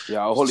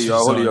 I'll hold you.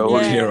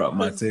 Clear up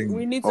my thing.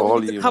 We need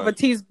to cover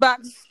T's back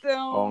still.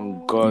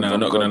 Oh God. No, I'm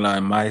not gonna lie.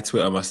 My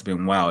Twitter must have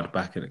been wild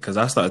back in it because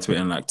I started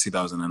tweeting like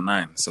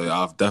 2009. So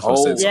I've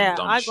definitely said some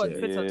dumb I got shit.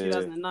 Twitter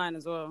 2009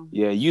 as well.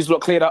 Yeah, you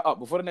lot clear that up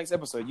before the next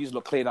episode. You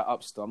lot clear that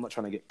up. Still, I'm not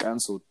trying to get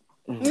cancelled.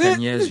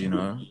 10 years, you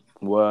know.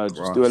 Word,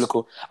 just do a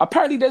little.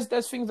 Apparently,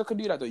 there's things that can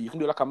do that though. You can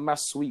do like a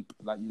mass sweep.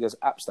 Like there's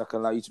apps that can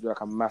allow you to do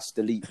like a mass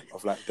delete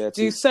of like their.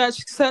 Do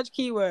search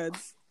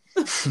keywords.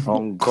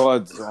 Oh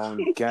God,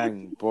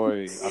 gang,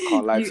 boy, I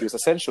can't lie to you. It's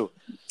essential.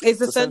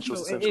 It's essential.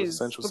 It is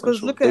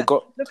because look at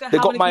they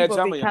how got many Maya people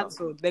have Jama been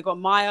cancelled. They got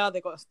Maya.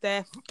 They got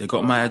Steph. They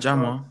got Maya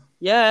Jama.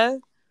 Yeah.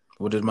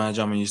 What did Maya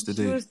Jama used to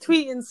do? She was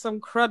tweeting some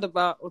crud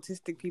about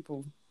autistic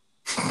people.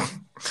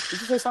 Did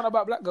you say something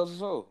about black girls as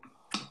well?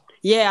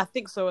 Yeah, I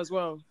think so as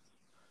well.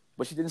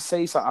 But she didn't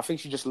say something. I think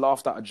she just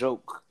laughed at a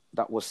joke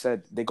that was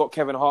said. They got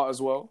Kevin Hart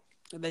as well.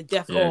 They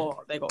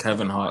definitely got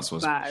Kevin Hart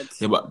was bad.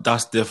 Yeah, but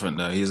that's different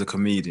though. He's a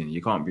comedian.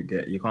 You can't be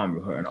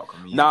hurting out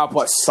comedians. Nah,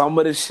 but some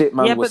of the shit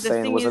man was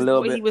saying was a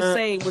little bit. What he was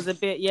saying was a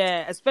bit,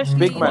 especially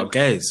big man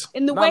gays.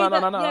 In the way no.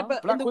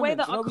 but in the way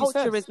that our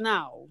culture is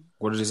now.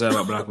 What did he say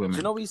about black women? Do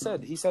you know what he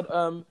said? He said,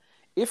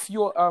 if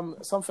you're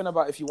something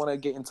about if you want to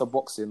get into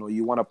boxing or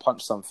you want to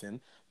punch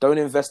something, don't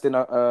invest in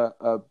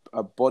a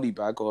body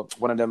bag or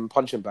one of them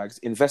punching bags.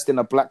 Invest in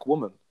a black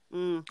woman.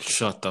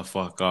 Shut the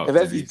fuck up.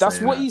 That's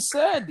what he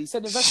said. He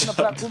said, invest in a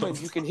black woman.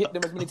 You can hit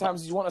them as many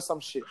times as you want or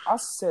some shit. I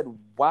said,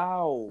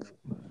 wow.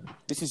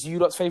 This is you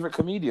lot's favourite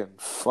comedian.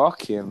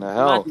 Fucking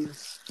hell.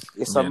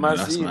 It's a mazine.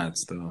 That's mad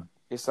still.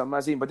 It's a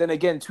mazine. But then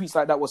again, tweets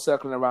like that were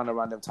circling around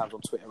them times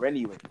on Twitter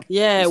anyway.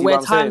 Yeah,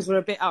 where times were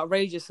a bit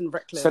outrageous and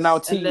reckless. So now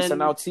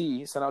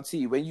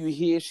T, when you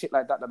hear shit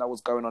like that was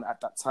going on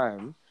at that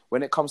time,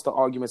 when it comes to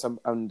arguments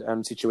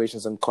and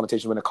situations and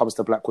connotations, when it comes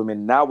to black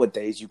women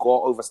nowadays, you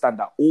got to understand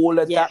that all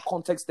of that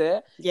context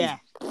there is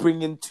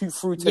bringing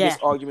through to this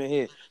argument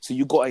here. So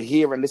you got to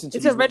hear and listen to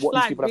what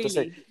these people have to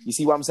say. You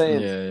see what I'm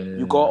saying? Yeah.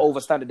 You got to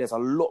understand that there's a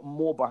lot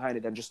more behind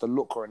it than just a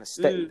look or an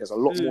aesthetic. There's a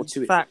lot more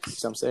to it. Facts. You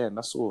see what I'm saying?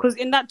 That's all. Because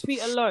in that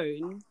tweet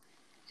alone,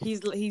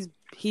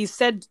 he's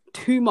said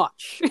too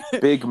much.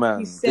 Big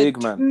man.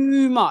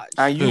 Too much.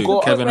 And you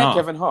got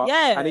Kevin Hart.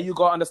 Yeah. And then you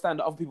got to understand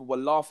that other people were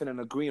laughing and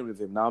agreeing with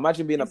him. Now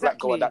imagine being a black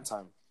girl at that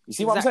time. You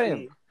see what I'm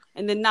saying?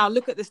 And then now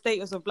look at the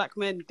status of black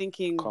men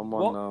thinking, come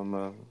on now,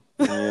 man.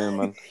 Yeah,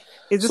 man.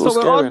 Is this what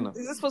we're on?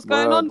 Is this what's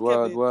going on,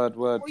 Kevin? Word.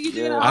 What are you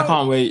doing I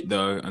can't wait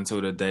though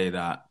until the day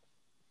that,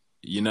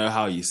 you know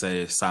how you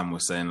say, Sam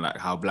was saying like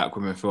how black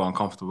women feel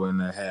uncomfortable in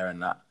their hair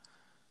and that.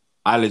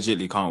 I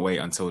legitimately can't wait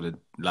until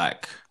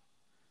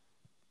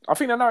I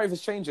think the narrative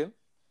is changing.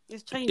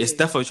 It's changing. It's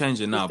definitely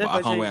changing now, but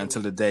I can't wait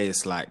until the day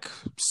it's like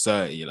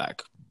 30,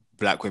 like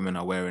black women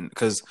are wearing.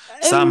 Because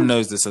Sam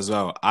knows this as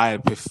well. I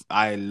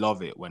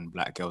love it when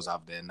black girls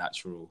have their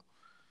natural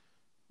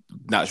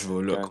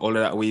look. Okay. All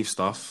of that weave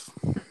stuff.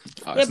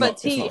 I don't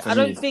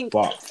think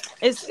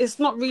it's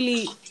not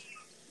really.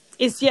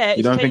 It's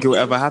You don't think it will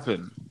ever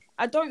happen?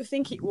 I don't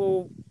think it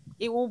will.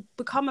 It will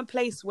become a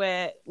place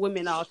where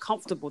women are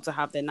comfortable to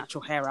have their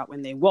natural hair out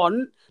when they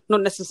want,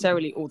 not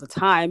necessarily all the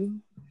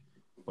time.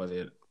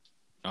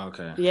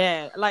 Okay.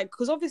 Yeah, like,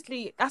 because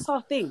obviously that's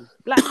our thing.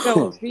 Black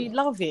girls, we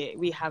love it.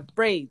 We have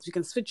braids. We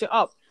can switch it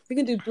up. We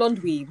can do blonde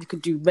weave. We can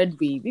do red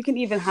weave. We can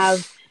even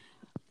have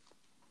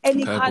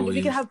any kind of...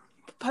 We can have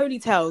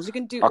ponytails. You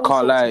can do. I all can't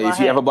sorts lie. of our If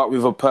you hair. ever butt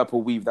with a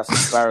purple weave,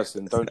 that's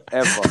embarrassing. Don't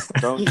ever.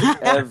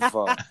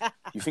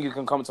 You think you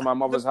can come to my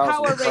mother's house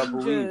Power with a purple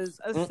weave? Rangers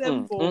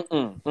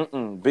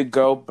assemble. Big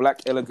girl,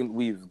 black elegant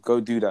weave. Go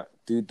do that.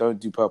 Don't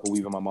do purple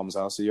weave in my mum's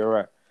house. So you're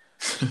right.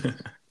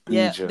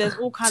 Yeah, there's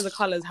all kinds of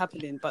colors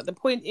happening, but the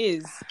point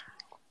is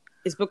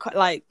because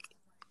like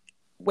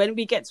when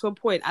we get to a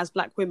point as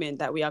black women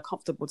that we are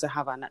comfortable to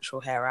have our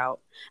natural hair out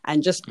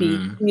and just be,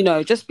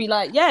 just be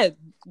like, yeah,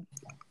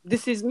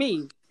 this is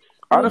me.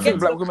 I don't think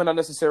black women are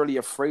necessarily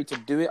afraid to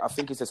do it. I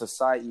think it's a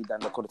society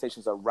and the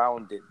connotations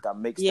around it that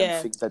makes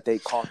them think that they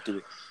can't do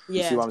it.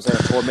 You see what I'm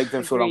saying? Or make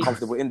them feel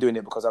uncomfortable in doing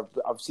it, because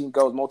I've seen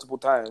girls multiple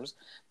times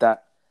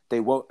that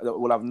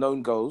I've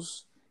known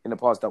girls in the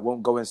past that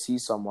won't go and see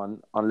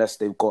someone unless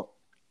they've got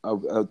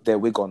their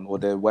wig on or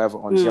their whatever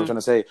on. See what I'm trying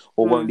to say?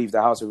 Or won't leave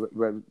the house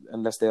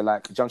unless they're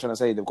like, I'm trying to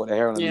say, they've got their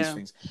hair on and these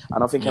things.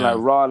 And I'm thinking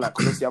because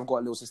obviously I've got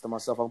a little sister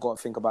myself. I've got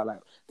to think about like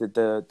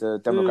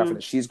the demographic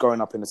that she's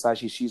growing up in, the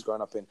society she's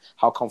growing up in,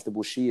 how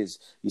comfortable she is.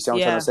 You see what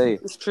I'm trying to say?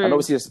 It's true. And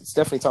obviously it's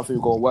definitely something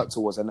we've got to work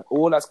towards. And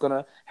all that's going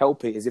to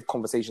help it is if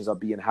conversations are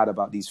being had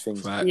about these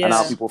things and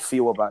how people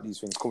feel about these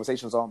things.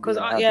 Conversations aren't being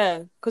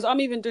had. Because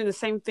I'm even doing the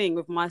same thing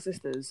with my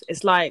sisters.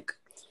 It's like,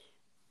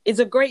 it's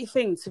a great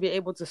thing to be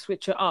able to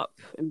switch it up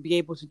and be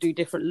able to do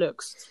different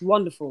looks. It's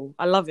wonderful.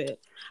 I love it.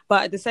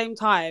 But at the same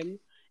time,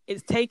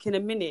 it's taken a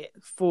minute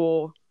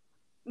for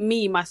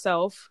me,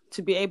 myself,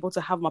 to be able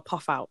to have my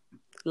puff out.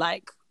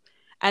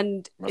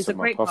 And it's a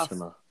great puff.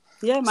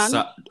 Yeah, man.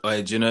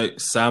 Do you know,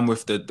 Sam,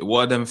 with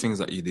what are them things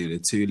that you do?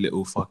 The two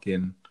little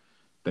fucking...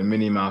 The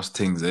Minnie Mouse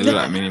things. They look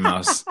like Minnie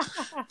Mouse.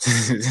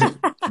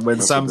 When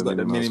Sam's got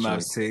the Minnie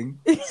Mouse thing,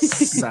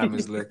 Sam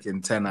is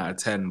looking 10 out of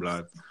 10,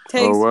 blood.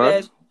 Thanks,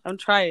 man. I'm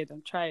trying.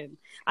 I'm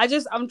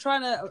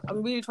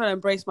really trying to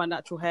embrace my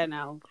natural hair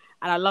now.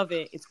 And I love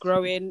it. It's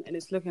growing and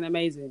it's looking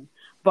amazing.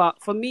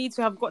 But for me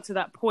to have got to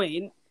that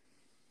point,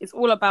 it's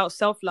all about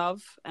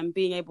self-love and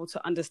being able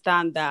to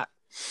understand that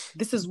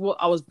this is what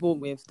I was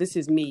born with. This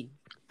is me.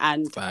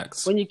 And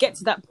when you get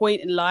to that point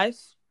in life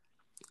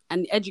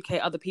and educate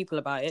other people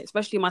about it,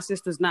 especially my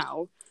sisters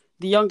now,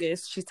 the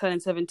youngest, she's turning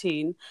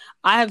 17.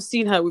 I have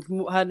seen her with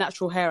her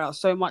natural hair out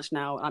so much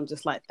now. And I'm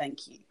just like,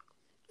 thank you.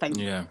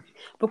 Yeah.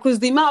 Because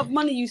the amount of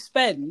money you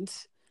spend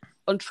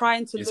on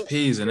trying to look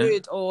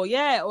good or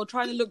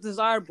trying to look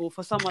desirable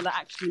for someone that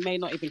actually may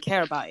not even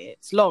care about it,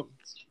 it's long.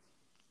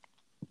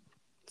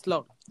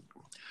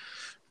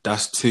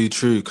 That's too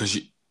true. Because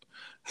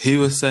he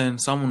was saying,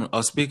 I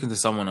was speaking to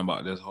someone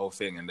about this whole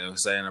thing, and they were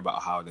saying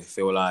about how they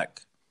feel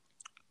like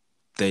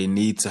they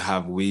need to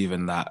have weave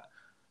and that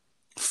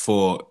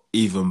for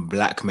even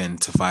black men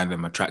to find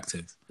them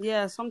attractive.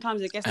 Yeah,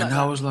 sometimes it gets and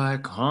I was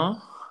like, huh?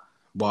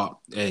 But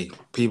hey,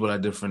 people are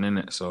different,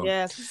 innit? So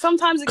yeah,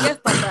 sometimes it gets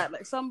like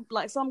that.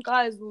 Some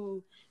guys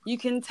will, you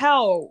can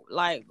tell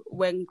like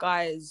when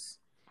guys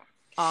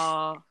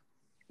are,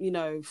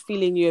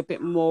 feeling you a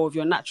bit more with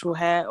your natural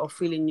hair or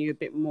feeling you a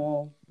bit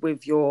more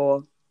with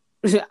your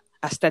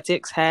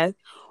aesthetics hair,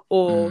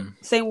 or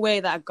same way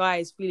that a guy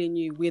is feeling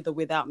you with or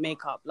without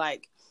makeup.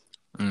 Like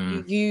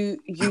you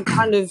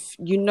kind of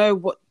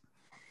what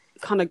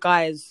kind of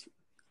guys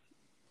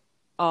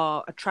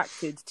are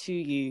attracted to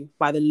you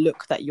by the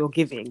look that you're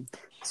giving.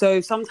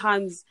 So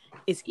sometimes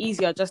it's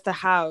easier just to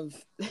have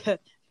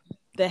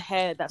the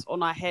hair that's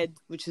on our head,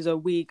 which is a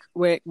wig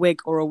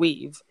or a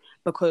weave,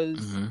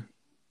 because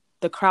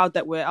the crowd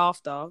that we're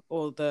after,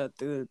 or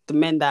the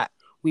men that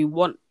we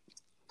want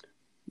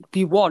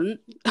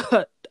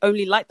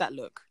only like that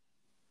look.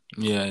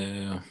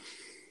 Yeah.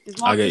 Is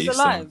Marcus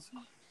alive?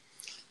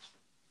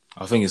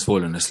 I think he's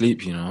falling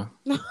asleep,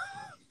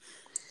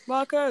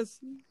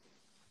 Marcus.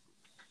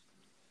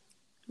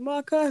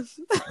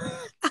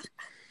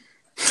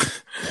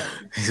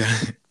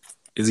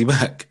 Is he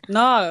back?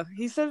 No,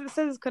 he says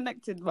it's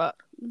connected, but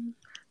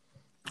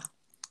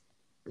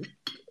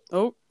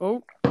oh,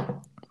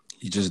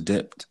 he just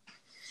dipped.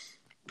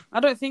 I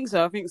don't think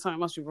so. I think something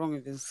must be wrong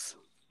with his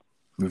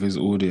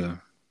audio.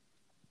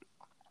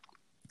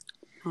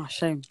 Oh,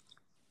 shame.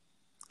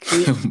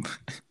 Can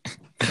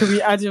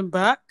we add him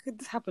back?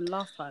 This happened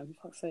last time.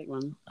 For fuck's sake,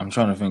 man. I'm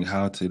trying to think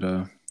how to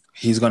though.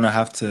 He's going to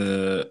have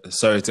to...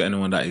 Sorry to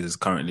anyone that is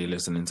currently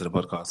listening to the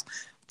podcast.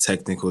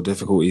 Technical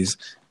difficulties.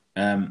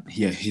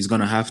 He's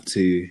going to have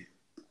to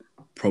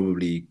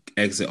probably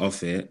exit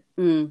off it.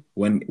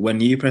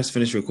 When you press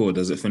finish record,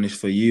 does it finish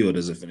for you or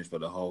does it finish for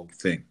the whole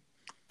thing?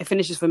 It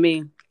finishes for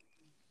me.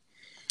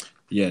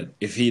 Yeah,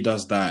 if he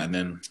does that, and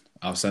then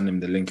I'll send him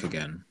the link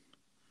again.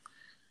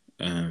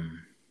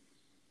 And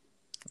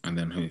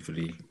then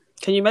hopefully...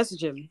 Can you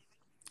message him?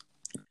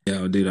 Yeah,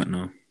 I'll do that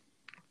now.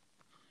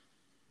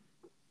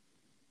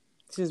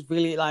 This is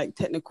really like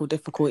technical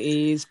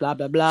difficulties, blah,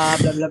 blah, blah,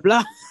 blah, blah,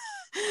 blah.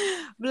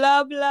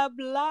 Blah, blah,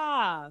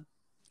 blah.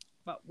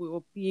 But we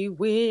will be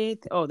with...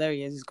 Oh, there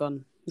he is. He's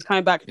gone. He's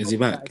coming back. Is he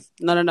back? Guys.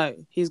 No.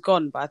 He's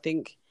gone. But I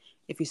think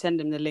if you send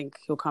him the link,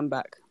 he'll come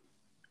back.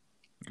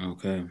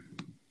 Okay.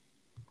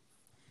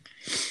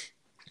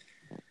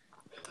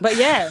 But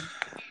yeah,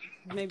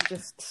 maybe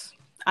just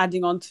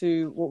adding on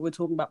to what we were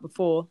talking about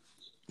before.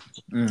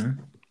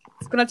 Mm-hmm.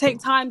 It's gonna take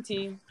time,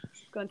 team.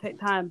 It's gonna take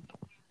time.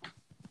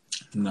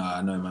 Nah,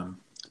 I know, man.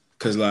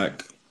 Because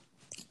like,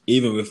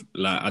 even with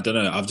like, I don't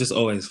know. I just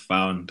always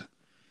found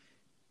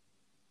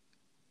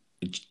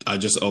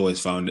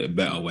it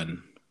better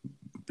when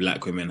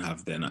black women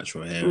have their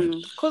natural hair.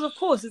 Because of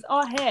course it's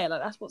our hair.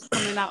 Like that's what's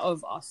coming out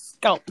of our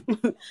scalp.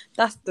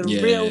 That's the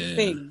real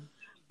thing.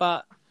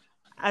 But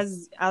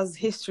as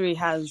history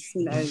has,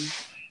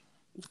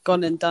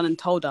 gone and done and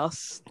told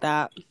us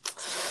that,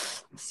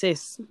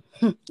 sis,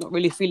 not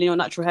really feeling your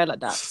natural hair like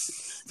that.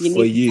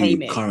 For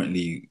you,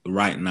 currently,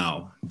 right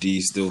now, do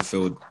you still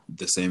feel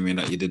the same way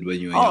that you did when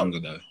you were younger,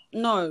 though?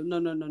 No,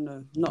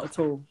 not at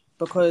all.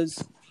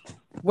 Because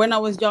when I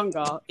was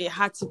younger, it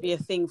had to be a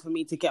thing for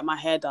me to get my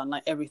hair done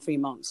like every 3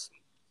 months.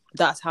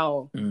 That's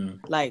how,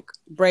 like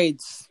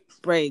braids,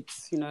 leave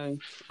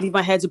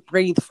my hair to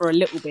breathe for a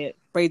little bit,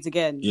 braids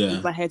again. Yeah.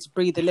 Leave my hair to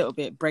breathe a little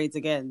bit, braids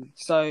again.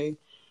 So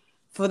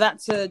for that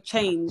to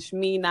change,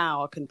 me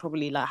now, I can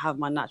probably like have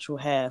my natural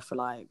hair for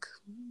like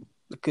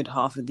a good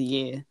half of the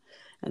year.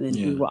 And then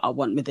do what I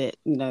want with it,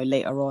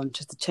 later on,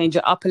 just to change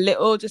it up a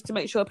little, just to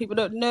make sure people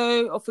don't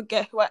know or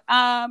forget who I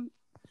am.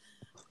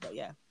 But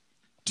yeah.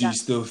 Do you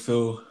still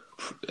feel,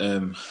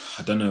 I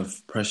don't know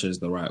if pressure is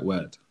the right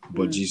word,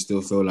 but do you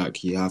still feel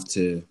like you have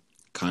to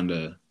kind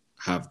of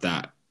have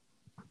that,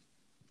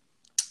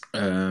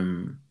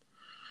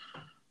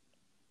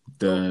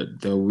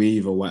 the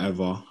weave or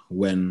whatever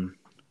when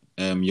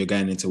you're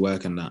going into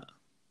work and that?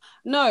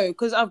 No,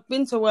 because I've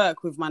been to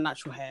work with my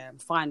natural hair. I'm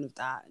fine with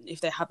that.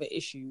 If they have an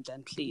issue,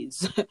 then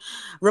please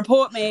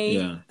report me.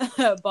 Yeah.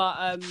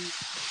 But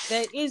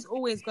there is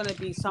always going to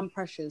be some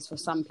pressures for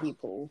some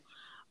people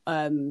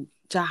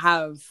to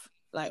have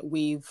like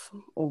weave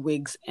or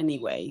wigs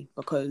anyway,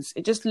 because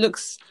it just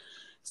looks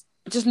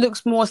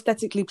more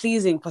aesthetically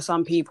pleasing for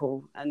some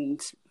people, and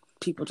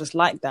people just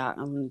like that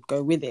and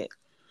go with it.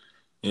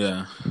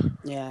 Yeah.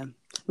 Yeah.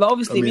 But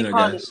obviously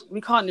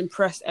we can't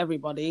impress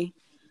everybody.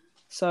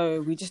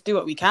 So we just do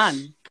what we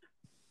can.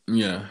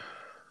 Yeah.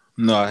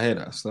 No, I hear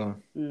that still.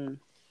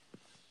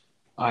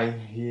 I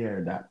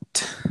hear that.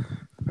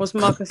 What's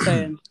Marcus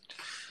saying?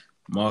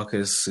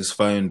 Marcus, his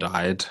phone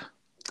died.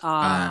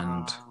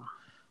 And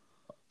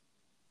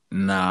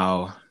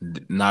now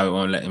it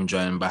won't let him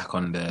join back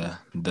on the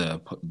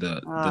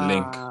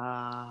link.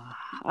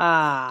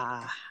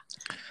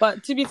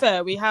 But to be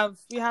fair, we have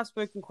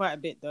spoken quite a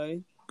bit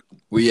though.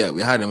 We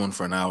had him on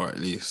for an hour at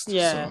least.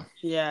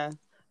 Yeah.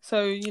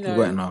 So, we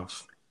got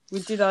enough. We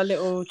did our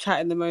little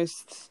chat in the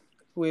most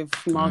with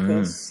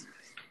Marcus.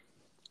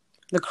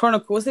 The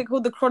Chronicle. What's it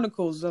called? The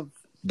Chronicles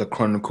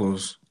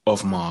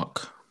of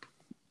Mark.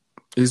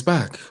 He's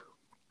back.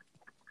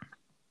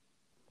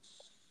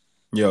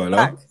 Yo, hello?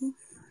 Back.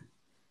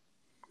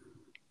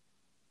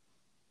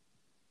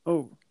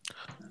 Oh.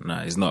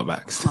 Nah, he's not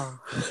back. Oh.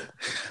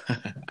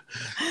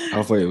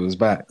 I thought he was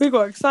back. We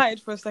got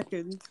excited for a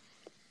second.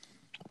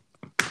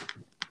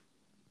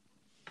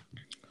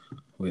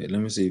 Wait,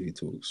 let me see if he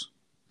talks.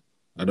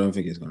 I don't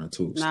think he's going to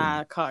talk.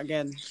 Nah, cut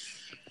again.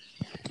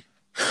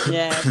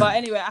 Yeah, but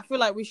anyway, I feel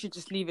like we should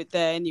just leave it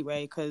there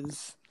anyway,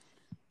 because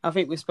I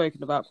think we've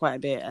spoken about quite a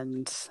bit,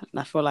 and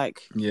I feel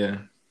like... Yeah.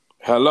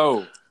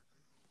 Hello.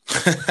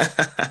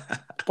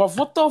 But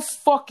what the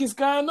fuck is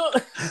going on?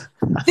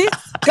 This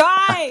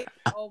guy!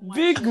 Oh my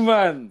Big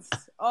man.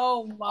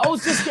 Oh my! I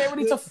was just getting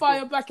ready to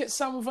fire back at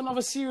Sam with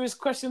another serious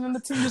question, and the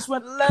team just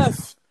went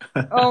left.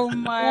 Oh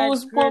my! What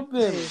was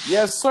popping?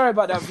 Yeah, sorry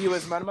about that,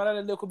 viewers, man. Man had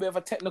a little bit of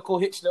a technical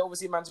hitch there.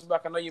 Obviously, man's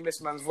back. I know you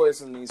miss man's voice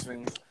and these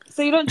things.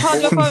 So you don't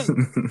charge your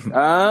phone?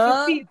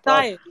 Your feet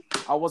dying.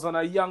 I was on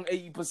a young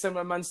 80%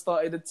 when man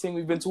started the thing.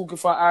 We've been talking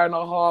for an hour and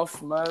a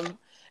half, man.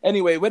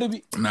 Anyway, where did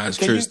we? Nah, it's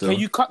true. Can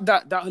you cut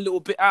that little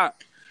bit out?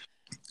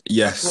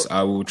 Yes,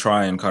 I will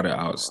try and cut it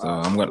out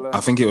still.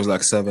 I think it was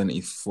like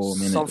 74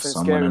 minutes.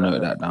 So I'm going to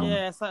note that down.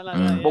 Yeah, something like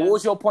that. Yeah. But what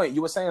was your point?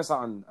 You were saying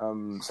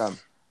something, Sam.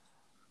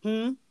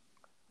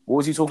 What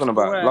was you talking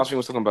about? Where? Last thing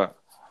was talking about.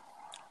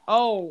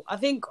 Oh, I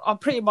think I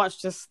pretty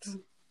much just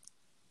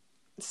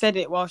said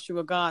it whilst you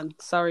were gone.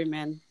 Sorry,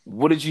 man.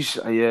 What did you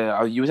say? Yeah,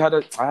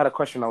 I had a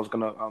question I was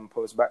going to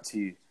pose back to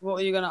you. What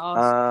were you going to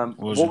ask?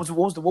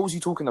 What was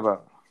you talking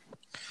about?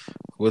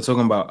 We're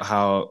talking about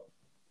how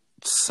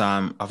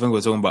Sam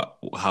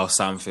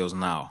feels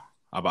now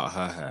about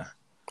her hair.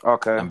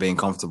 Okay. And being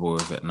comfortable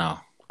with it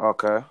now.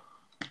 Okay.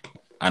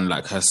 And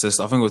like her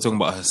sister, I think we're talking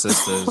about her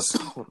sisters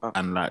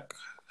and like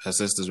her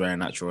sister's wearing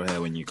natural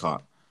hair when you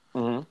can't.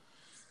 Mm-hmm.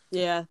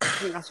 Yeah, I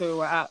think that's where we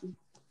were at.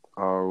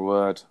 Oh,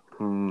 word.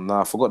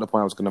 I forgot the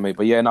point I was going to make.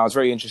 But yeah, it's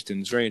very interesting.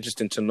 It's very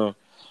interesting to know.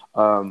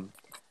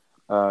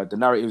 The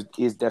narrative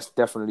is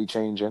definitely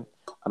changing,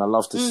 and I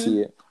love to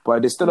see it.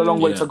 But there's still a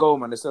long way to go,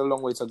 man. There's still a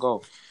long way to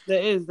go.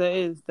 There is,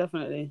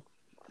 definitely.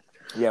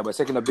 Yeah, but it's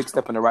taking a big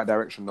step in the right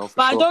direction, though.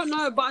 But sure.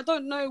 I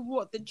don't know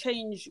what the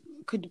change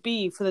could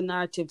be for the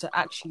narrative to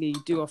actually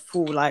do a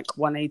full,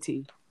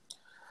 180.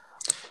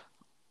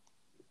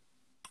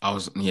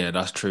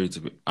 That's true.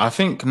 I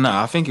think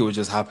it would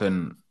just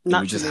happen. Naturally.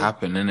 It would just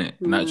happen,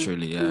 innit?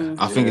 Naturally, yeah.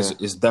 I think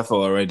it's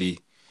definitely already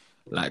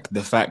like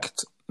the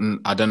fact.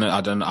 I don't know.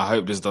 I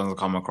hope this doesn't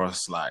come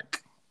across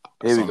like.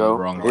 Here we go.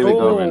 Wrong. Here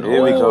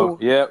we go.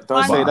 Yeah,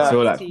 don't say that. I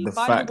feel like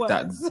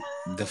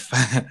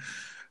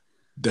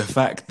the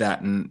fact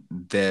that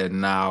they're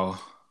now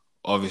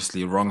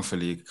obviously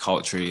wrongfully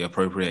culturally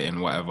appropriating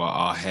whatever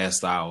our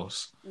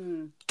hairstyles.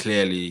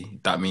 Clearly,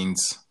 that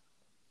means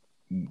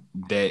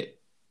it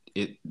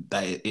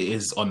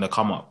is on the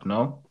come up,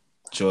 no?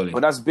 Surely.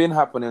 But that's been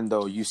happening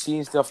though. You've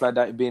seen stuff like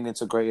that being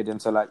integrated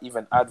into like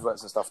even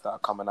adverts and stuff that are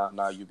coming out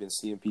now. You've been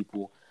seeing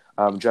people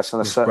dressed in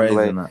a certain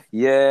way.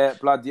 Yeah,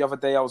 blood. The other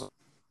day I was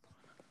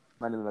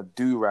man in a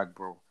do-rag,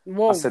 bro.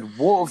 Whoa. I said,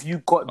 what have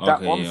you got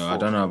that on for? I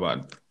don't know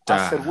about that.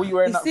 I said, what are you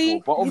wearing that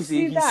for? But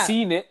obviously he's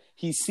seen it.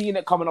 He's seen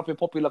it coming up in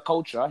popular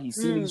culture. He's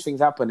seen these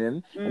things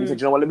happening. And he said,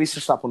 you know what, let me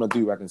just slap on a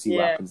do-rag and see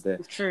what happens there.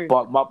 It's true.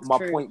 But my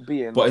point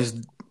being... But it's...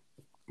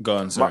 Go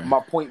on, sorry. My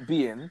point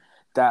being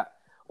that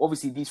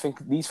obviously these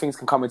things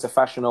can come into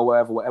fashion or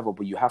whatever,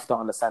 but you have to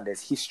understand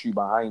there's history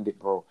behind it,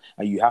 bro.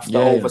 And you have to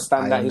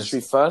understand that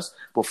history first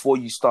before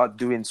you start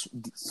doing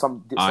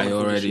some I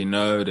already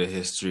know the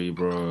history,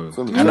 bro.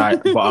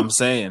 But I'm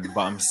saying.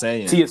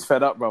 T is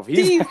fed up, bro.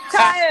 He's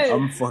tired.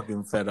 I'm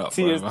fucking fed up,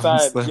 T is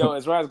tired. Yo,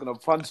 Israel's gonna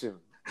punch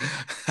him.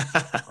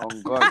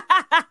 Oh, God.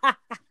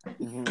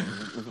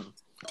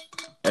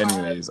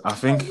 Anyways,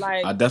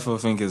 I definitely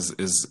think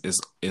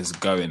is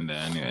going there.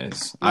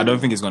 Anyways, I don't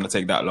think it's going to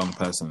take that long.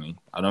 Personally,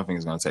 I don't think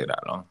it's going to take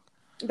that long.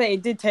 But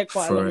it did take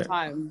quite a long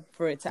time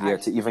for it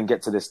to even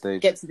get to this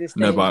stage.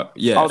 No, but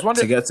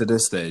to get to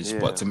this stage,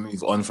 but to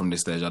move on from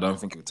this stage, I don't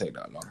think it would take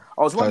that long.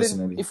 I was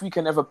wondering if we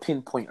can ever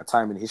pinpoint a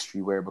time in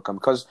history where it become,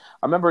 because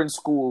I remember in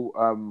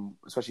school,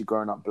 especially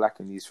growing up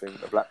black in these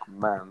things, a black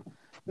man,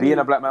 being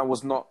a black man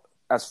was not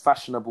as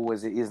fashionable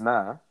as it is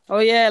now. Oh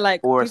yeah,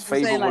 like or as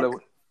favorable.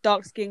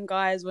 Dark skinned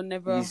guys were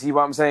never. You see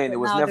what I'm saying? It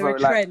was never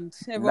like trend.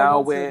 Now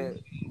we're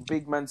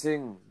big man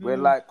thing. We're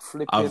like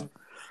flipping.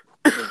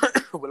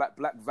 We're like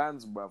black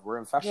Vans, bruv. We're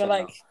in fashion. We're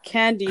like now.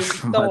 Candy and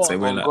store.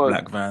 We're like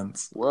black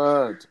Vans.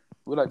 Word.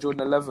 We're like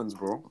Jordan 11s,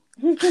 bro.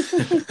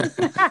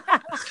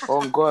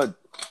 Oh God.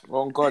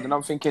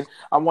 And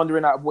I'm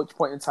wondering at which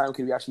point in time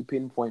can we actually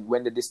pinpoint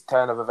when did this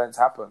turn of events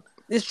happen?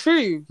 It's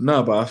true.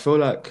 No, but I feel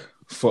like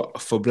for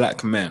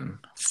black men,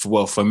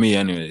 for me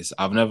anyways,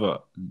 I've never,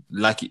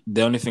 like,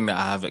 the only thing that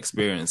I have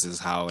experienced is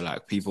how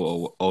like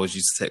people always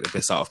used to take the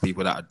piss out of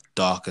people that are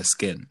darker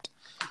skinned.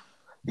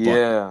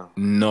 Yeah.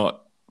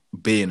 Not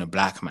being a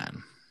black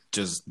man,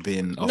 just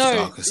being of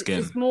darker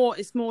skin.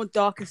 It's more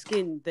darker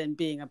skinned than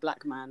being a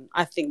black man.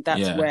 I think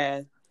that's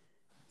where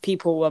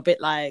people were a bit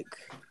like,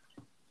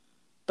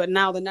 but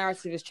now the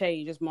narrative has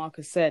changed, as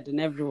Marcus said, and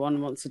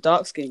everyone wants a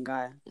dark skinned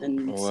guy.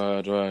 And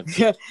word.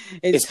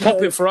 it's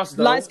popping for us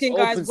though. Light skinned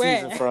guys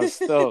wear for us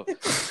still.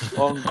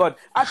 Oh God!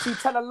 Actually,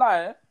 tell a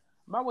lie.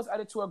 Man was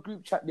added to a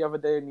group chat the other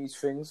day in these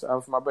things.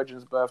 For my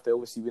brethren's birthday,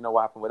 obviously we know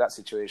what happened with that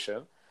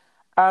situation.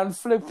 And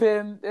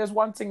flipping, there's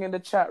one thing in the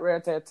chat,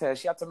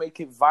 she had to make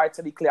it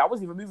vitally clear. I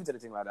wasn't even moving to the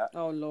thing like that.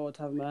 Oh Lord,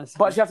 have mercy.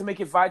 But she had to make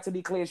it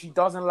vitally clear she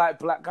doesn't like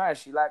black guys.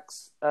 She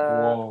likes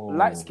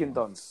light skinned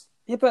dons.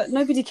 Yeah, but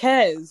nobody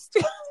cares.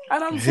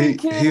 And I'm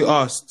thinking, who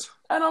asked?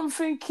 And I'm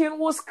thinking,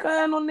 what's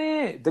going on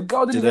here? The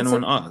girl didn't Did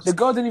anyone ask? The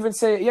girl didn't even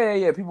say it.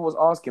 Yeah. People was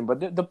asking, but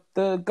the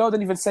girl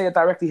didn't even say it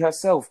directly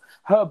herself.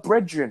 Her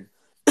brethren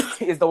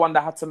is the one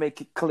that had to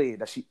make it clear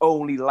that she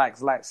only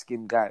likes light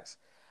skinned guys.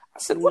 I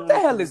said, what the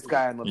hell is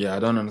going on? Yeah, I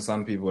don't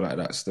understand people like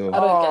that still. I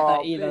don't get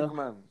that either. Big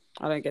man.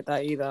 I don't get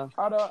that either.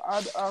 I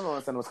don't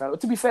understand what's going on.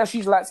 To be fair,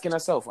 she's light skinned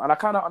herself, and I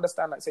kind of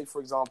understand. Like, say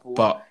for example,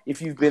 but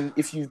if you've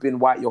been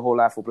white your whole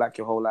life or black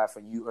your whole life,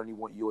 and you only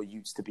want your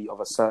youths to be of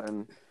a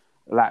certain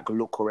like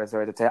look or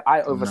hereditary,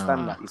 I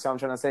understand that. You see what I'm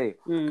trying to say?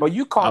 But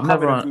you can't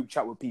come in a group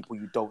chat with people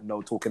you don't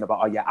know talking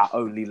about, I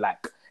only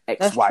like X,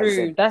 That's Y, true.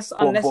 Z. That's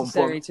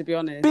unnecessary, to be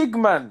honest. Big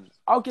man,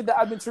 I'll get the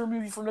admin to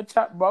remove you from the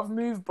chat, bruv.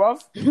 Move,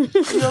 bruv. You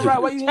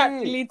alright? What you Chat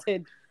here?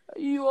 deleted. Are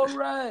you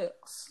alright?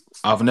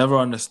 I've never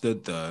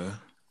understood though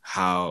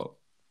how,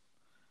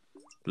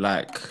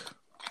 like,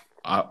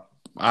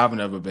 I've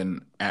never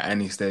been at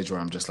any stage where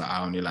I'm just like,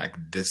 I only like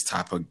this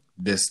type of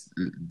this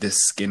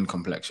skin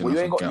complexion. Well,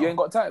 you ain't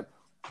got type.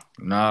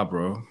 Nah,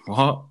 bro.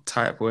 What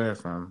type? Where,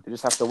 fam? You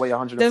just have to weigh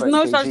 130 There's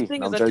no kg. such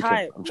thing as a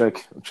type. I'm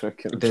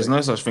joking. There's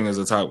no such thing as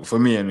a type for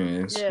me,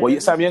 anyways. Yeah,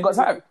 Well, Sam, you ain't got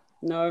type.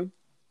 No.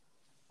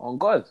 On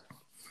God.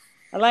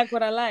 I like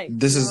what I like.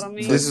 This is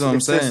what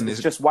I'm saying.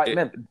 It's just white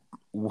men.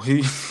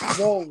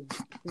 Whoa.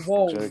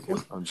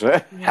 I'm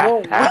joking.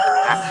 Whoa.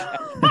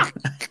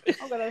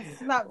 I'm gonna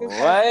snap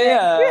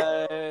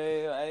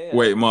this.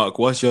 Wait, Mark,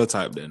 what's your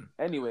type then?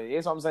 Anyway,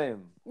 here's what I'm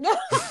saying.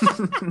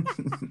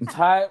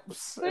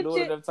 Types and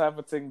all of them type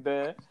of thing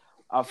there.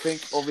 I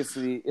think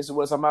obviously it's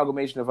an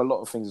amalgamation of a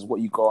lot of things. Is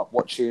what you grow up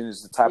watching,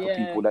 is the type of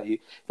people that you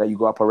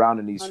grow up around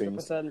in these 100%.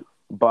 things.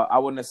 But I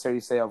wouldn't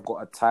necessarily say I've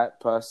got a type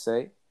per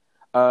se.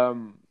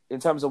 In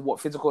terms of what,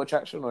 physical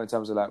attraction, or in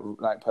terms of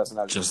like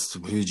personality? Just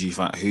who do you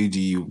find?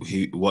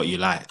 What you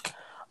like?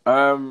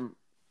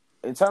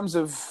 in terms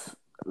of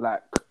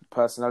like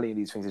personality and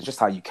these things, it's just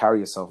how you carry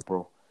yourself,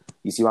 bro.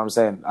 You see what I'm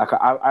saying? Like,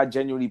 I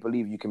genuinely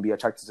believe you can be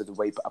attracted to the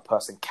way a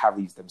person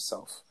carries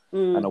themselves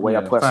and the way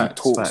a person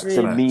talks,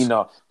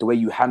 demeanor, the way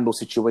you handle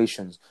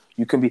situations.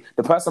 You can be,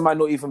 the person might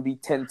not even be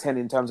 10-10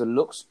 in terms of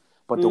looks,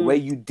 but the way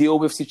you deal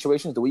with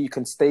situations, the way you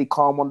can stay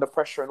calm under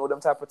pressure and all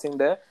them type of thing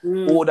there,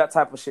 all that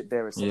type of shit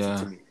there is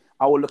sexy to me.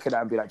 I will look at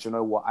that and be like, you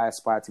know what? I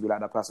aspire to be like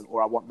that person,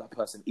 or I want that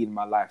person in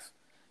my life.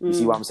 You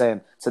see what I'm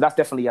saying? So that's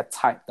definitely a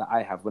type that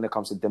I have when it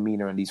comes to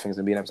demeanor and these things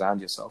and being able to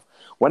handle yourself.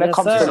 When it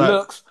comes to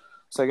looks,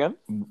 say again?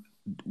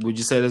 Would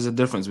you say there's a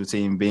difference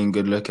between being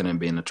good looking and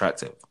being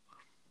attractive?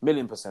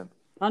 1,000,000%.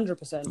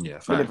 100%. Yeah,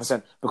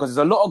 1,000,000%. Because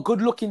there's a lot of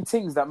good looking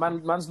things that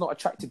man's not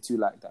attracted to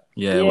like that.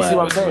 Yeah, you see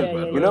what I'm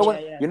saying?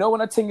 You know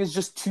when a thing is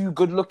just too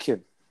good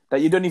looking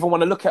that you don't even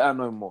want to look at her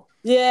no more.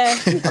 Yeah.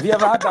 Have you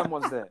ever had them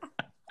ones there?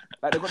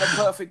 Like they've got the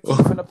perfect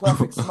teeth and the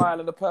perfect smile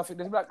and the perfect.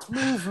 They're like,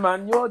 move,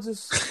 man. You're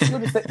just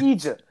an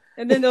Egypt.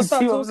 And then they'll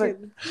start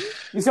talking.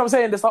 You see what I'm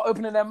saying? They start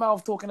opening their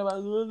mouth, talking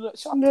about,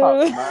 shut up,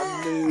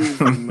 man.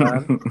 Move,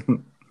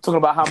 man. Talking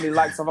about how many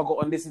likes have I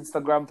got on this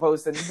Instagram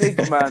post, and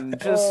big man,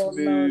 just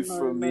move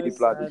from me,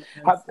 blood.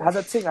 Have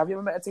you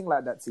ever met a thing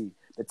like that, T?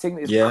 The thing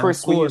is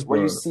crisp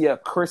when you see a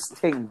crisp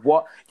thing.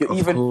 What you're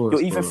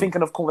even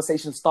thinking of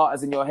conversation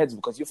starters in your heads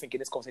because you're thinking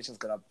this conversation's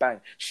gonna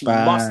bang.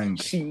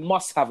 She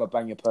must have a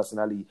banger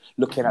personality.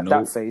 Looking at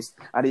that face,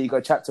 and then you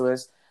go chat to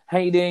us. How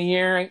you doing? You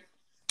alright?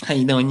 How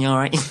you doing? You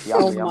alright? Yeah,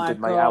 I'm good,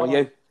 mate. How are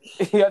you?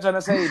 You're trying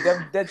to say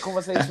them dead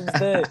conversations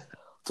there.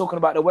 Talking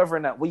about the weather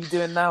and that. What are you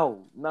doing now?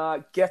 Nah,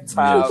 get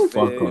out.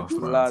 Fuck off,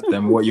 man.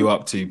 Then what you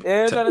up to?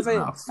 Yeah, I'm trying to say.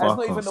 That's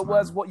not even the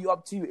words what you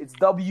up to. It's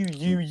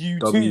WUU2.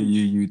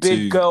 WUU2.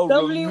 Big girl,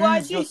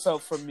 remove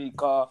yourself from me,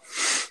 car.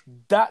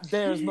 That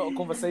there is not a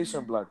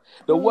conversation, blood.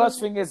 The worst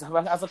thing is,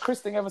 has a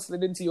Chris thing ever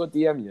slid into your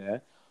DM, yeah?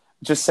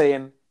 Just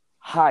saying,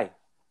 hi.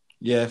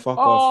 Yeah, fuck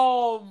off.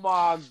 Oh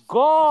my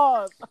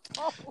God.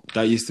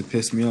 That used to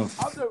piss me off.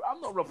 I'm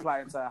not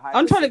replying to her. Hi.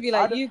 I'm trying to be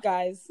like you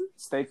guys.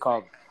 Stay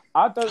calm.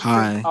 I don't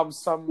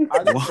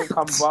think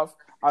I'm buff.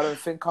 I don't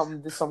think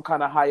I'm some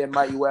kind of high and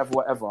mighty,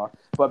 whatever.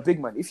 But big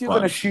man, if you're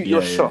going to shoot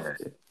your shot,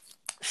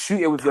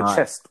 shoot it with your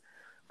chest.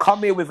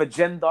 Come here with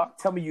agenda.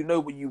 Tell me you know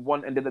what you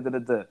want and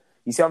da-da-da-da-da.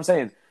 You see what I'm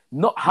saying?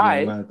 Not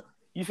high. Yeah,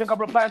 you think I'm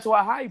replying to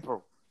a high,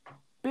 bro?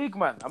 Big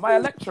man, am I a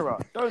lecturer?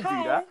 Don't do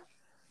that.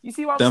 You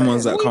see what I'm saying? Them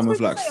ones that come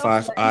with like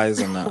 5 eyes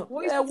and that.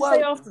 What you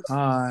say after?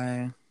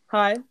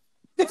 Hi.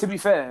 To be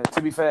fair,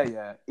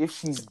 yeah. If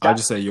she's that, I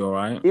just say you're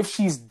alright. If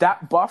she's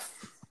that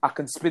buff, I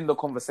can spin the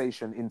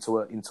conversation into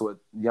a you know what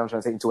I'm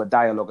trying to say, into a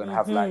dialogue and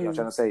have like, you know what I'm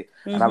trying to say,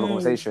 and have a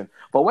conversation.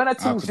 But when a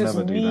thing's just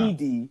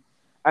needy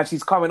and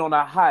she's coming on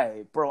a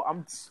high, bro,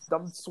 I'm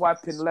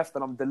swiping left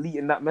and I'm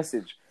deleting that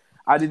message.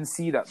 I didn't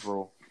see that,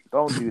 bro.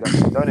 Don't do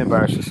that. Don't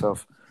embarrass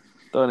yourself.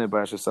 Don't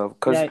embarrass yourself.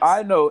 Because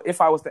I know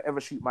if I was to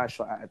ever shoot my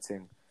shot at a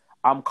thing,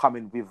 I'm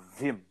coming with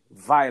vim,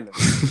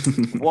 violence.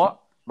 What?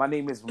 My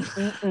name is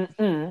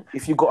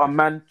If you got a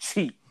man,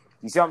 cheat.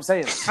 You see what I'm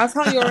saying? That's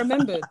how you're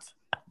remembered.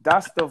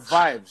 That's the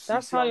vibes.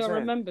 That's how you're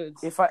remembered.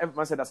 If I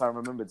ever said that's how I'm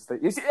remembered,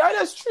 you see,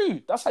 that's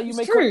true. That's how you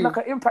make like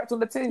an impact on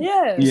the team.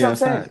 Yeah. You see what I'm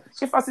saying?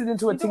 If I sit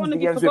into a team that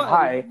begins with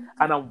high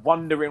and I'm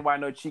wondering why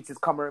no cheeks is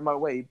coming in my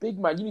way, big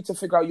man, you need to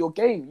figure out your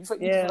game. You need to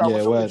figure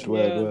out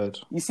word.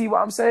 You see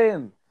what I'm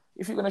saying?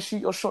 If you're gonna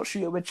shoot your shot,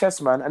 shoot it with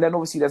chest, man. And then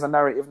obviously there's a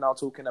narrative now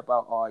talking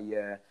about,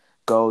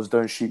 girls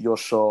don't shoot your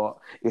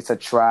shot. It's a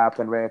trap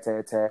and rare.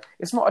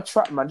 It's not a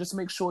trap, man. Just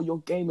make sure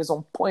your game is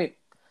on point.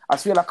 I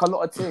feel like a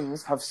lot of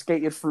things have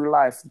skated through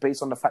life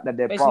based on the fact that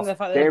they're buff.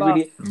 They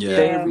really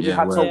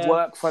had to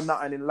work for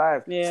nothing in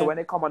life. Yeah. So when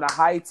they come on a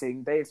high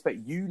thing, they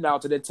expect you now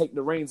to then take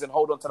the reins and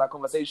hold on to that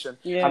conversation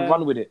and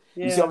run with it.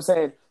 You see what I'm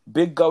saying?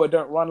 Big girl,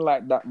 don't run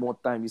like that more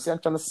time. You see what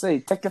I'm trying to say?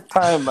 Take your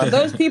time, man.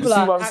 Those people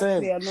are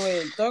actually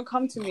annoying. Don't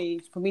come to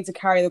me for me to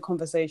carry the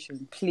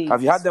conversation, please.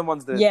 Have you had them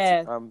ones there?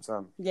 Yeah.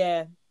 Sam?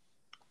 Yeah.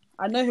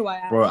 I know who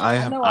I am. Bro, I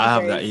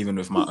have that even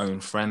with my own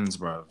friends,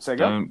 bro.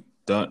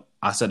 Don't.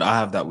 I said I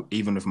have that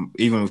even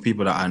with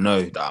people that I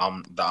know that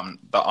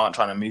aren't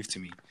trying to move to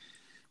me.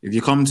 If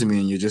you come to me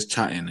and you're just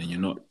chatting and you're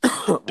not,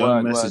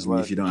 don't message me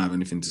if you don't have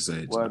anything to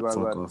say. Fuck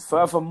off.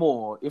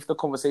 Furthermore, if the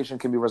conversation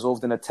can be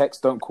resolved in a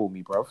text, don't call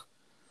me, bruv.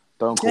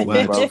 Don't call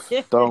me,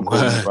 bruv. Don't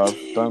call me,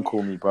 bruv. Don't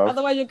call me, bruv.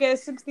 Otherwise, you'll get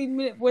a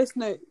 16-minute voice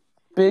note.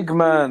 Big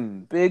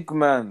man.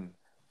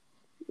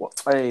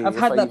 Hey, I've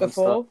had that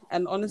before,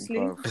 and honestly,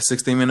 a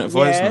 16-minute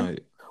voice note.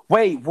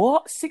 Wait,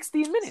 what?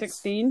 16 minutes?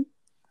 16.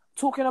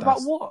 Talking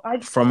about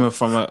what? From who?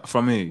 From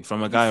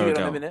a guy or a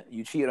girl?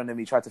 You cheated on him.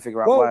 You tried to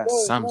figure out why.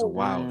 Sam's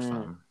wild,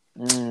 fam.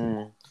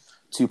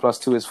 2 +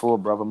 2 is 4,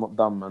 bruv. I'm not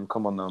dumb, man.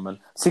 Come on now, man.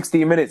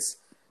 16 minutes.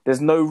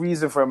 There's no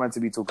reason for a man to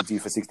be talking to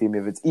you for 16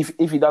 minutes.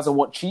 If he doesn't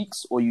want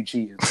cheeks or you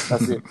cheated.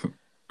 That's it.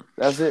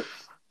 That's it.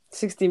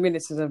 16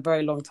 minutes is a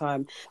very long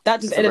time. That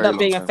just ended up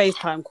being a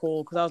FaceTime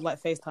call because I was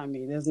like, FaceTime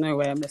me. There's no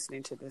way I'm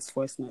listening to this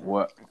voice note.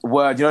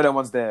 Word. You know that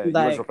one's there. You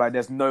always reply,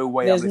 there's no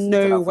way I'm listening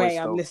to that voice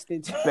note.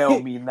 listening to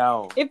Bail me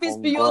now. If it's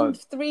beyond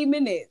 3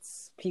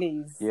 minutes,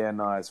 Please. Yeah,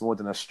 no, it's more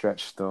than a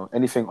stretch though.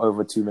 Anything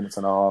over 2 minutes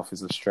and a half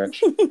is a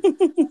stretch.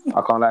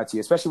 I can't lie to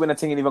you, especially when the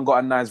thing ain't even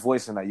got a nice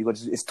voice in that.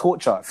 It's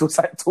torture. It feels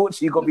like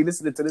torture. You got to be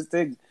listening to this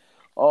thing.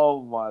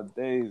 Oh my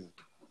days!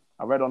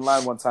 I read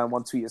online one time,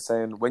 one tweet is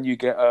saying when you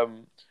get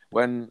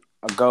when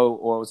a girl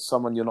or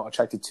someone you're not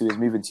attracted to is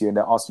moving to you and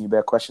they're asking you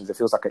bare questions, it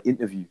feels like an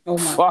interview. Oh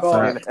my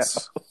god!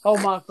 Oh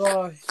my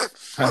god!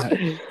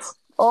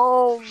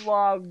 Oh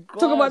my god!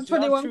 Talk about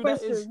 21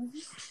 questions.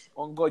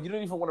 Oh God, you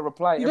don't even want to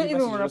reply. You every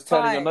message just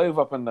turning your nose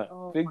up and that.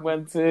 Oh big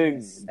man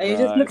things. And you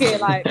just look at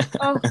it like,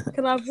 oh,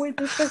 can I avoid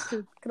this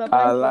question? Can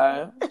I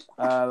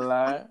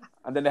lie.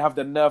 And then they have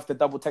the nerve to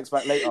double text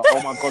back later.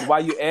 Oh my God, why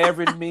are you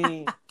airing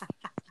me?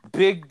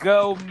 Big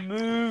girl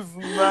move,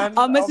 man.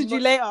 I'll message you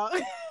later.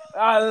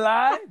 I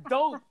lie.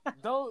 Don't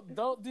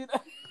do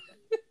that.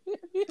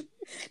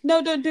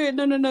 No, don't do it.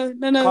 No.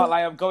 Can't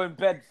lie, I'm going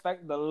bed.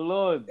 Thank the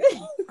Lord.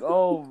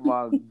 Oh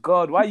my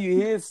God, why are you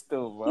here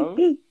still, bro?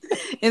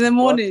 In the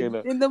morning,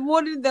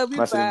 they'll be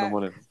back. In the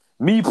morning.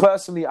 Me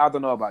personally, I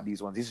don't know about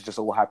these ones. These are just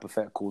all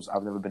hypotheticals.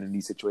 I've never been in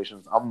these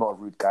situations. I'm not a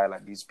rude guy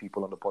like these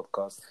people on the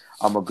podcast.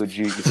 I'm a good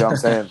Jew. You see what I'm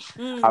saying?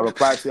 I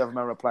reply to whoever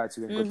man reply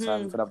to in good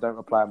time. If I don't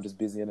reply, I'm just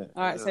busy, innit?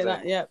 All right, say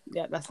that. Yeah,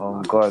 that's it.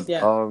 Oh God.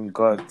 Yeah. Oh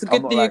God. It's a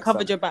good thing you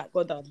covered your back.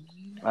 Well done.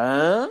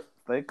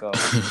 Thank God.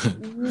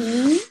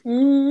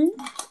 And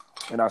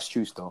that's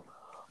true still.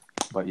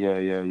 But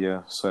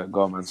yeah. So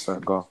go, man.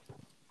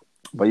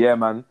 But yeah,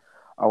 man.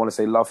 I want to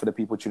say love for the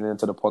people tuning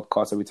into the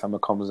podcast every time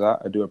it comes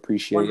out. I do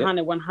appreciate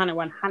 100. it. 100.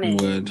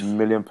 Word.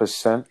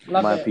 1,000,000%.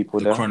 Love my it. people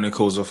The there.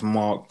 Chronicles of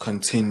Mark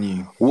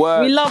continue.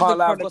 Word. We love Can't the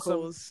lie,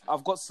 Chronicles.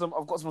 I've got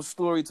some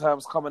story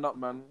times coming up,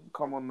 man.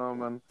 Come on now,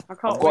 man. I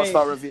can't I've got wait. to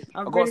start revealing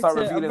stuff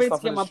to in get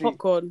the my street.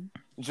 popcorn.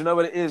 Do you know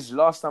what it is?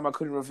 Last time I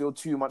couldn't reveal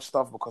too much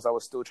stuff because I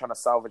was still trying to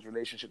salvage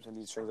relationships and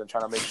these things and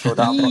trying to make sure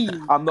that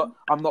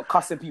I'm not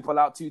cussing people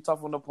out too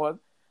tough on the pod.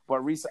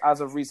 But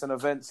as of recent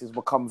events, it's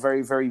become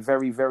very, very,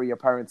 very, very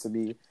apparent to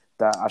me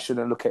that I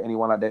shouldn't look at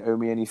anyone like they owe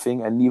me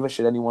anything, and neither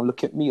should anyone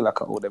look at me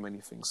like I owe them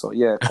anything. So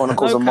yeah,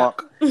 Chronicles of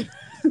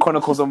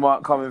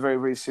Mark coming very,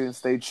 very soon.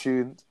 Stay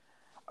tuned.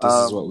 This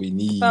is what we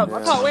need. I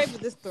can't wait for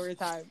this story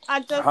time. I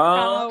just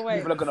cannot wait.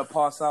 People are gonna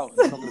pass out.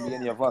 It's not gonna be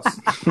any of us.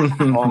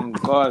 Oh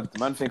God,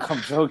 man, think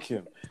I'm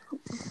joking.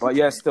 But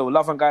yeah, still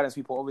love and guidance.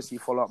 People obviously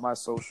follow up my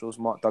socials.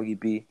 Mark Dougie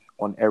B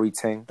on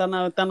everything. Don't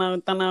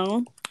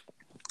know.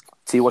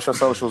 T, what's your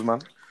socials, man?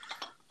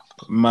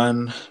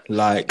 Man,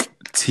 like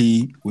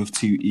T with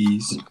 2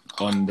 E's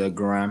on the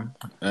gram.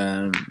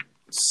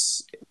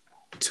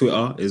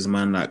 Twitter is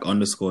man like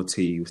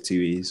 _T with 2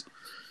 E's.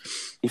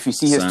 If you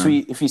see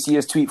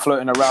his tweet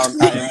floating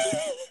around at him,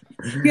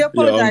 You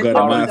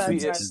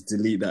apologize. Just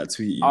delete that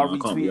tweet. I'll I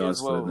can't be retweet it asked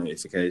as well. for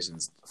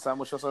notifications. Sam,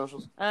 what's your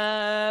socials?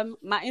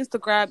 My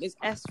Instagram is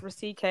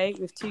srck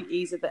with 2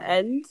 E's at the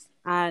end,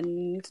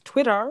 and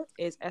Twitter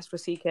is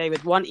srck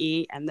with 1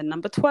 E and the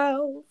number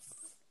 12.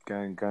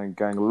 Gang.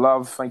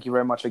 Love. Thank you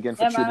very much again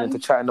for tuning in to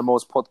Chatting the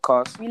Most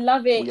podcast. We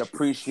love it. We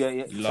appreciate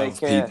it. Love Take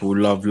care. people.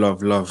 Love.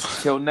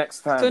 Till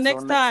next time. Till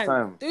next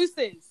time.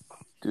 Deuces.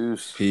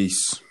 Deuce.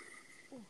 Peace.